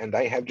government, and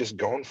they have just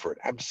gone for it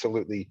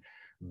absolutely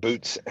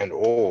boots and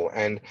all.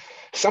 And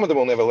some of them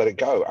will never let it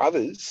go.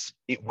 Others,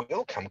 it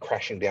will come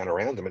crashing down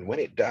around them. And when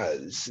it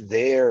does,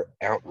 their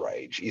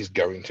outrage is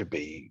going to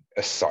be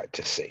a sight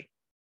to see.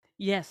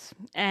 Yes,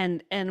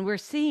 and we're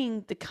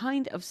seeing the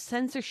kind of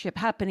censorship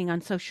happening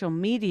on social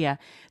media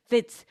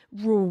that's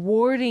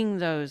rewarding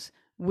those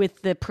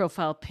with the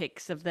profile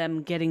pics of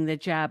them getting the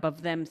jab,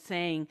 of them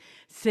saying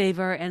save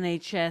our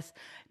NHS.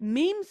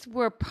 Memes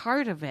were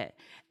part of it.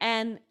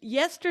 And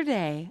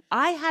yesterday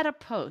I had a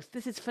post.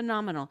 This is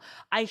phenomenal.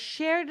 I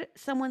shared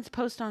someone's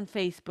post on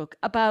Facebook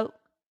about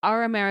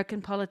our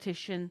American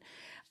politician,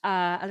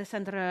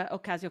 Alexandria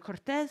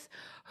Ocasio-Cortez,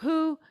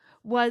 who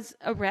was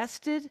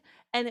arrested,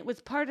 and it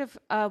was part of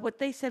what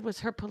they said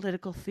was her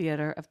political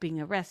theater of being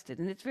arrested.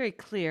 And it's very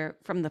clear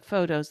from the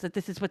photos that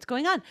this is what's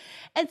going on.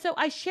 And so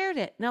I shared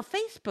it. Now,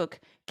 Facebook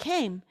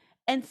came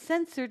and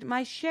censored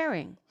my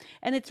sharing.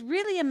 And it's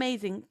really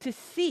amazing to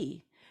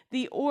see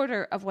the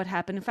order of what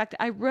happened. In fact,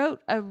 I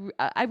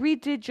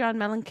redid John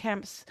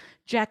Mellencamp's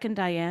Jack and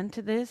Diane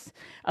to this,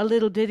 a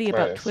little ditty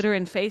about Twitter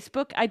and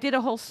Facebook. I did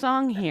a whole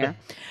song here,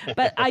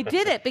 but I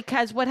did it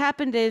because what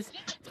happened is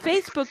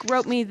Facebook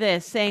wrote me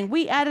this saying,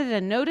 we added a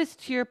notice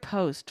to your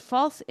post,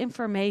 false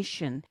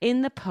information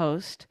in the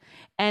post.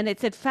 And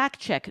it said, fact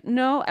check.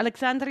 No,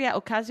 Alexandria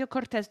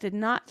Ocasio-Cortez did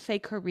not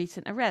fake her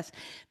recent arrest.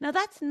 Now,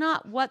 that's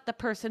not what the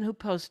person who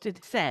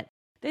posted said.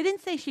 They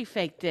didn't say she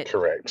faked it.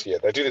 Correct. Yeah,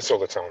 they do this all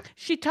the time.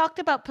 She talked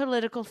about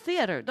political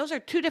theater. Those are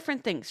two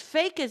different things.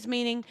 Fake is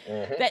meaning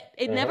that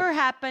it never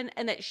happened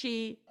and that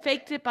she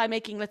faked it by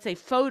making, let's say,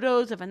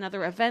 photos of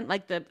another event,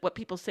 like what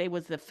people say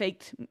was the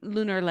faked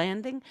lunar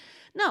landing.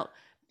 No.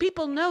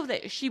 People know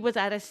that she was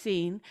at a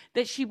scene,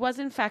 that she was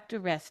in fact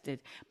arrested,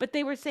 but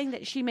they were saying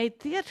that she made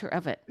theater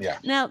of it. Yeah.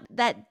 Now,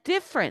 that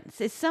difference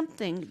is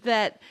something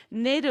that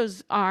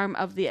NATO's arm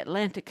of the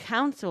Atlantic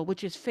Council,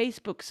 which is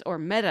Facebook's or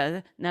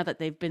Meta, now that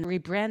they've been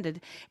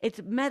rebranded,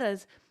 it's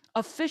Meta's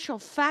official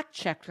fact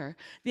checker.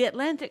 The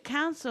Atlantic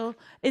Council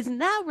is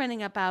now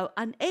running about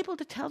unable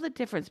to tell the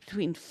difference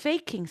between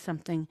faking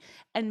something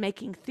and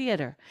making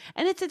theater.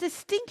 And it's a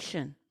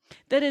distinction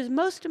that is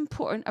most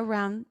important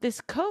around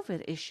this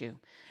COVID issue,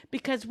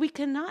 because we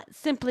cannot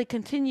simply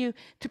continue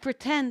to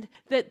pretend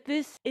that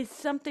this is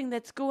something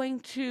that's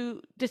going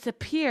to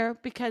disappear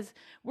because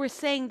we're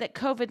saying that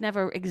COVID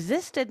never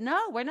existed.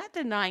 No, we're not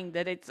denying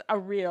that it's a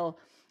real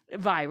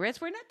virus.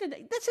 We're not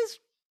denying. This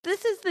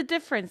is the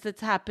difference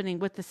that's happening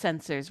with the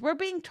censors. We're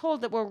being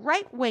told that we're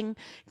right-wing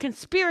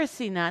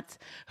conspiracy nuts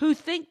who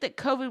think that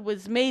COVID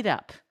was made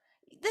up.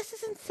 This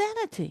is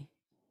insanity.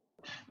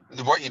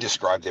 What you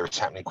described there is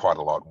happening quite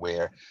a lot,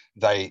 where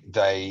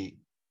they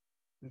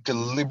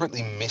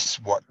deliberately miss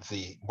what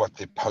the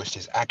post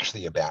is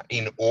actually about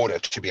in order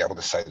to be able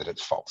to say that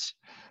it's false.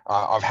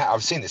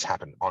 I've seen this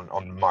happen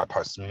on my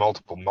posts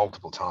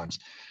multiple times,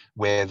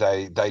 where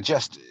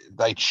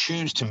they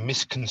choose to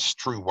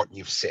misconstrue what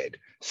you've said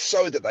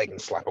so that they can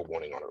slap a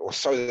warning on it, or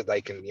so that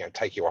they can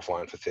take you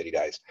offline for 30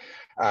 days.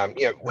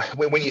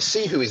 When you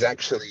see who is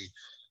actually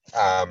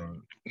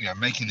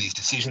making these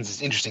decisions,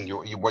 it's interesting.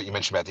 What you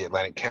mentioned about the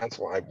Atlantic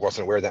Council, I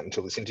wasn't aware of that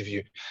until this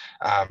interview.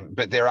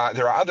 But there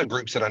are other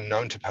groups that are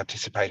known to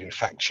participate in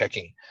fact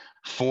checking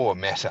for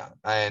Meta,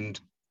 and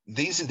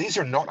these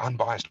are not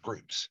unbiased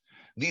groups.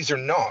 These are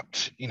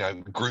not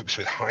groups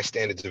with high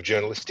standards of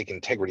journalistic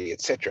integrity,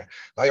 etc.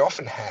 They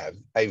often have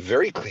a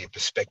very clear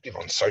perspective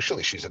on social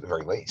issues at the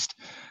very least,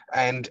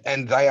 and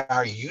they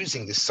are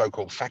using this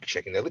so-called fact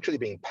checking. They're literally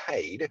being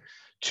paid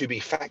to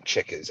be fact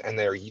checkers, and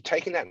they're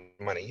taking that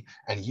money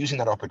and using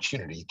that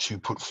opportunity to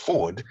put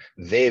forward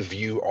their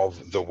view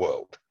of the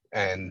world.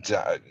 And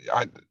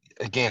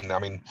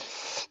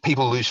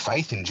people lose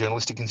faith in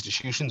journalistic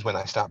institutions when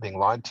they start being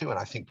lied to, and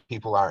I think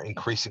people are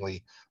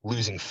increasingly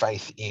losing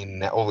faith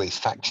in all these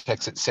fact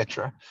checks,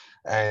 etc.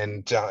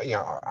 And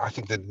I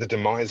think that the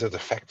demise of the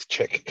fact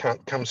check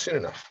can't come soon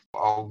enough.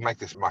 I'll make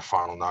this my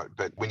final note,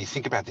 but when you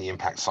think about the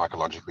impact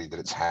psychologically that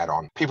it's had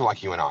on people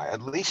like you and I,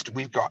 at least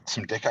we've got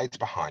some decades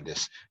behind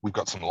us. We've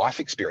got some life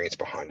experience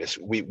behind us.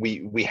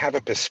 We have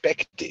a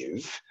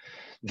perspective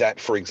that,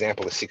 for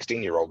example, a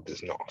 16-year-old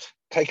does not.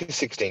 Take a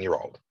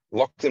 16-year-old,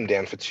 lock them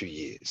down for 2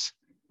 years,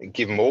 and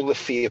give them all the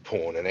fear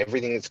porn and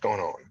everything that's gone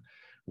on.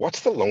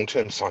 What's the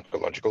long-term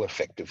psychological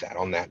effect of that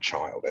on that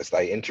child as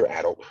they enter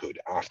adulthood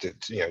after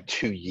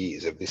 2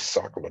 years of this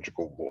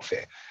psychological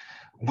warfare?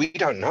 We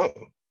don't know.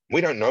 We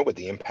don't know what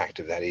the impact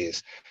of that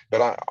is.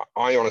 But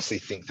I honestly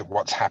think that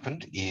what's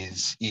happened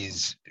is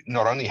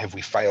not only have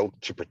we failed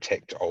to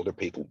protect older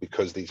people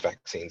because these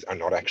vaccines are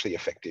not actually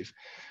effective,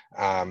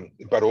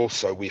 but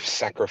also we've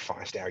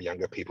sacrificed our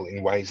younger people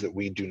in ways that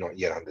we do not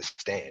yet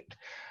understand,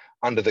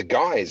 under the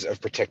guise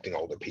of protecting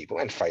older people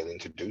and failing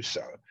to do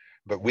so.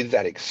 But with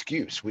that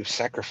excuse, we've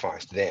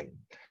sacrificed them.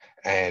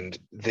 And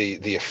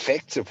the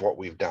effects of what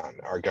we've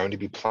done are going to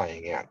be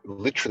playing out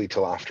literally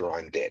till after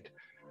I'm dead,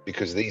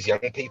 because these young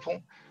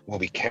people will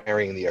be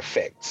carrying the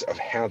effects of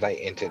how they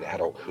entered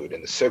adulthood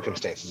and the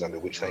circumstances under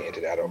which they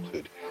entered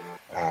adulthood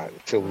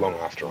till long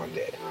after I'm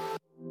dead.